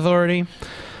speak with authority?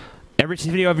 Every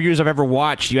video of yours I've ever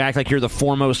watched, you act like you're the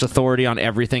foremost authority on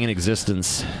everything in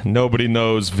existence. Nobody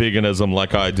knows veganism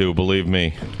like I do, believe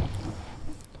me.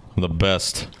 I'm the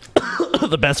best.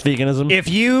 The best veganism. If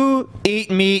you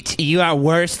eat meat, you are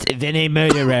worse than a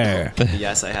murderer.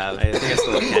 Yes, I have. I think I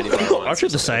stole a candy bar once. Aren't you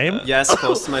the same? Yes,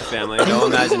 close to my family. No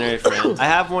imaginary friends. I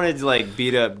have wanted to like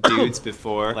beat up dudes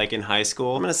before, like in high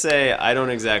school. I'm gonna say I don't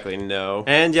exactly know.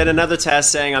 And yet another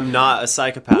test saying I'm not a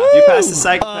psychopath. Woo! You passed the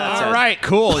psychopath test. All right,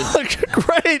 cool.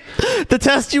 Great. The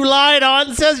test you lied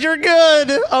on says you're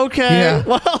good. Okay. Yeah.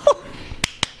 Well.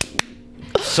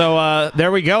 So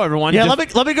there we go, everyone. Yeah,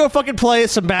 let me go fucking play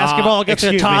some basketball against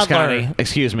a toddler.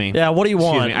 Excuse me. Yeah, what do you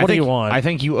want? What do you want? I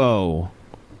think you owe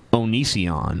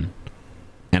Onision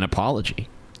an apology.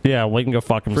 Yeah, we can go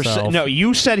fuck himself. No,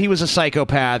 you said he was a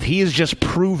psychopath. He has just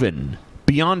proven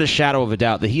beyond a shadow of a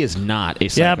doubt that he is not a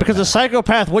psychopath. Yeah, because a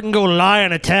psychopath wouldn't go lie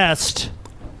on a test.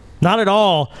 Not at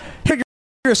all. Here,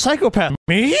 you're a psychopath.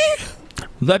 Me?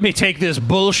 Let me take this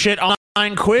bullshit online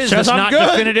quiz Says that's I'm not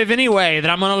good. definitive anyway that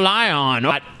I'm going to lie on.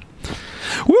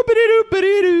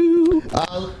 Whoopity-doopity-doo.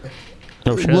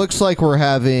 Oh, shit. Looks like we're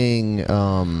having.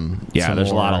 Yeah,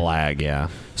 there's a lot of more. lag. Yeah.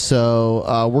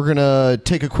 So we're gonna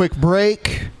take a quick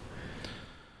break.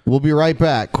 We'll be right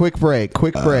back. Quick break.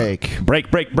 Quick break.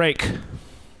 Break.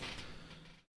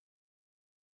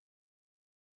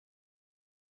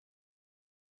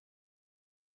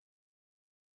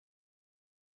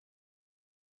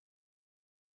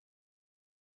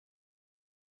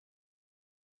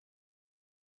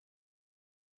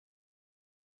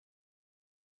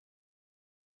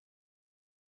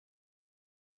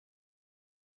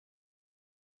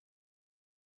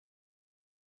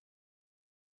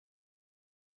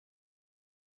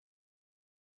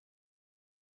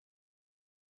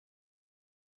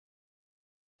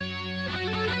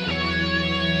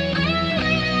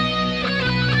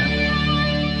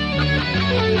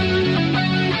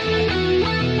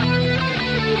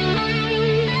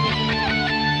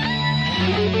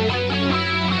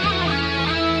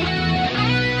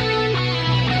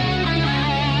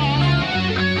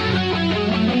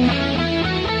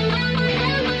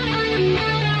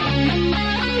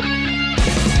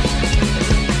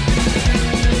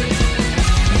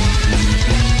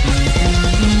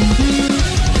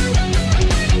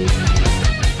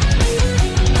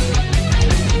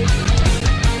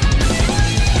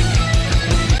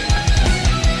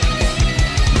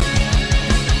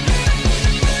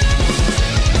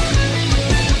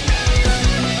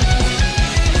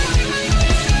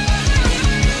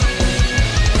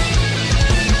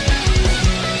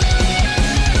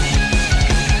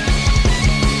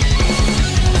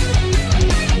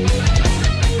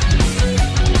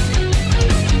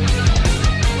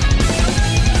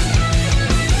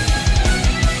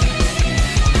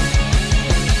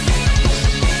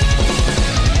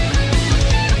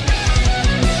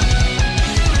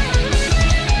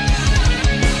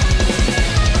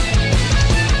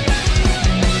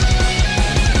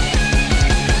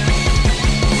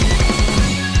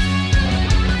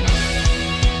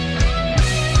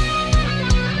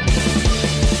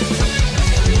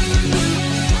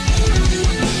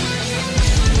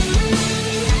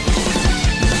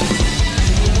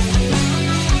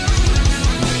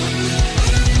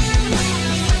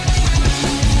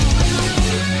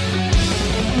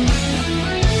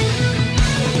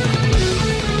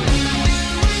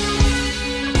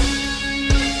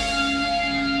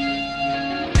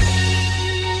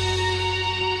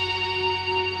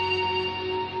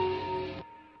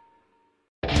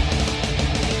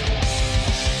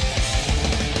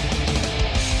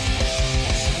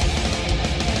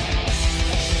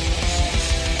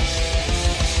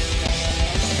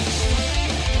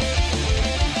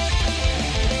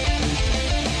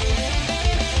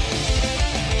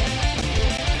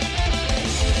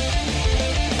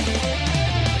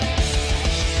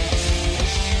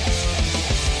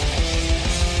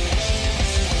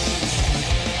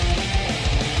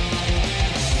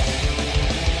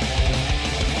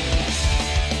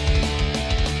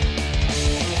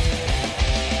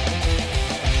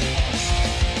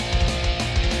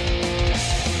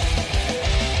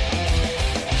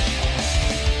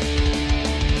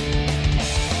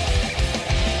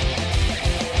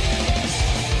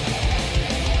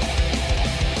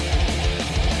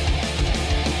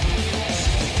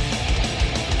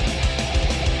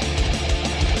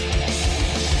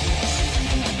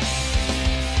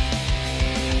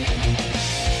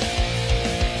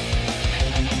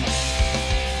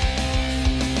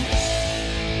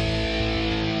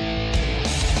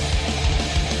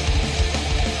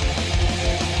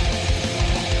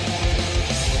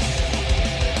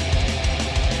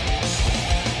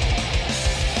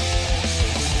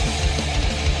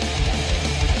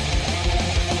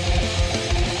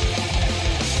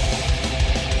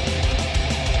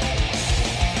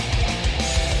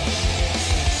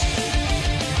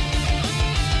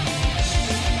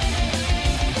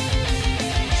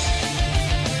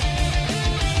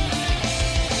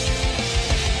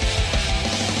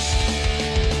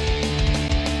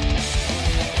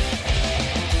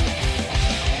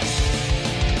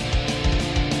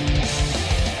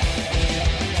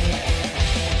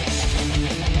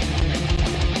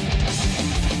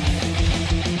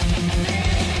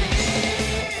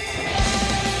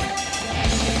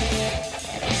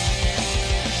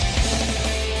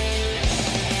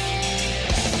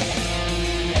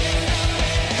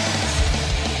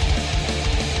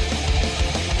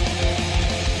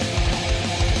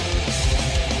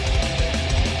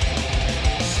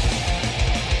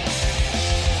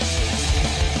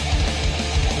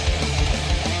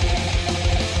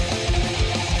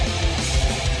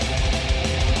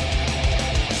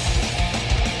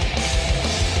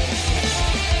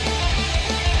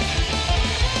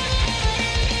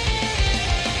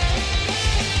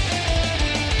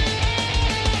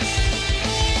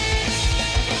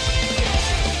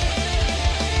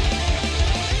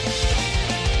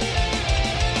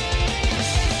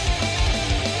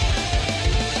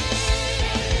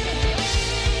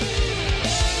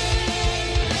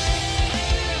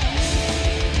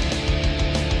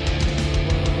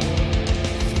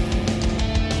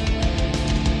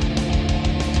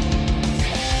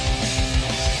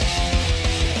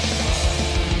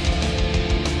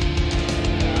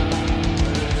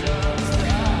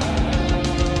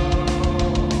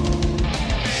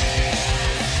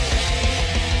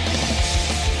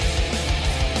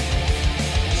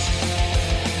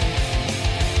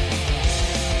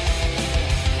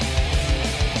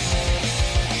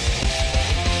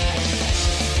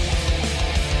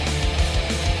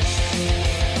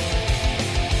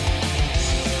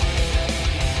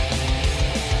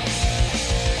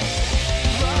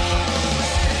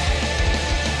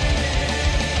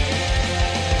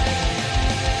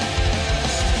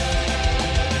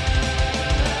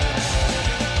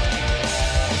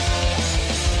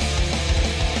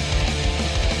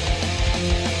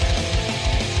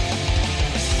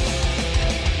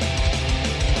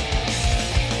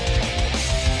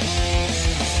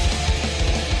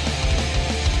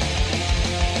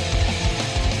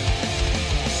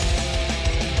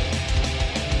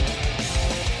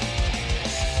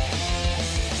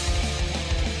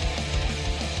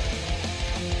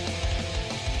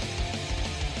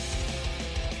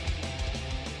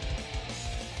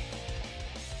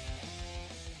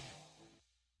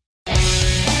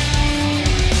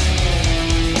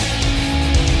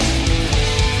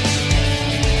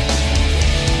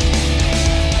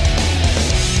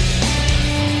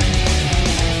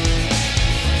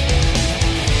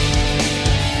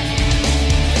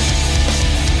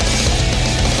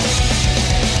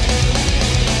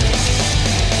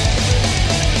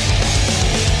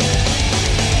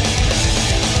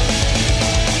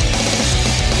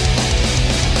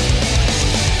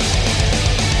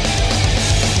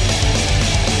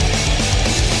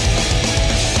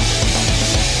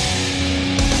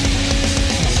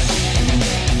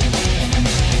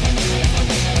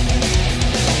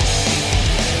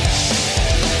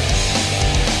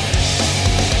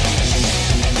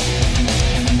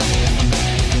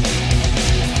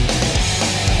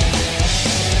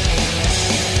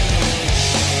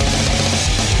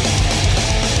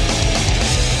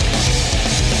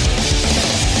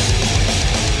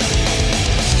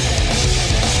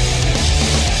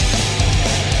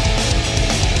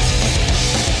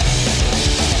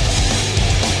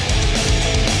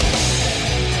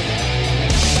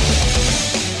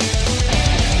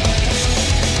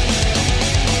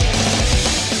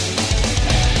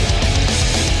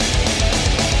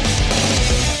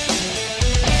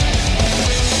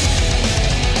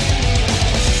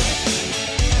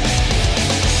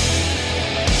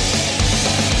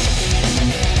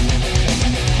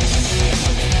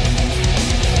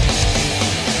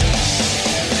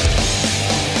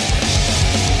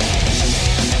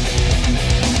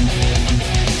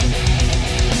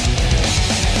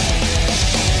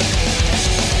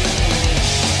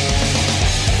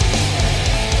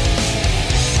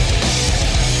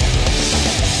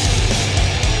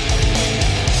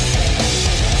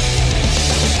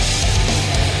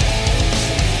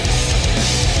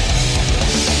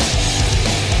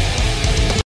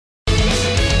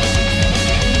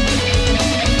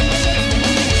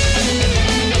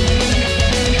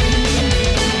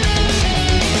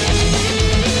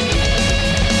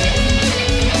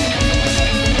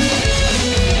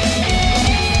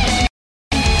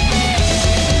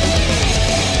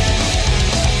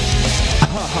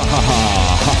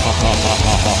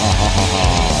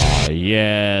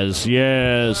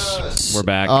 Yes. We're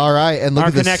back. All right, and look our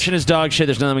at this. connection is dog shit.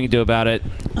 There's nothing we can do about it.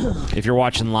 If you're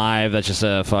watching live, that's just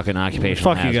a fucking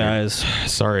occupational Fuck you hazard.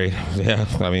 guys. Sorry. Yeah,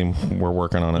 I mean, we're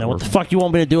working on it. Now, what the fuck you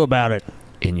want me to do about it?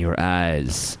 In your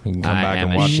eyes, you can come I back am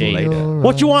and a watch shape. it later.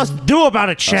 What you want us to do about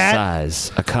it, A Chad?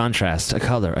 size, a contrast, a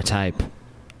color, a type.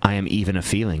 I am even a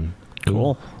feeling.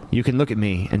 Cool. You can look at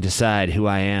me and decide who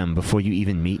I am before you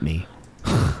even meet me.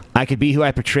 I could be who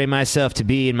I portray myself to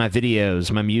be in my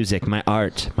videos, my music, my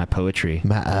art, my poetry.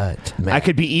 My art. I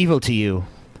could be evil to you.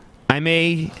 I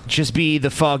may just be the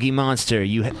foggy monster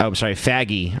you... I'm sorry,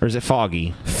 faggy. Or is it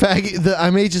foggy? Faggy.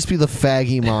 I may just be the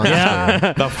faggy monster.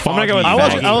 Yeah. The I'm gonna go with I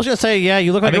faggy. was gonna say, yeah,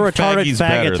 you look like a think retarded faggy's faggot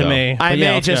better, to though. me. I But may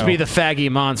yeah, let's just go. be the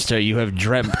faggy monster you have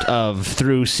dreamt of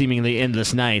through seemingly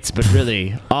endless nights, but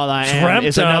really, all I am Dreamt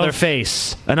is another of?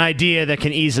 face, an idea that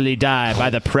can easily die by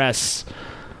the press,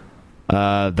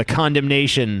 the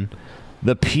condemnation,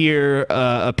 the peer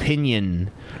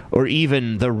opinion, or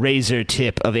even the razor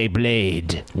tip of a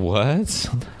blade. What?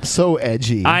 So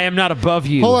edgy. I am not above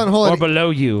you Hold on. or below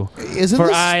you, Isn't for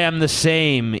this- I am the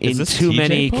same in this too TJ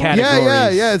many poetry?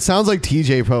 categories. Yeah. It sounds like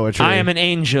TJ poetry. I am an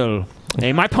angel.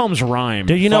 Hey, my poems rhyme.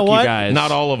 Dude, you know Fuck what? You guys.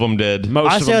 Not all of them did.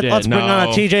 Most I of them said, did. let's bring on a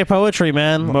No. TJ poetry,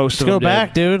 man. Most let's of go them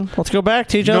back, dude. Let's go back,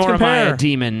 TJ. Let's Nor am I compare. a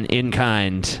demon in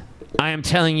kind. I am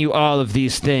telling you all of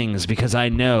these things because I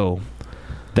know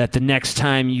that the next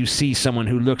time you see someone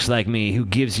who looks like me, who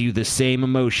gives you the same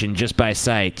emotion just by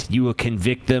sight, you will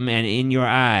convict them, and in your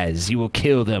eyes, you will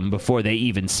kill them before they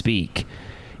even speak.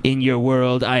 In your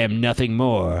world, I am nothing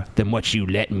more than what you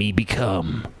let me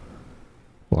become.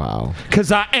 Wow.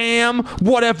 Because I am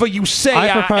whatever you say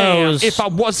I propose- am. If I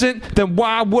wasn't, then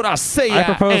why would I say I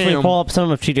propose am? we pull up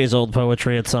some of TJ's old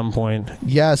poetry at some point.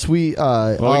 Yes, we.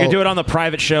 Well, we can do it on the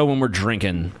private show when we're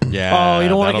drinking. Yeah, Oh, you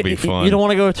don't want that'll to be fun. You don't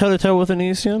want to go toe to toe with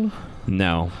Onision?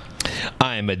 No.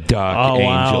 I am a dark Oh angel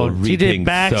wow, reaping TJ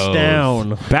backs souls.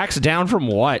 down. Backs down from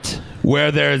what? Where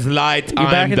there's light, I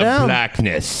am backing the down.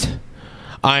 blackness.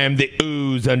 I am the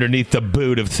ooze underneath the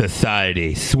boot of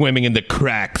society, swimming in the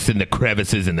cracks and the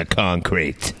crevices in the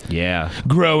concrete. Yeah.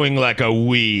 Growing like a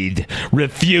weed,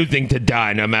 refusing to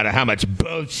die no matter how much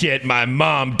bullshit my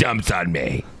mom dumps on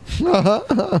me.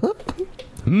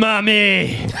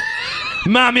 Mommy!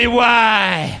 Mommy,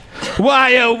 why?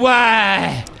 Why, oh,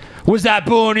 why? Was I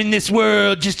born in this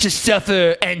world just to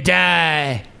suffer and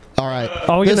die? All right.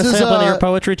 Are we This going to is, sample any of your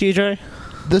poetry, TJ?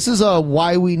 This is a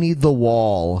Why We Need the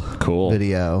Wall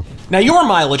video. Now, your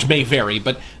mileage may vary,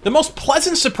 but the most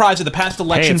pleasant surprise of the past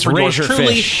election it's for yours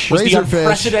Razorfish. truly was the Razorfish.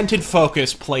 unprecedented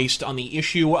focus placed on the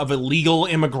issue of illegal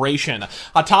immigration,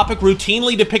 a topic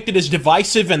routinely depicted as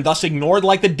divisive and thus ignored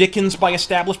like the Dickens by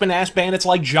establishment-ass bandits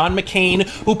like John McCain,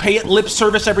 who pay it lip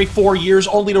service every 4 years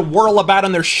only to whirl about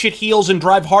on their shit heels and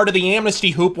drive hard to the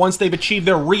amnesty hoop once they've achieved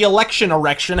their re-election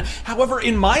erection. However,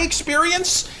 in my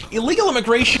experience, illegal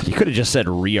immigration... You could have just said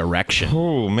re-erection.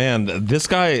 Oh, man. This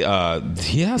guy,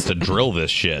 he has to drill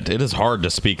this shit. It is hard to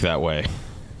speak that way.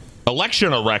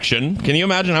 Election erection. Can you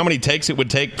imagine how many takes it would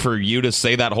take for you to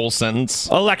say that whole sentence?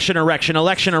 Election erection,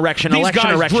 election erection, These election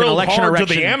guys erection, drilled election hard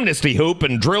erection. to the amnesty hoop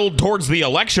and drilled towards the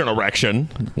election erection.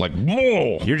 Like,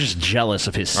 whoa. You're just jealous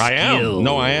of his skill. I am.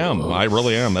 No, I am. I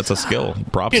really am. That's a skill.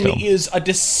 Props to him. is a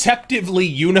deceptively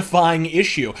unifying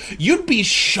issue. You'd be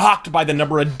shocked by the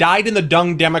number of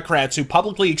dyed-in-the-dung Democrats who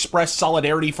publicly express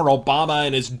solidarity for Obama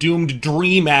and his doomed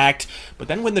DREAM Act, but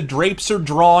then when the drapes are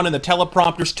drawn and the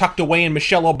teleprompter's tucked away in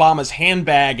Michelle Obama's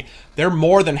handbag, they're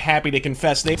more than happy to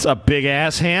confess they... It's a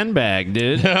big-ass handbag,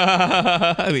 dude.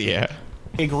 Yeah.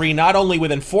 Agree not only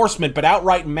with enforcement, but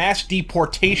outright mass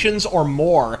deportations or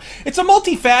more. It's a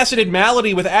multifaceted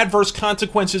malady with adverse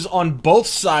consequences on both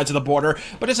sides of the border,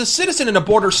 but as a citizen in a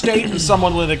border state and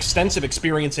someone with extensive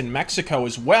experience in Mexico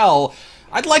as well,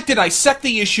 I'd like to dissect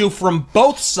the issue from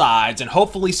both sides and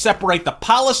hopefully separate the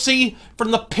policy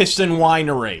from the piss and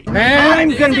winery.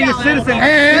 I'm going to be a citizen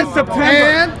in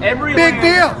September. Big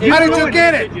deal. How did you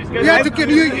get it? You have to get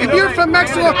if you're from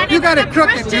Mexico, you got to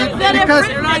crooked, dude, because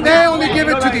they only give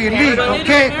it to the elite.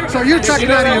 Okay, so you're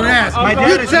talking out of your ass.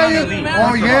 You tell you,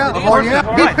 oh yeah.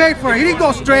 He paid for it. He didn't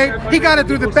go straight. He got it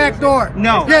through the back door.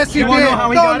 No. Yes, he You did. wanna know how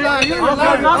he got Don't it? lie. You're a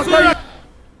liar. I'll tell you.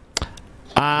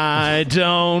 I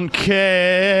don't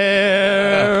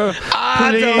care. I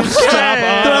Please don't stop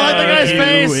care. Dude, I like the guy's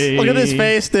face. Look at his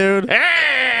face, dude.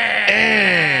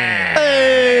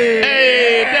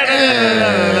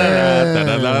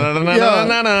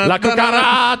 La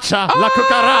cucaracha, la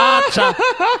cucaracha.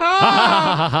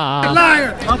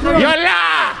 Liar.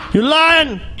 You're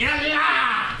lying. You're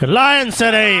lying. You're lying,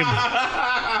 said Abe.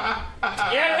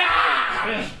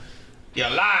 You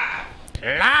lie.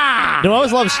 Lie. Dude, I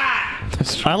always love.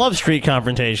 I love street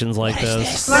confrontations like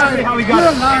this. How we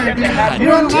got it. You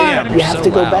have to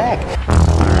go back.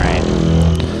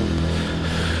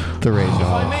 The rage If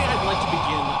I may, I'd like to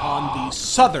begin on the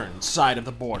southern side of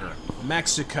the border,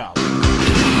 Mexico.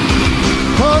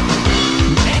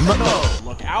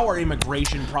 Look, our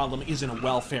immigration problem isn't a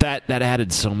welfare. That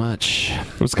added so much.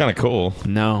 It was kind of cool.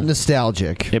 No.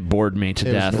 Nostalgic. It bored me to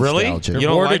It was death. Really? nostalgic. You You're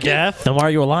don't bored like to death? Then why are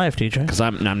you alive, TJ? Because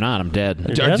I'm not. I'm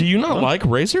dead. Do you not like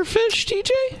Razorfish,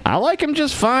 TJ? I like him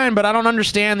just fine, but I don't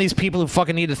understand these people who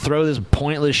fucking need to throw this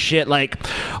pointless shit. Like,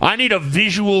 I need a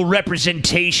visual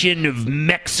representation of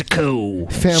Mexico.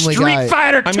 Family Street Guy.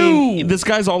 Fighter 2. I mean, this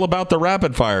guy's all about the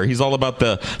rapid fire. He's all about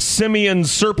the simian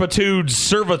serpitude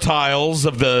servitiles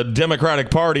of the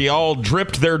Democratic Party all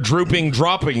dripped their drooping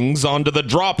droppings onto the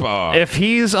dropper. If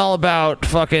he's all about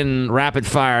fucking rapid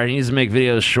fire, he needs to make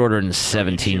videos shorter than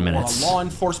 17 minutes. Or a law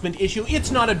enforcement issue.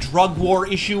 It's not a drug war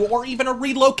issue or even a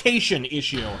relocation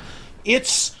issue.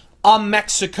 It's a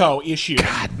Mexico issue.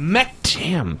 God,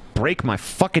 damn. Break my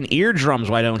fucking eardrums,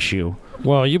 why don't you?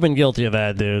 Well, you've been guilty of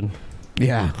that, dude.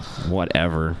 Yeah.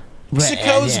 Whatever.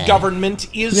 Mexico's government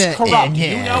is corrupt.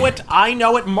 You know it. I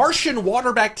know it. Martian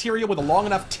water bacteria with a long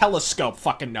enough telescope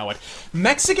fucking know it.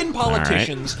 Mexican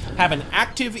politicians have an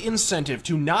active incentive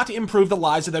to not improve the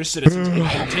lives of their citizens and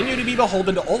continue to be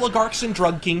beholden to oligarchs and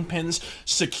drug kingpins,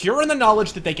 secure in the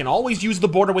knowledge that they can always use the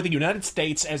border with the United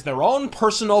States as their own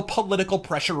personal political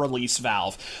pressure release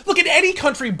valve. Look, at any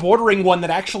country bordering one that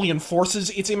actually enforces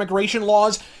its immigration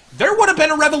laws, there would have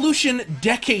been a revolution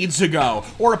decades ago,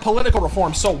 or a political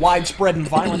reform so widespread and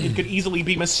violent it could easily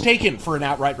be mistaken for an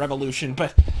outright revolution.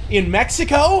 But in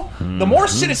Mexico, the more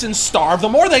citizens starve, the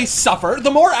more they suffer,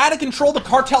 the more out of control the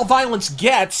cartel violence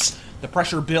gets. The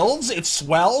pressure builds, it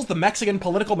swells, the Mexican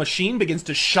political machine begins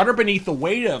to shudder beneath the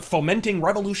weight of fomenting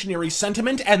revolutionary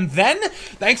sentiment, and then,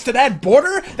 thanks to that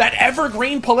border, that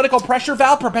evergreen political pressure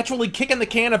valve perpetually kicking the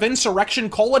can of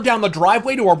insurrection cola down the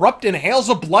driveway to erupt in hails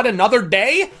of blood another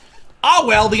day? Ah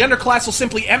well, the underclass will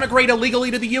simply emigrate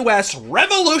illegally to the U.S.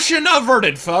 Revolution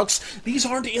averted, folks. These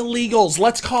aren't illegals.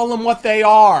 Let's call them what they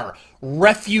are.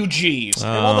 Refugees.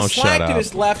 And while the slack that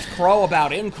is left crow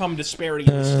about income disparity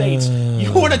in the States,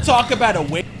 you want to talk about a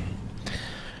way...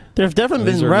 There have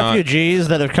definitely been refugees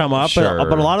that have come up, but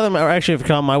a lot of them actually have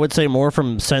come, I would say, more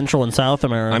from Central and South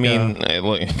America. I mean,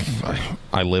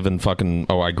 I live in fucking...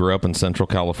 Oh, I grew up in Central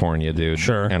California, dude.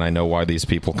 Sure. And I know why these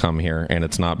people come here, and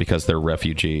it's not because they're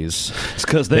refugees. It's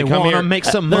because they want to make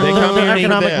some money. They come here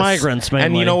economic migrants, mainly.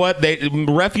 And you know what?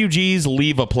 Refugees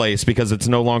leave a place because it's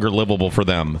no longer livable for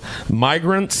them.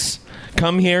 Migrants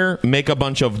come here, make a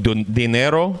bunch of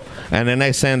dinero, and then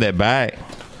they send it back.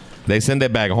 They send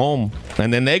it back home,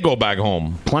 and then they go back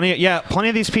home. Plenty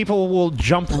of these people will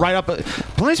jump right up. Plenty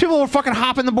of these people will fucking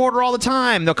hop in the border all the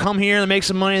time. They'll come here, they make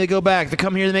some money, they go back. They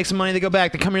come here, they make some money, they go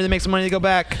back. They come here, they make some money, they go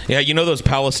back. Yeah, you know those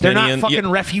Palestinian... They're not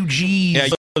fucking refugees. Yeah,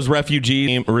 those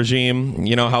refugee regime,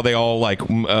 you know how they all like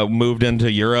moved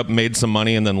into Europe, made some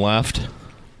money, and then left?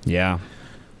 Yeah.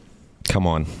 Come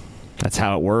on. That's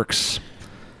how it works.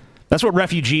 That's what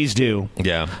refugees do.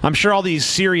 Yeah. I'm sure all these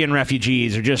Syrian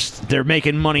refugees are they're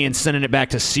making money and sending it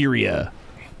back to Syria.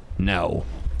 No.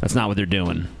 That's not what they're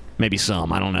doing. Maybe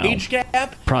some. I don't know. Age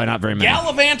gap? Probably not very many.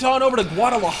 Gallivant on over to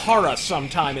Guadalajara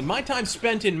sometime. In my time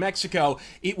spent in Mexico,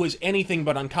 it was anything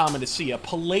but uncommon to see a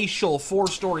palatial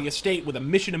 4-story estate with a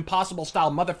Mission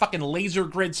Impossible-style motherfucking laser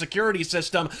grid security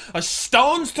system a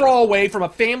stone's throw away from a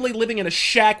family living in a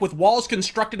shack with walls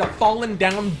constructed of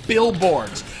fallen-down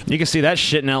billboards. You can see that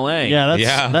shit in L.A.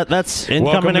 Yeah, that's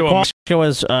income inequality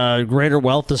as greater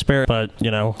wealth disparity, but,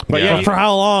 you know, for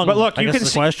how long? But look, I you guess can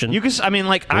the question. You can. I mean,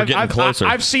 like,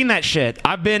 I've seen that shit.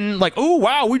 I've been like, oh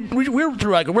wow, we're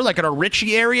through we're like in a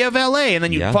richy area of L.A. and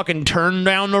then you fucking turn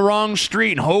down the wrong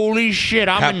street and holy shit,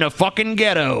 I'm in the fucking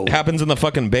ghetto. Happens in the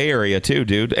fucking Bay Area too,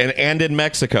 dude, and in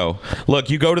Mexico. Look,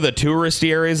 you go to the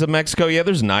touristy areas of Mexico. Yeah,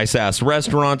 there's nice ass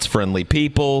restaurants, friendly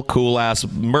people, cool ass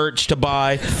merch to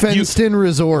buy, fenced in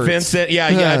resorts. Fenced in,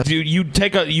 yeah, dude. You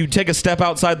take a step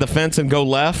outside the fence and go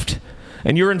left,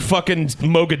 and you're in fucking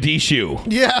Mogadishu.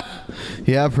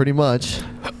 Yeah, pretty much.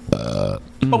 But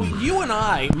you and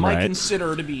I might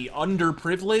consider to be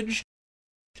underprivileged.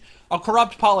 A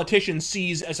corrupt politician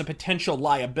sees as a potential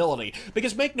liability.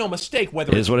 Because make no mistake,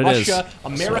 whether it's Russia,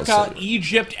 America,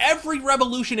 Egypt, every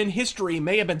revolution in history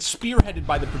may have been spearheaded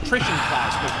by the patrician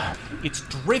class, but it's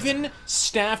driven,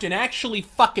 staffed, and actually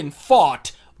fucking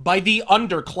fought by the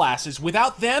underclasses.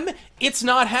 Without them, it's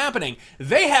not happening.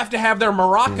 They have to have their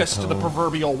maracas to the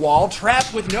proverbial wall,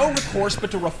 trapped with no recourse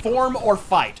but to reform or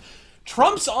fight.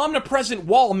 Trump's omnipresent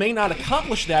wall may not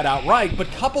accomplish that outright,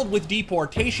 but coupled with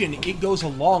deportation, it goes a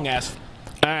long ass...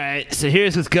 All right, so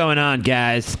here's what's going on,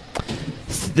 guys.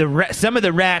 Some of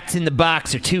the rats in the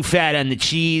box are too fat on the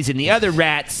cheese, and the other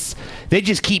rats, they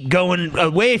just keep going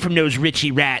away from those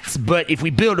Richie rats. But if we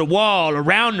build a wall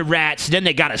around the rats, then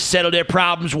they got to settle their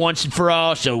problems once and for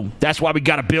all. So that's why we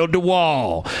got to build the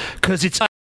wall, because it's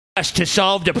us to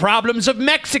solve the problems of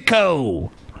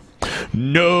Mexico.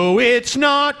 No, it's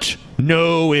not.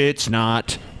 No, it's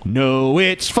not. No,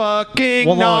 it's fucking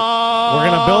Well, look, not.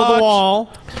 we're gonna build the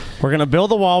wall. We're going to build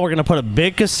the wall. We're going to put a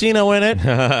big casino in it.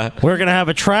 We're going to have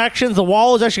attractions. The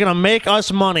wall is actually going to make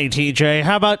us money, TJ.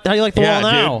 How do you like the wall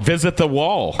now? Dude, visit the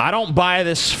wall. I don't buy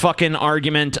this fucking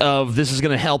argument of this is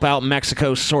going to help out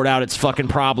Mexico sort out its fucking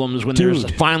problems when there's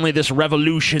finally this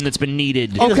revolution that's been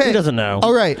needed. He doesn't know.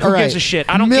 All right, Who gives a shit?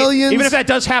 I don't Millions. even if that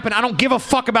does happen, I don't give a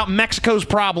fuck about Mexico's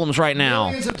problems right now.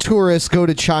 Millions of tourists go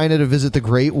to China to visit the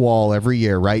Great Wall every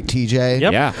year, right, TJ?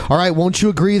 Yep. Yeah. All right, won't you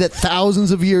agree that thousands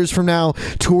of years from now,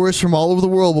 tourists from all over the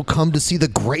world will come to see the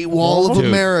Great Wall of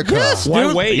America? Yes, Why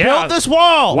dude. wait? Build this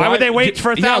wall. Why would they wait for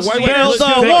 1,000 years? Build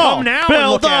the They wall. come now and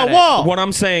Build look at the it. wall. What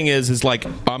I'm saying is like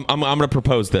I'm going to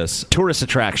propose this tourist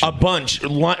attraction. A bunch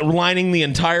lining the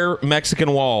entire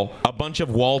Mexican wall. A bunch of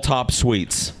wall top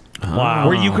suites. Wow.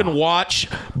 Where you can watch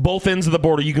both ends of the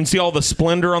border. You can see all the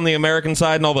splendor on the American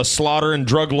side and all the slaughter and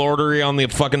drug lordery on the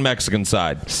fucking Mexican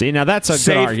side. See, now that's a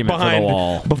Safe good argument for the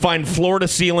wall. Behind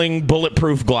floor-to-ceiling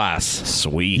bulletproof glass.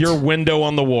 Sweet. Your window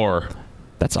on the war.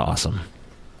 That's awesome.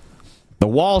 The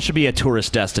wall should be a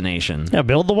tourist destination. Yeah,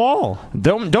 build the wall.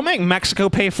 Don't make Mexico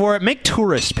pay for it. Make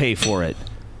tourists pay for it.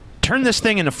 Turn this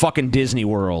thing into fucking Disney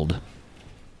World.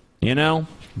 You know?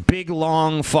 Big,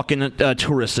 long fucking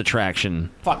tourist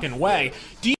attraction. Fucking way.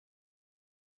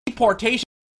 Deportation.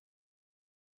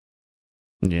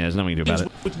 Yeah, there's nothing to do about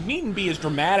it. Which needn't be as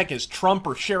dramatic as Trump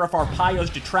or Sheriff Arpaio's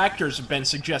detractors have been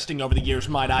suggesting over the years,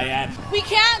 might I add. We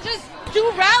can't just do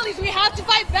rallies. We have to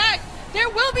fight back. There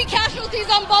will be casualties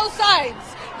on both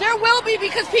sides. There will be,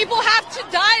 because people have to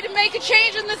die to make a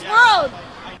change in this world.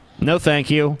 No, thank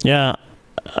you. Yeah.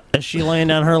 Is she laying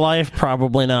down her life?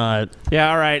 Probably not. Yeah,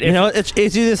 all right. You know, it's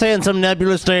easy to say in some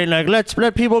nebulous thing like, let's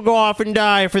let people go off and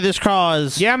die for this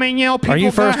cause. Yeah, I mean, you know, people are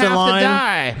you first in have line? to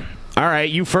die. All right,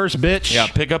 you first, bitch. Yeah,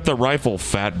 pick up the rifle,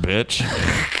 fat bitch.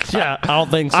 Yeah, I don't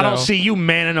think so. I don't see you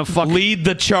manning a fucking... Lead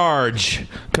the charge,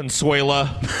 Consuela.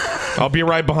 I'll be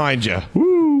right behind you.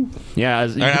 Woo. Yeah,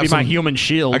 you can be my human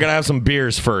shield. I gotta have some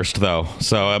beers first, though,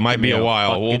 so it might be a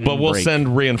while. But we'll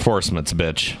send reinforcements,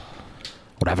 bitch.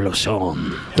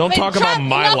 Don't talk about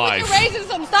my enough life. With your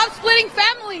racism. Stop splitting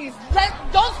families.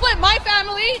 Don't split my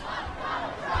family.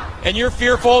 And you're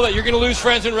fearful that you're going to lose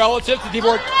friends and relatives to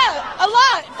deport? Yeah, a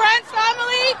lot. Friends,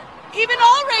 family, even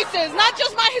all races. Not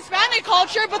just my Hispanic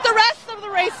culture, but the rest of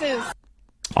the races.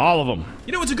 All of them.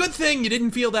 You know, it's a good thing you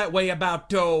didn't feel that way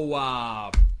about,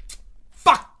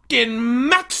 fucking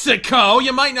Mexico.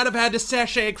 You might not have had to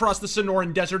sashay across the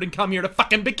Sonoran Desert and come here to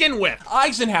fucking begin with.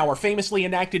 Eisenhower famously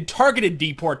enacted targeted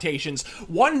deportations.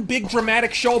 One big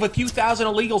dramatic show of a few thousand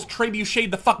illegals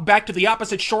trebucheted the fuck back to the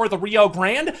opposite shore of the Rio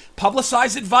Grande,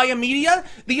 publicize it via media.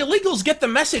 The illegals get the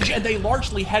message and they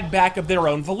largely head back of their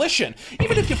own volition.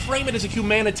 Even if you frame it as a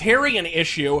humanitarian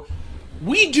issue,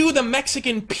 we do the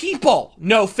Mexican people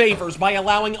no favors by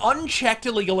allowing unchecked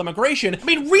illegal immigration. I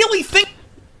mean, really think...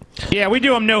 Yeah, we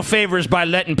do them no favors by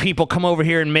letting people come over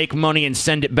here and make money and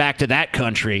send it back to that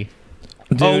country.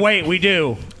 Dude, oh, wait, we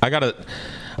do. I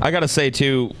gotta say,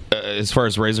 too, as far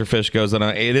as Razorfish goes, and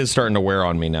it is starting to wear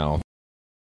on me now.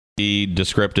 The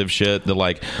descriptive shit,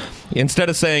 instead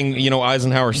of saying, you know,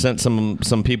 Eisenhower sent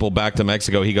some people back to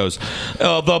Mexico, he goes,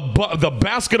 the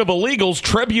basket of illegals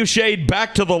trebucheted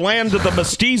back to the land of the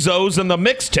mestizos and the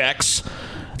Mixtecs.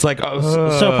 It's like,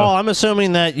 so Paul, I'm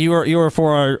assuming that you are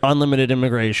for unlimited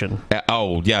immigration.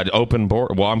 Oh yeah, open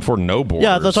border. Well, I'm for no borders.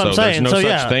 Yeah, that's what I'm saying. There's no so,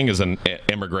 such thing as an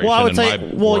immigration well, I would in say,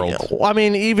 my world. I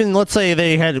mean, even let's say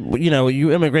they had, you know,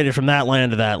 you immigrated from that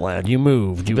land to that land. You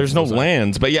moved. There's no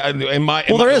lands, but yeah,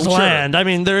 there is land. I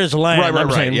mean, there is land.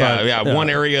 Right. Saying, yeah. But, One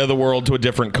area of the world to a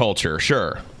different culture.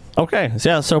 Sure. Okay,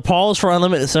 so Paul is for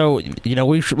unlimited. So you know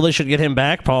we really should get him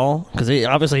back, Paul, because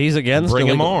obviously he's against. Bring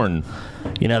him on.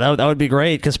 You know that would be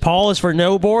great because Paul is for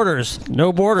no borders,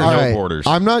 no borders, All no right. borders.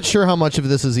 I'm not sure how much of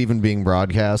this is even being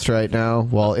broadcast right now.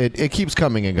 Well, it keeps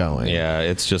coming and going. Yeah,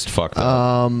 it's just fucked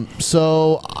up.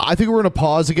 So I think we're gonna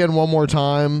pause again one more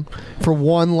time for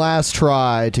one last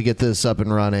try to get this up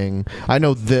and running. I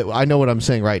know what I'm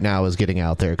saying right now is getting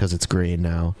out there because it's green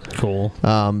now. Cool.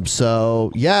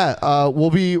 So yeah,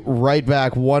 we'll be right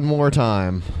back one more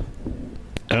time.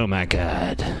 Oh my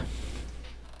God.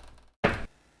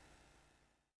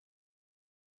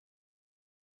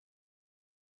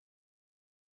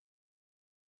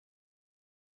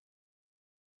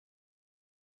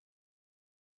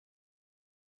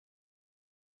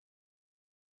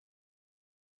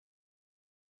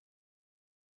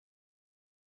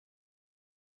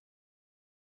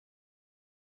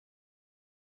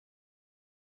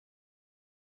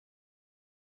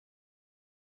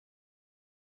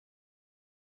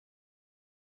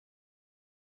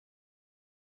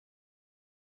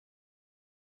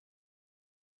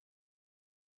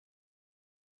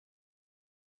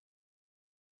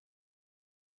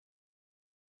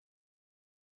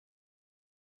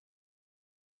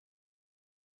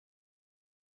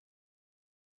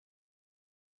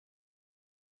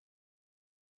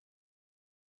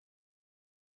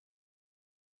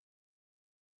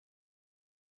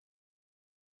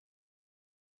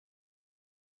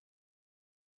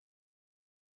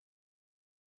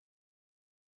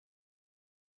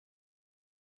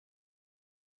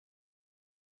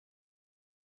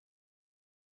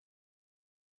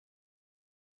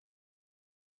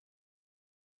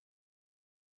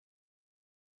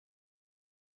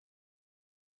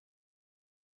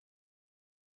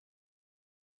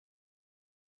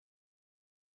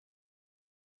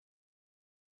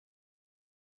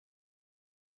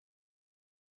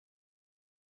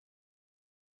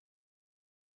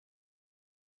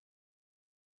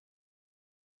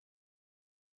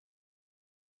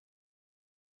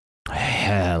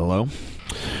 Hello.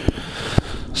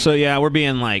 So yeah, we're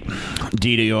being like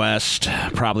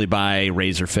DDoS'd probably by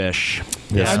Razorfish.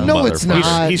 No, it's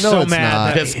not. He's No, so it's mad.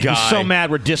 not. This guy. He's so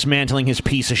mad we're dismantling his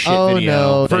piece of shit Oh, video.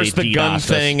 no. that First he the gun DDoS'd us.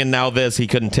 thing, and now this. He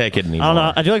couldn't take it anymore. I don't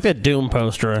know. I do like that Doom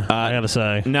poster. I gotta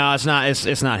say. No, it's not.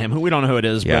 It's not him. We don't know who it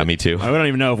is. Yeah, but me too. We don't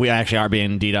even know if we actually are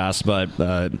being DDoS,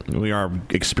 but we are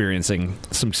experiencing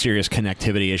some serious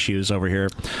connectivity issues over here.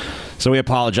 So we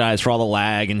apologize for all the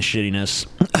lag and shittiness.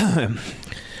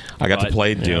 I got to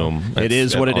play Doom. It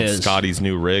is what it on is. Scotty's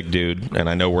new rig, dude, and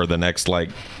I know where the next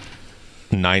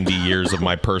 90 years of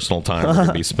my personal time are going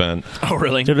to be spent. Oh,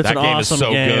 really? Dude, it's that an game awesome is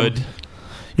so game. good.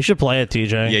 You should play it,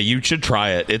 TJ. Yeah, you should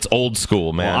try it. It's old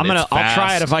school, man. Well, I'll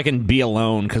try it fast. if I can be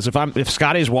alone. Because if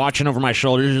Scotty's watching over my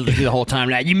shoulders the whole time,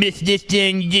 like you missed this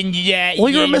thing, you didn't do that. Well,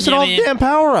 you were missing all the damn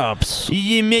power-ups. Oh,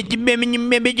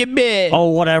 Oh,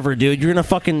 whatever, dude. You're not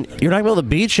gonna be able to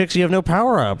beat chicks. You have no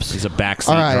power-ups. He's a backseat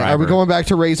All right, driver. are we going back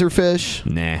to Razorfish?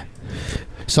 Nah.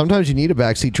 Sometimes you need a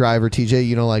backseat driver, TJ.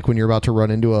 You know, like when you're about to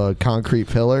run into a concrete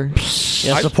pillar.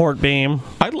 Yeah, support beam.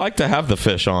 I'd like to have the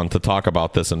fish on to talk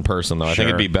about this in person, though. I think Sure.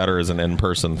 it'd be better as an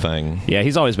in-person thing. Yeah,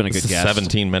 he's always been a good It's guest.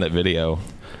 17-minute video.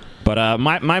 But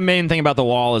my main thing about the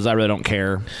wall is I really don't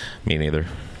care. Me neither.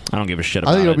 I don't give a shit I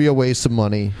about think it'll it. be a waste of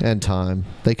money and time.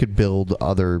 They could build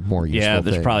other more useful Yeah,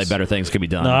 there's things. probably better things could be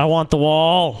done. No, I want the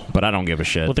wall But I don't give a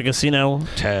shit. with the casino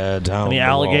Tear down and the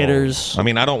wall. alligators. I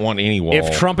mean, I don't want any wall.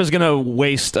 If Trump is going to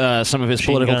waste some of his Machine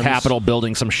political guns. capital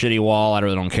building some shitty wall, I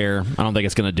really don't care. I don't think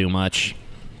it's going to do much.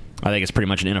 I think it's pretty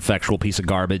much an ineffectual piece of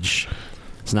garbage.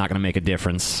 It's not going to make a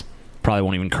difference. Probably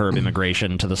won't even curb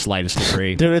immigration to the slightest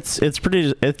degree. Dude, it's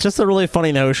just a really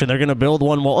funny notion. They're gonna build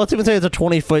one wall. Let's even say it's a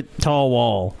 20-foot tall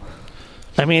wall.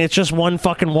 I mean, it's just one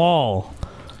fucking wall.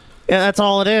 Yeah, that's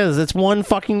all it is. It's one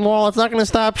fucking wall. It's not gonna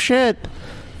stop shit.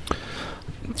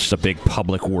 It's just a big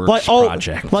public works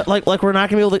project. Like we're not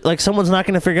gonna be able to. Like someone's not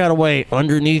gonna figure out a way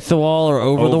underneath the wall or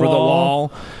over the wall.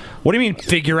 What do you mean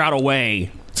figure out a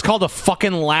way? It's called a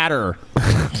fucking ladder.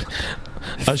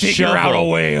 A Figure out a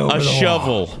way over a the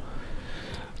shovel. wall.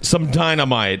 Some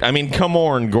dynamite. I mean, come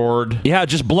on, Gord. Yeah,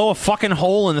 just blow a fucking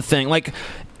hole in the thing. Like,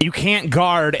 you can't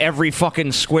guard every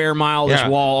fucking square mile of this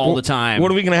wall all the time.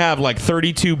 What are we going to have, like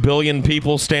 32 billion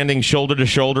people standing shoulder to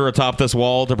shoulder atop this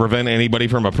wall to prevent anybody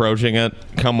from approaching it?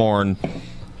 Come on.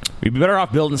 We'd be better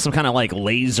off building some kind of like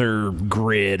laser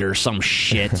grid or some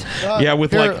shit. Yeah,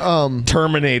 with like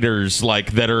Terminators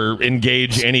like that are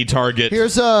engage any target.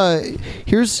 Here's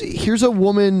a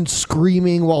woman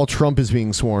screaming while Trump is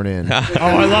being sworn in. Oh,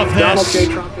 I love this. Donald J.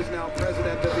 Trump is now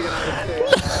president of the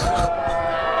United States.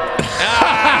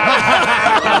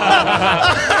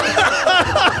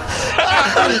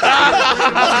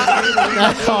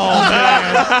 Oh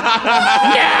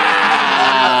man!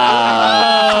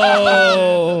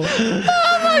 Oh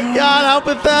my God! How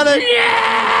pathetic!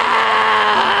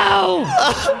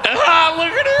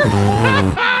 Look at her!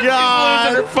 God,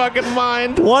 She's losing her fucking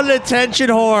mind. What an attention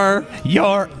whore!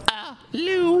 You're a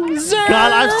loser.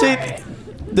 God, I've seen,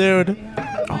 dude.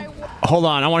 Hold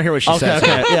on, I want to hear what she says.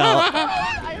 Okay, yeah.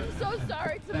 I am so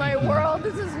sorry to my world.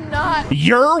 This is not.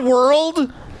 Your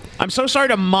world? I'm so sorry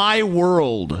to my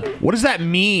world. What does that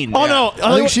mean? Oh no!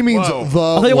 I think she means the I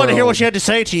think you want to hear world. what she had to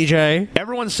say, TJ.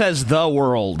 Everyone says the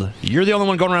world. You're the only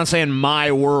one going around saying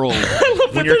my world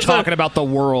when you're talking about the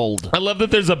world. I love that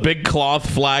there's a big cloth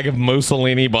flag of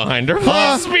Mussolini behind her.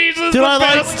 This speech is Dude, the I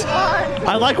best.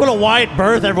 like what a wide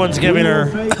berth everyone's giving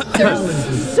her.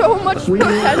 There's so much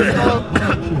potential.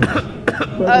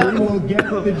 But we will get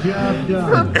the job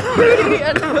done. For beauty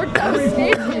and for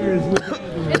devastation.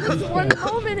 In this one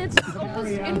moment, it's almost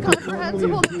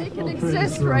incomprehensible that they can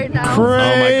exist right now. Oh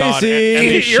my God!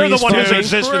 And You're the one whose doing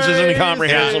existence is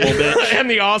incomprehensible, bitch. And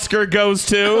the Oscar goes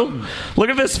to. Look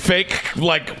at this fake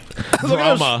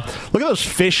drama. Look at those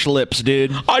fish lips,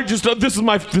 dude. I just this is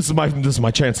my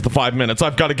chance at the 5 minutes.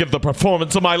 I've got to give the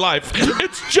performance of my life.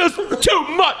 It's just too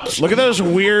much. Look at those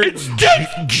weird It's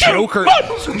just Joker.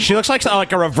 too much. She looks like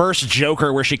a reverse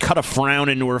Joker where she cut a frown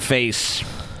into her face.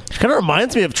 She kind of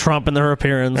reminds me of Trump in her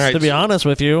appearance, All right, to be honest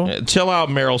with you. Chill out,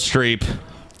 Meryl Streep.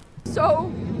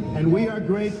 So And we are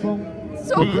grateful.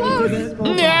 so close.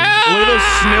 Look at those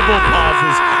snivel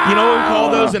pauses. You know what we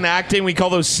call those in acting? We call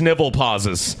those snivel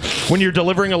pauses. When you're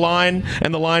delivering a line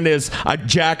and the line is,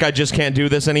 Jack, I just can't do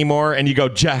this anymore. And you go,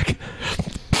 Jack,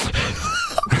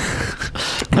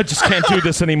 I just can't do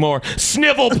this anymore.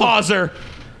 Snivel pauser.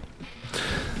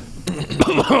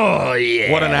 Oh,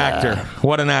 yeah. What an actor.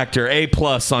 What an actor. A+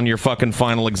 on your fucking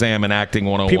final exam in acting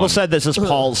 101. People said this is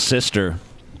Paul's sister.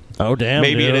 Oh, damn,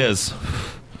 Maybe dude. it is.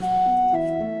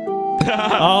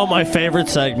 Oh, my favorite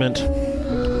segment.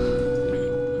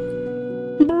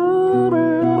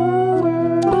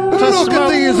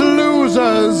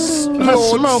 losers.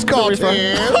 Lord Scott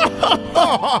here.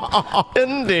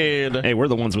 Indeed. Hey, we're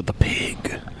the ones with the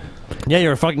pig. Yeah,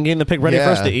 you're fucking getting the pig ready for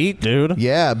us to eat, dude.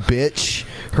 Yeah, bitch.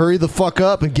 Hurry the fuck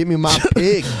up and give me my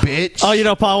pig, bitch. Oh, you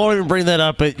know, Paul, I won't even bring that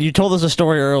up, but you told us a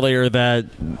story earlier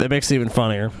that makes it even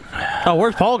funnier. Oh,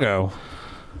 where'd Paul go?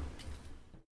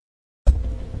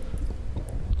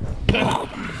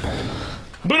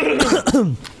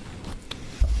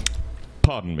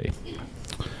 Pardon me.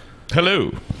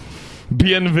 Hello.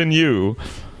 Bienvenue.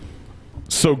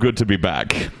 So good to be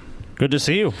back. Good to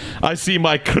see you. I see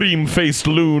my cream-faced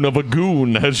loon of a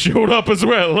goon has showed up as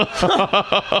well.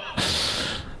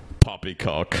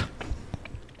 Poppycock.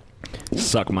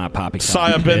 Suck my poppycock.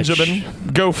 Sire bitch.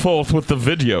 Benjamin, go forth with the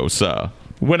video, sir.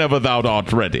 Whenever thou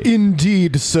art ready.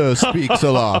 Indeed, sir speaks a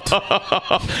lot.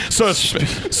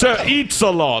 Sir eats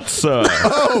a lot, sir.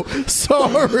 Oh,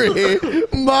 sorry.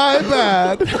 My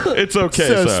bad. It's okay,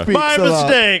 sir. My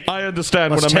mistake. I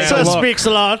understand Sir speaks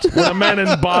a lot. When a man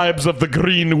imbibes of the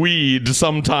green weed,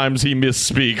 sometimes he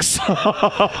misspeaks.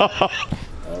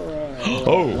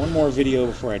 Oh. One more video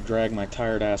before I drag my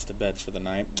tired ass to bed for the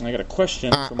night. I got a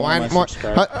question from one of my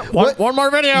subscribers. One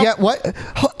more video. Yeah, what?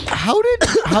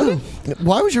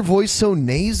 Why was your voice so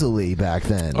nasally back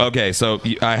then? Okay, so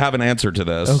I have an answer to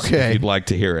this. Okay. If you'd like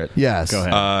to hear it. Yes. Go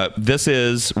ahead. This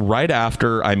is right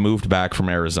after I moved back from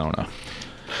Arizona.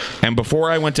 And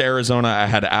before I went to Arizona, I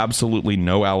had absolutely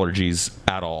no allergies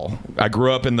at all. I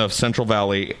grew up in the Central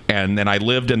Valley, and then I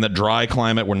lived in the dry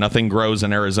climate where nothing grows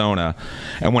in Arizona.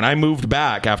 And when I moved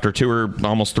back after 2 or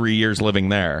almost 3 years living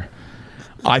there,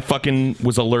 I fucking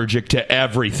was allergic to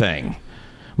everything.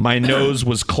 My nose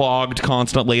was clogged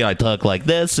constantly. I talk like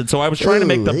this. And so I was trying to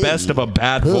make the best of a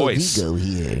bad voice.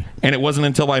 And it wasn't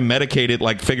until I medicated,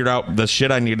 figured out the shit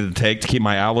I needed to take to keep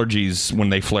my allergies when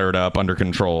they flared up under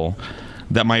control,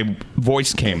 that my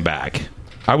voice came back.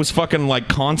 I was fucking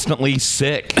constantly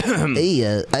sick.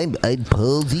 Hey, I'm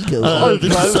Paul's ego.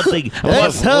 This is something.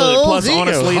 Plus,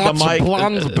 honestly,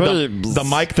 the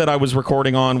mic that I was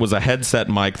recording on was a headset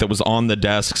mic that was on the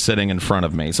desk sitting in front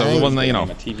of me. So it wasn't, I'm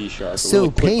a TV shark. So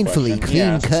painfully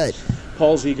clean cut.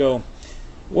 Paul's ego.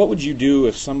 What would you do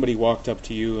if somebody walked up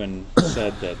to you and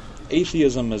said that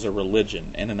atheism is a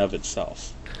religion in and of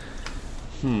itself?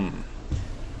 You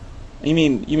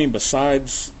mean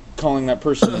besides calling that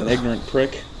person an ignorant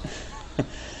prick?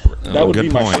 That would be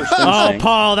my first instinct. Oh,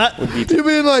 Paul, you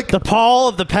mean like the Paul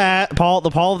of the past? The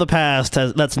Paul of the past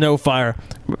that's no fire.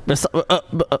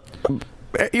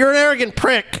 You're an arrogant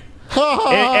prick.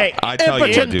 Hey, I tell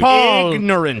you what, dude. Paul.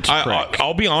 Ignorant prick.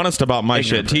 I'll be honest about my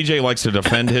shit. TJ likes to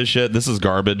defend his shit. This is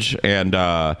garbage, and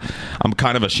I'm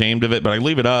kind of ashamed of it, but I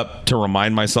leave it up to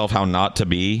remind myself how not to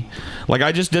be.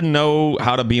 I just didn't know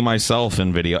how to be myself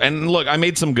in video. And look, I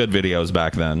made some good videos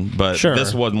back then, but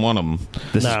this wasn't one of them.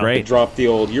 This is great. Drop the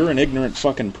old, you're an ignorant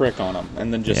fucking prick on them,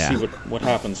 and then just see what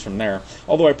happens from there.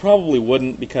 Although I probably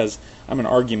wouldn't, because I'm an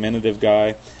argumentative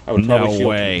guy. I would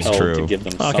probably feel compelled to give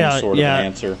them some sort of an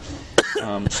answer.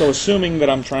 So assuming that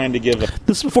I'm trying to give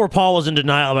This is before Paul was in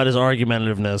denial about his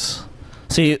argumentativeness.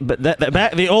 See, but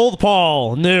the old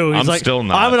Paul knew. He's still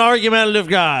not. I'm an argumentative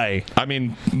guy. I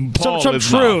mean, Paul some is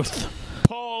truth. Not.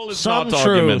 Paul is not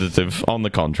argumentative. On the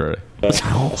contrary. A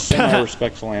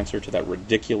semi-respectful answer to that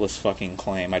ridiculous fucking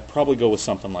claim. I'd probably go with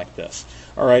something like this.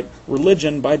 All right,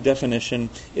 religion, by definition,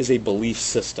 is a belief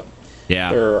system.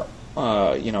 Yeah.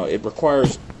 It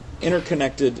requires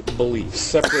interconnected beliefs,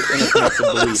 separate interconnected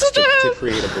beliefs to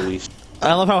create a belief.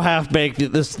 I love how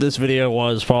half-baked this video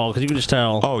was, Paul, because you can just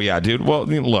tell. Oh, yeah, dude. Well,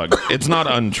 look, it's not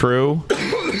untrue,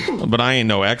 but I ain't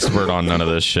no expert on none of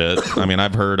this shit. I mean,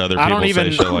 I've heard other people say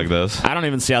shit like this. I don't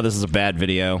even see how this is a bad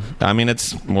video. I mean,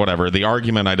 it's whatever. The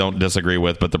argument I don't disagree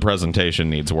with, but the presentation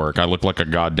needs work. I look like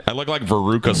I look like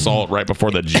Veruca Salt right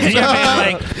before the Jesus.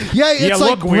 It's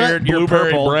look weird. You're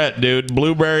Blueberry purple. Brett, dude.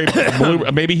 Blueberry.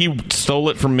 Maybe he stole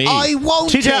it from me. I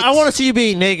won't. TJ, I want to see you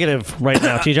be negative right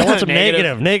now, TJ. I want some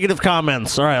negative comments.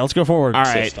 All right, let's go forward. All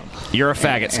right, you're a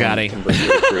faggot, Scotty.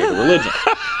 Create a religion.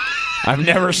 I've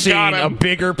never seen a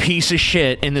bigger piece of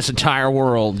shit in this entire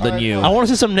world than you. I want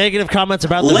to see some negative comments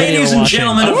about the video. Ladies and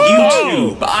gentlemen of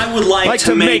YouTube, I would like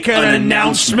to make an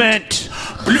announcement.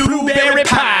 Blueberry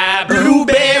pie,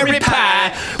 blueberry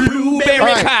pie,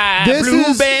 blueberry pie,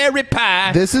 blueberry pie.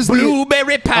 pie. This is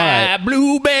blueberry pie. Right.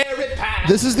 Blueberry pie.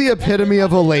 This is the epitome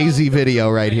of a lazy video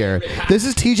right here. This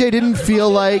is TJ didn't feel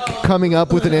like coming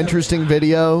up with an interesting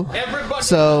video,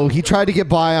 so he tried to get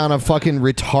by on a fucking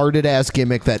retarded ass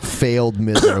gimmick that failed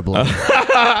miserably.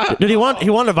 Dude, he wanted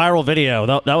a viral video.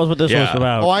 That was what this was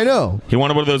about. Oh, I know. He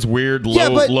wanted one of those weird Yeah,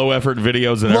 but low effort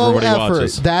videos that low everybody effort.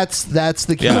 watches. That's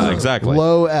the key. Yeah, exactly.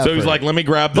 Low effort. So he's like, let me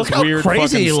grab this Look how weird crazy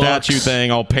fucking he statue looks.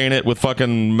 thing. I'll paint it with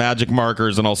fucking magic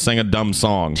markers and I'll sing a dumb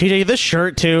song. TJ, this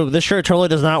shirt too. This shirt totally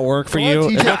does not work for you.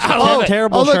 TJ. It's a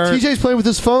terrible look, shirt. TJ's playing with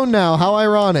his phone now. How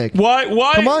ironic. Why?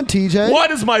 Come on, TJ. Why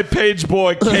does my page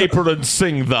boy caper and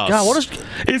sing thus? God,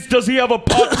 what does he have a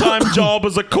part-time job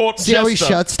as a court See how he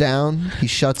jester? shuts down? He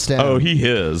shuts down. Oh, he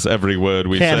hears every word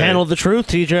we Can't say. handle the truth,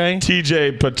 TJ.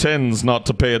 TJ pretends not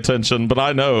to pay attention, but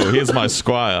I know he's my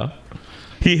squire.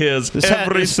 He hears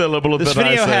every syllable of this that I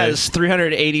video say. has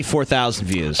 384,000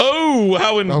 views. Oh,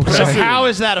 how impressive! So how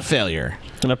is that a failure?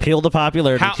 An appeal to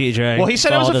popularity, TJ. Well, he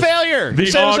said it was a failure. He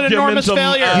The said it was an enormous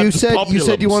argumentum failure. You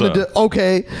said you wanted to.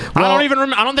 Okay. I don't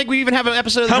even. I don't think we even have an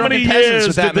episode of How Drunken many Peasants years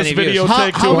with that did this many video views.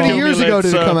 take How to many years ago accumulate, did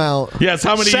it sir? come out? Yes,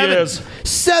 how many 7. years?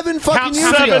 7 fucking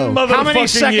years seven ago. How many motherfucking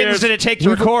seconds years. did it take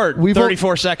to record?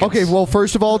 34 seconds. Okay, well,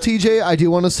 first of all, TJ, I do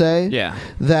want to say Yeah.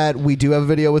 that we do have a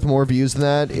video with more views than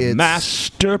that. It's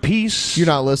Masterpiece. You're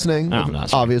not listening? No, I'm not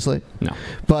listening. Obviously. No.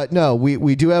 But no,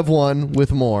 we do have one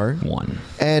with more. One.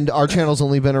 And our channel's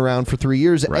only been around for 3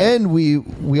 years, and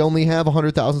we only have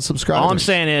 100,000 subscribers. All I'm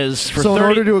saying is, for so 30, in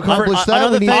order to accomplish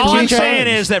that, we need all I'm 3 saying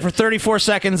times. is that for 34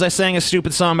 seconds, I sang a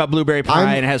stupid song about blueberry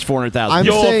pie, and it has 400,000. I'm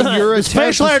saying your This attempt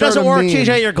facial to hair start doesn't a work, meme.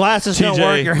 TJ. Your glasses don't TJ.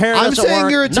 work. Your hair I'm doesn't saying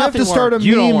work. your attempt Nothing to start a works.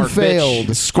 You don't meme work, bitch.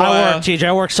 failed. I work, TJ.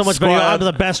 I work so much better. I'm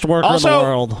the best worker in the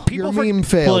world. Your meme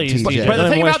failed, Please, TJ. But the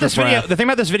Then thing waste about this your video, breath. the thing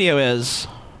about this video is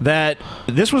that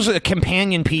this was a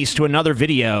companion piece to another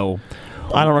video.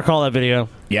 I don't recall that video.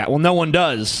 Yeah, well, no one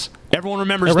does. Everyone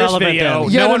remembers Irrelevant this video.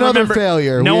 then. Yet no one another remember,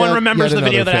 failure. No We one have remembers yet the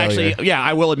video another that failure. actually. Yeah,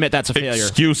 I will admit that's a failure.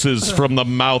 Excuses from the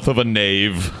mouth of a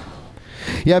knave.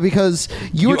 Yeah, because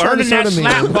you were trying to earning start that a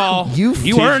meme. slap ball.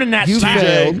 You earning that you slap.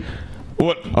 failed.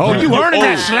 What? Oh, you earning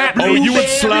that slap. Oh, you would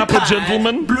slap a Blueberry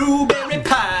gentleman? Blueberry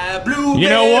pie. Blueberry You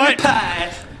know what?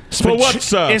 pie. For what,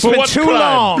 sir? It's For been what too crime?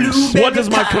 long. What is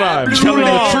my crime? Too Tell me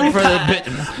the long truth. for the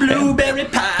bit. Blueberry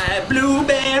pie.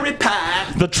 Blueberry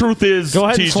pie. The truth is, Go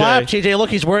ahead TJ. and slap TJ. Look,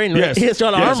 he's wearing. Yes. He's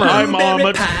got Yes, armor. I'm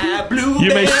armored.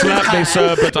 You may slap me,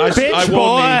 sir, but I Bitch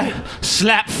won't. boy,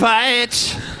 slap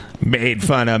fight. Made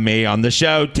fun of me on the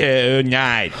show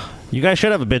tonight. You guys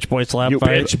should have a bitch boy slap You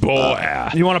fight. bitch boy.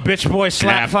 You want a bitch boy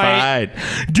slap fight?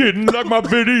 Didn't like my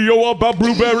video about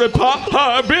blueberry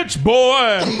pie, bitch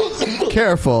boy.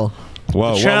 Careful.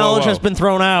 Whoa, The challenge has been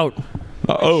thrown out.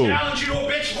 Oh. Challenge you to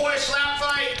a bitch boy slap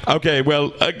fight. Okay,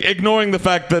 well, ignoring the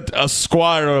fact that a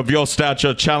squire of your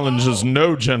stature challenges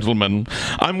no gentleman,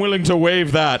 I'm willing to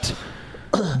waive that.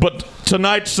 But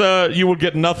tonight, sir, you will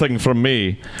get nothing from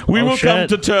me. We will come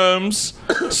to terms,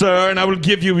 sir, and I will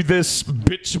give you this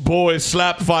bitch boy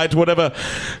slap fight, whatever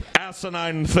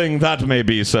asinine thing that may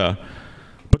be, sir.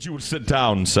 But you will sit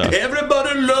down, sir.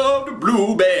 Everybody loved the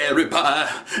blueberry pie.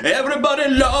 Everybody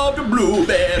loved the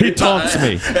blueberry pie. He taunts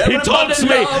me. He Everybody taunts me.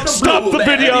 loved the Stop the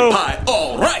blueberry video. pie.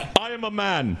 All right. I am a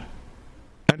man,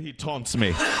 and he taunts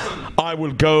me. I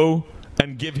will go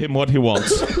and give him what he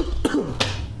wants.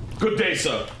 Good day,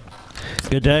 sir.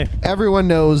 Good day. Everyone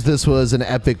knows this was an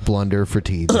epic blunder for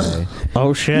TJ.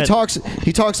 Oh shit.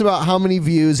 He talks about how many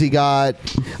views he got.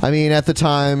 I mean, at the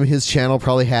time, his channel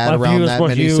probably had My around views that were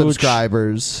many huge.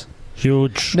 subscribers.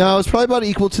 Huge. No, it's probably about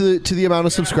equal to the amount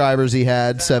of subscribers he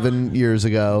had 7 years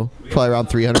ago. Probably around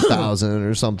 300,000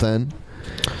 or something.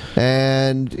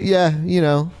 And yeah, you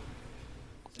know,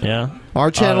 Yeah. our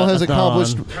channel has that's not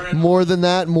accomplished more than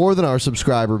that, more than our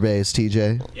subscriber base.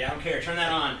 TJ. Yeah, I don't care. Turn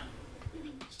that on.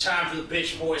 It's time for the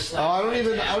bitch boy slap. I don't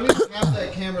even have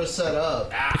that camera set up.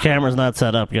 The camera's not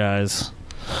set up, guys.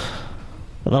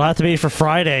 It'll have to be for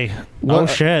Friday. Oh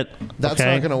shit. That's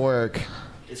okay. not gonna work.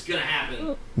 It's gonna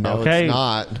happen. No, Okay. it's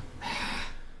not.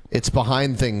 It's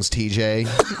behind things, TJ.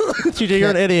 TJ,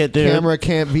 you're an idiot, dude. Camera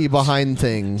can't be behind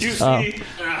things. You see?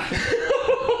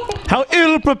 How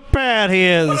ill prepared he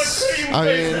is. I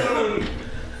mean,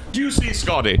 do you see,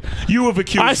 Scotty? You have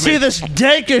accused me. I see this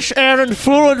dankish errand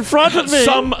fool in front of me.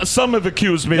 Some have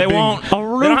accused me. They of being won't. A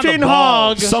rooting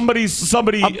hog. Somebody.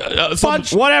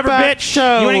 Whatever, Fat bitch.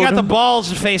 showed. You ain't got the balls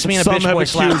to face me in a Some bitch have boy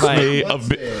slap accused fight.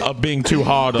 me of being too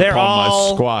hard They're upon all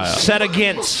my squire. set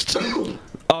against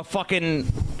a fucking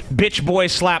bitch boy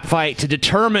slap fight to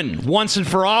determine once and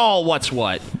for all what's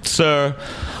what. Sir,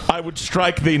 I would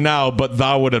strike thee now, but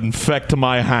thou would infect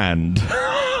my hand.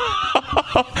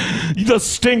 The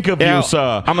stink of you,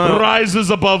 sir, rises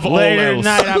above all Later else.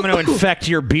 tonight, I'm going to infect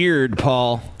your beard,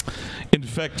 Paul.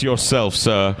 Infect yourself,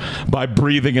 sir, by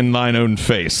breathing in thine own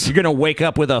face. You're going to wake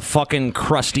up with a fucking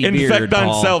crusty beard, Infect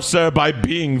Paul. thyself, sir, by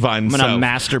being thyself. I'm going to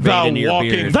masturbate Thou into your walking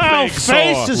beard. Thou plague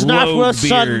face sore. is not worth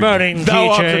sunburning, Thou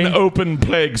art TJ. an open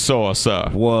plague sore, sir.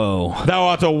 Whoa. Thou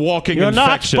art a walking You're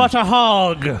infection. not but a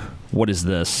hog. What is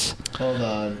this? Hold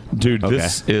on. Dude, Okay.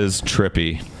 this is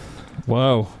trippy.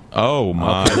 Whoa. Oh,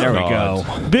 my Okay, there we God.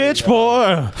 go. Bitch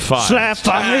boy. Fine. Slap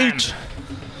fight.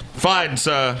 Fine,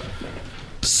 sir.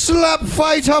 Slap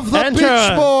fight of the Enter.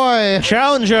 bitch boy.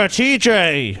 Challenger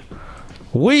TJ.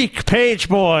 Weak page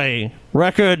boy.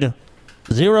 Record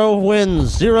 0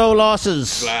 wins, 0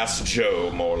 losses. Glass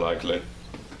Joe, more likely.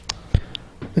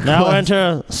 Now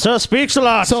enter Sir Speaks a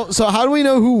Lot. So how do we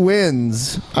know who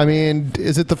wins? I mean,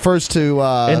 is it the first to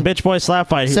in Bitch Boy Slap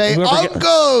Fight? say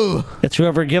Uncle? It's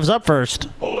whoever gives up first.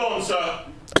 Hold on, sir.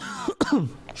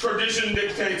 Tradition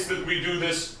dictates that we do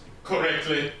this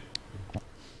correctly.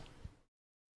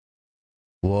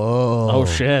 Whoa. Oh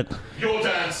shit. Your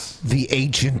dance. The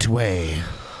ancient way.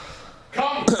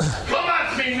 Come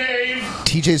at me, knave.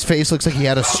 TJ's face looks like he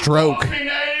had a stroke. Come,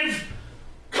 knave.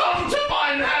 Come to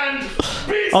mine hand.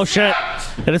 Be Oh shit.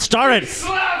 slapped. And it started. Be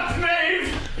slapped,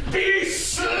 knave. Be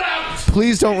slapped.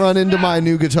 Please don't run into my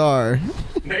new guitar.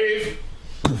 Knave,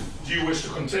 do you wish to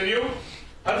continue?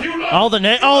 Have you learned?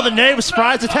 Oh the knave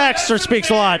surprise attack. Sir Speaks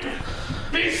a Lot.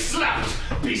 Be slapped.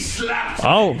 Be slapped.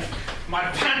 Oh. My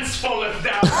pants falleth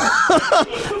down.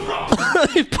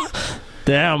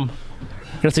 Damn.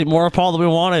 Gonna see more of Paul than we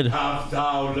wanted. Have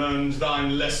thou learned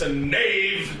thine lesson,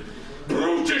 knave?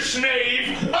 Brutish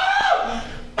knave! Ah!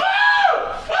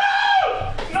 Ah!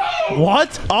 Ah! No!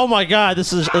 What? Oh my god,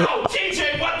 this is. Oh,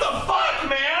 TJ, what the fuck,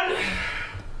 man?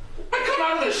 I come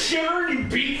out of the shitter and you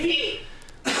beat me?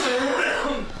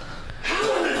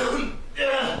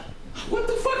 What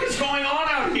the fuck is going on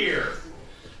out here?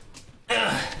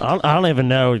 I don't even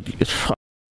know.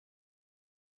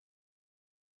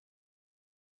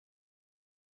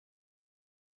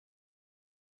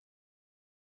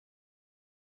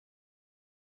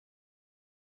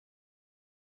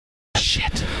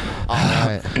 Shit. All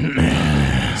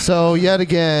right. So yet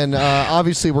again,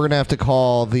 obviously we're gonna have to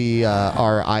call the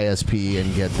our ISP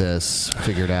and get this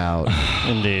figured out.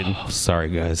 Indeed. Sorry,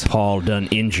 guys. Paul done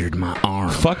injured my arm.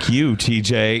 Fuck you,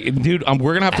 TJ. Dude,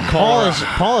 we're gonna have to call...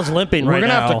 Paul is limping We're right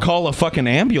gonna now. have to call a fucking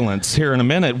ambulance here in a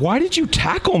minute. Why did you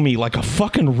tackle me like a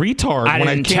fucking retard when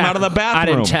I came out of the bathroom? I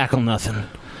didn't tackle nothing.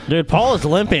 Dude, Paul is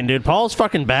limping, dude. Paul's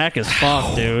fucking back is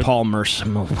fucked, dude. Paul Mercer,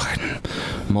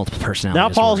 multiple personality. Now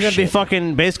Paul's gonna be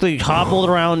fucking basically hobbled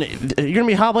around. You're gonna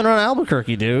be hobbling around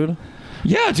Albuquerque, dude.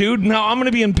 Yeah, dude. Now I'm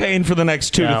gonna be in pain for the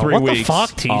next 2 to 3 what weeks. the fuck,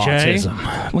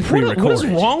 TJ? Like, what is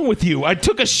wrong with you? I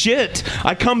took a shit.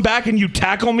 I come back and you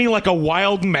tackle me like a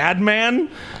wild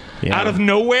madman out of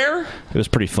nowhere. It was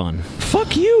pretty fun.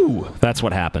 Fuck you. That's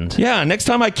what happened. Yeah, next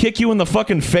time I kick you in the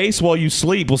fucking face while you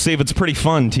sleep, we'll see if it's pretty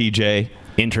fun, TJ.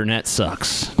 Internet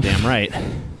sucks. Damn right.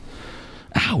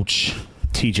 Ouch.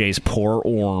 TJ's poor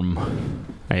arm.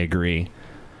 I agree.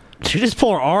 TJ's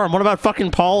poor arm. What about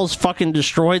fucking Paul's fucking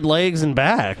destroyed legs and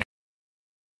back?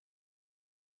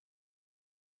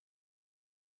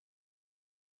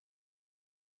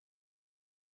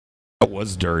 It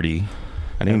was dirty.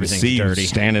 I didn't even Everything's see dirty. you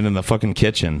standing in the fucking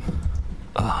kitchen.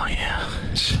 Oh, yeah.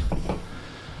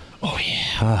 Oh,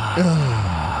 yeah.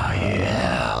 Oh,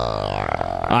 yeah.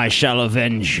 I shall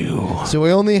avenge you. So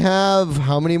we only have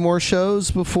how many more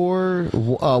shows before?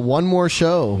 One more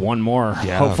show. One more.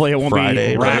 Yeah, Hopefully it won't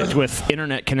Friday, be right? racked with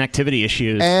internet connectivity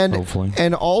issues.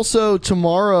 And also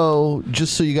tomorrow,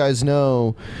 just so you guys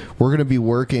know, we're going to be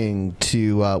working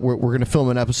to we're going to film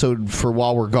an episode for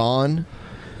While We're Gone.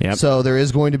 Yep. So there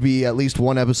is going to be at least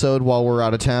one episode while we're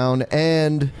out of town,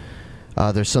 and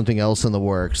there's something else in the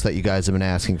works that you guys have been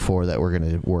asking for that we're going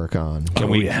to work on. Are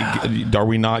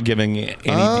we not giving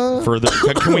any further?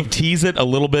 Can we tease it a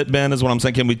little bit, Ben, is what I'm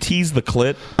saying? Can we tease the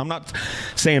clit? I'm not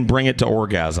saying bring it to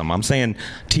orgasm. I'm saying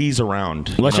tease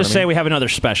around. Let's just say we have another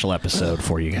special episode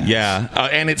for you guys. Yeah,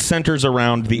 and it centers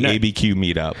around the ABQ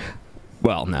meetup.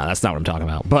 Well, no, that's not what I'm talking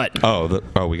about. But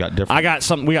we got different. We got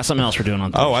something else we're doing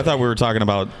on Thursday. Oh, I thought we were talking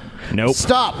about. Nope.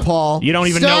 Stop, Paul. You don't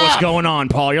even know what's going on,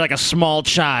 Paul. You're like a small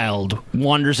child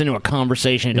wanders into a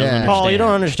conversation he doesn't understand. Paul, you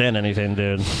don't understand anything,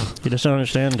 dude. You just don't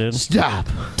understand, dude. Stop,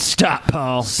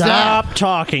 Paul. Stop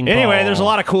talking, Paul. Anyway, there's a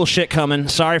lot of cool shit coming.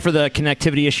 Sorry for the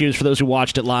connectivity issues for those who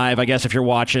watched it live. I guess if you're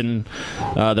watching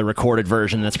the recorded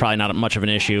version, that's probably not much of an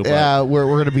issue. But Yeah, we're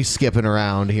going to be skipping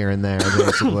around here and there,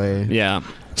 basically. yeah.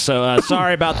 So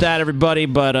sorry about that, everybody.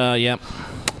 But yep.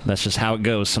 That's just how it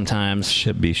goes sometimes.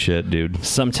 Shit be shit, dude.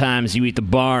 Sometimes you eat the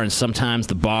bar, and sometimes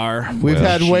the bar. We've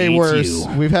had way eats worse. you.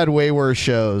 We've had way worse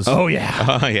shows. Oh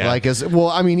yeah. Like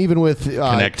I mean, even with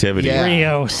connectivity. Yeah.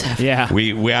 Rio. Yeah.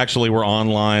 We actually were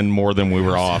online more than we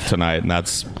were off tonight, and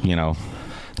that's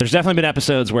There's definitely been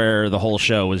episodes where the whole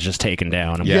show was just taken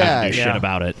down, and we didn't do shit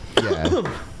about it.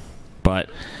 Yeah.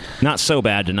 But not so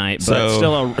bad tonight.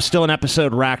 But still an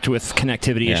episode racked with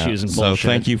connectivity issues and bullshit. So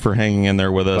thank you for hanging in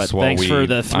there with us. But while thanks we for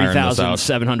the iron this out.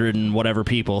 3,700 and whatever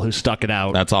people who stuck it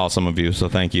out. That's awesome of you. So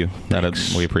thank you.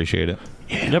 We appreciate it.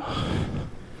 Yep.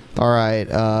 All right.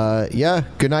 Yeah.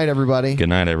 Good night, everybody. Good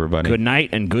night, everybody. Good night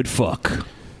and good fuck.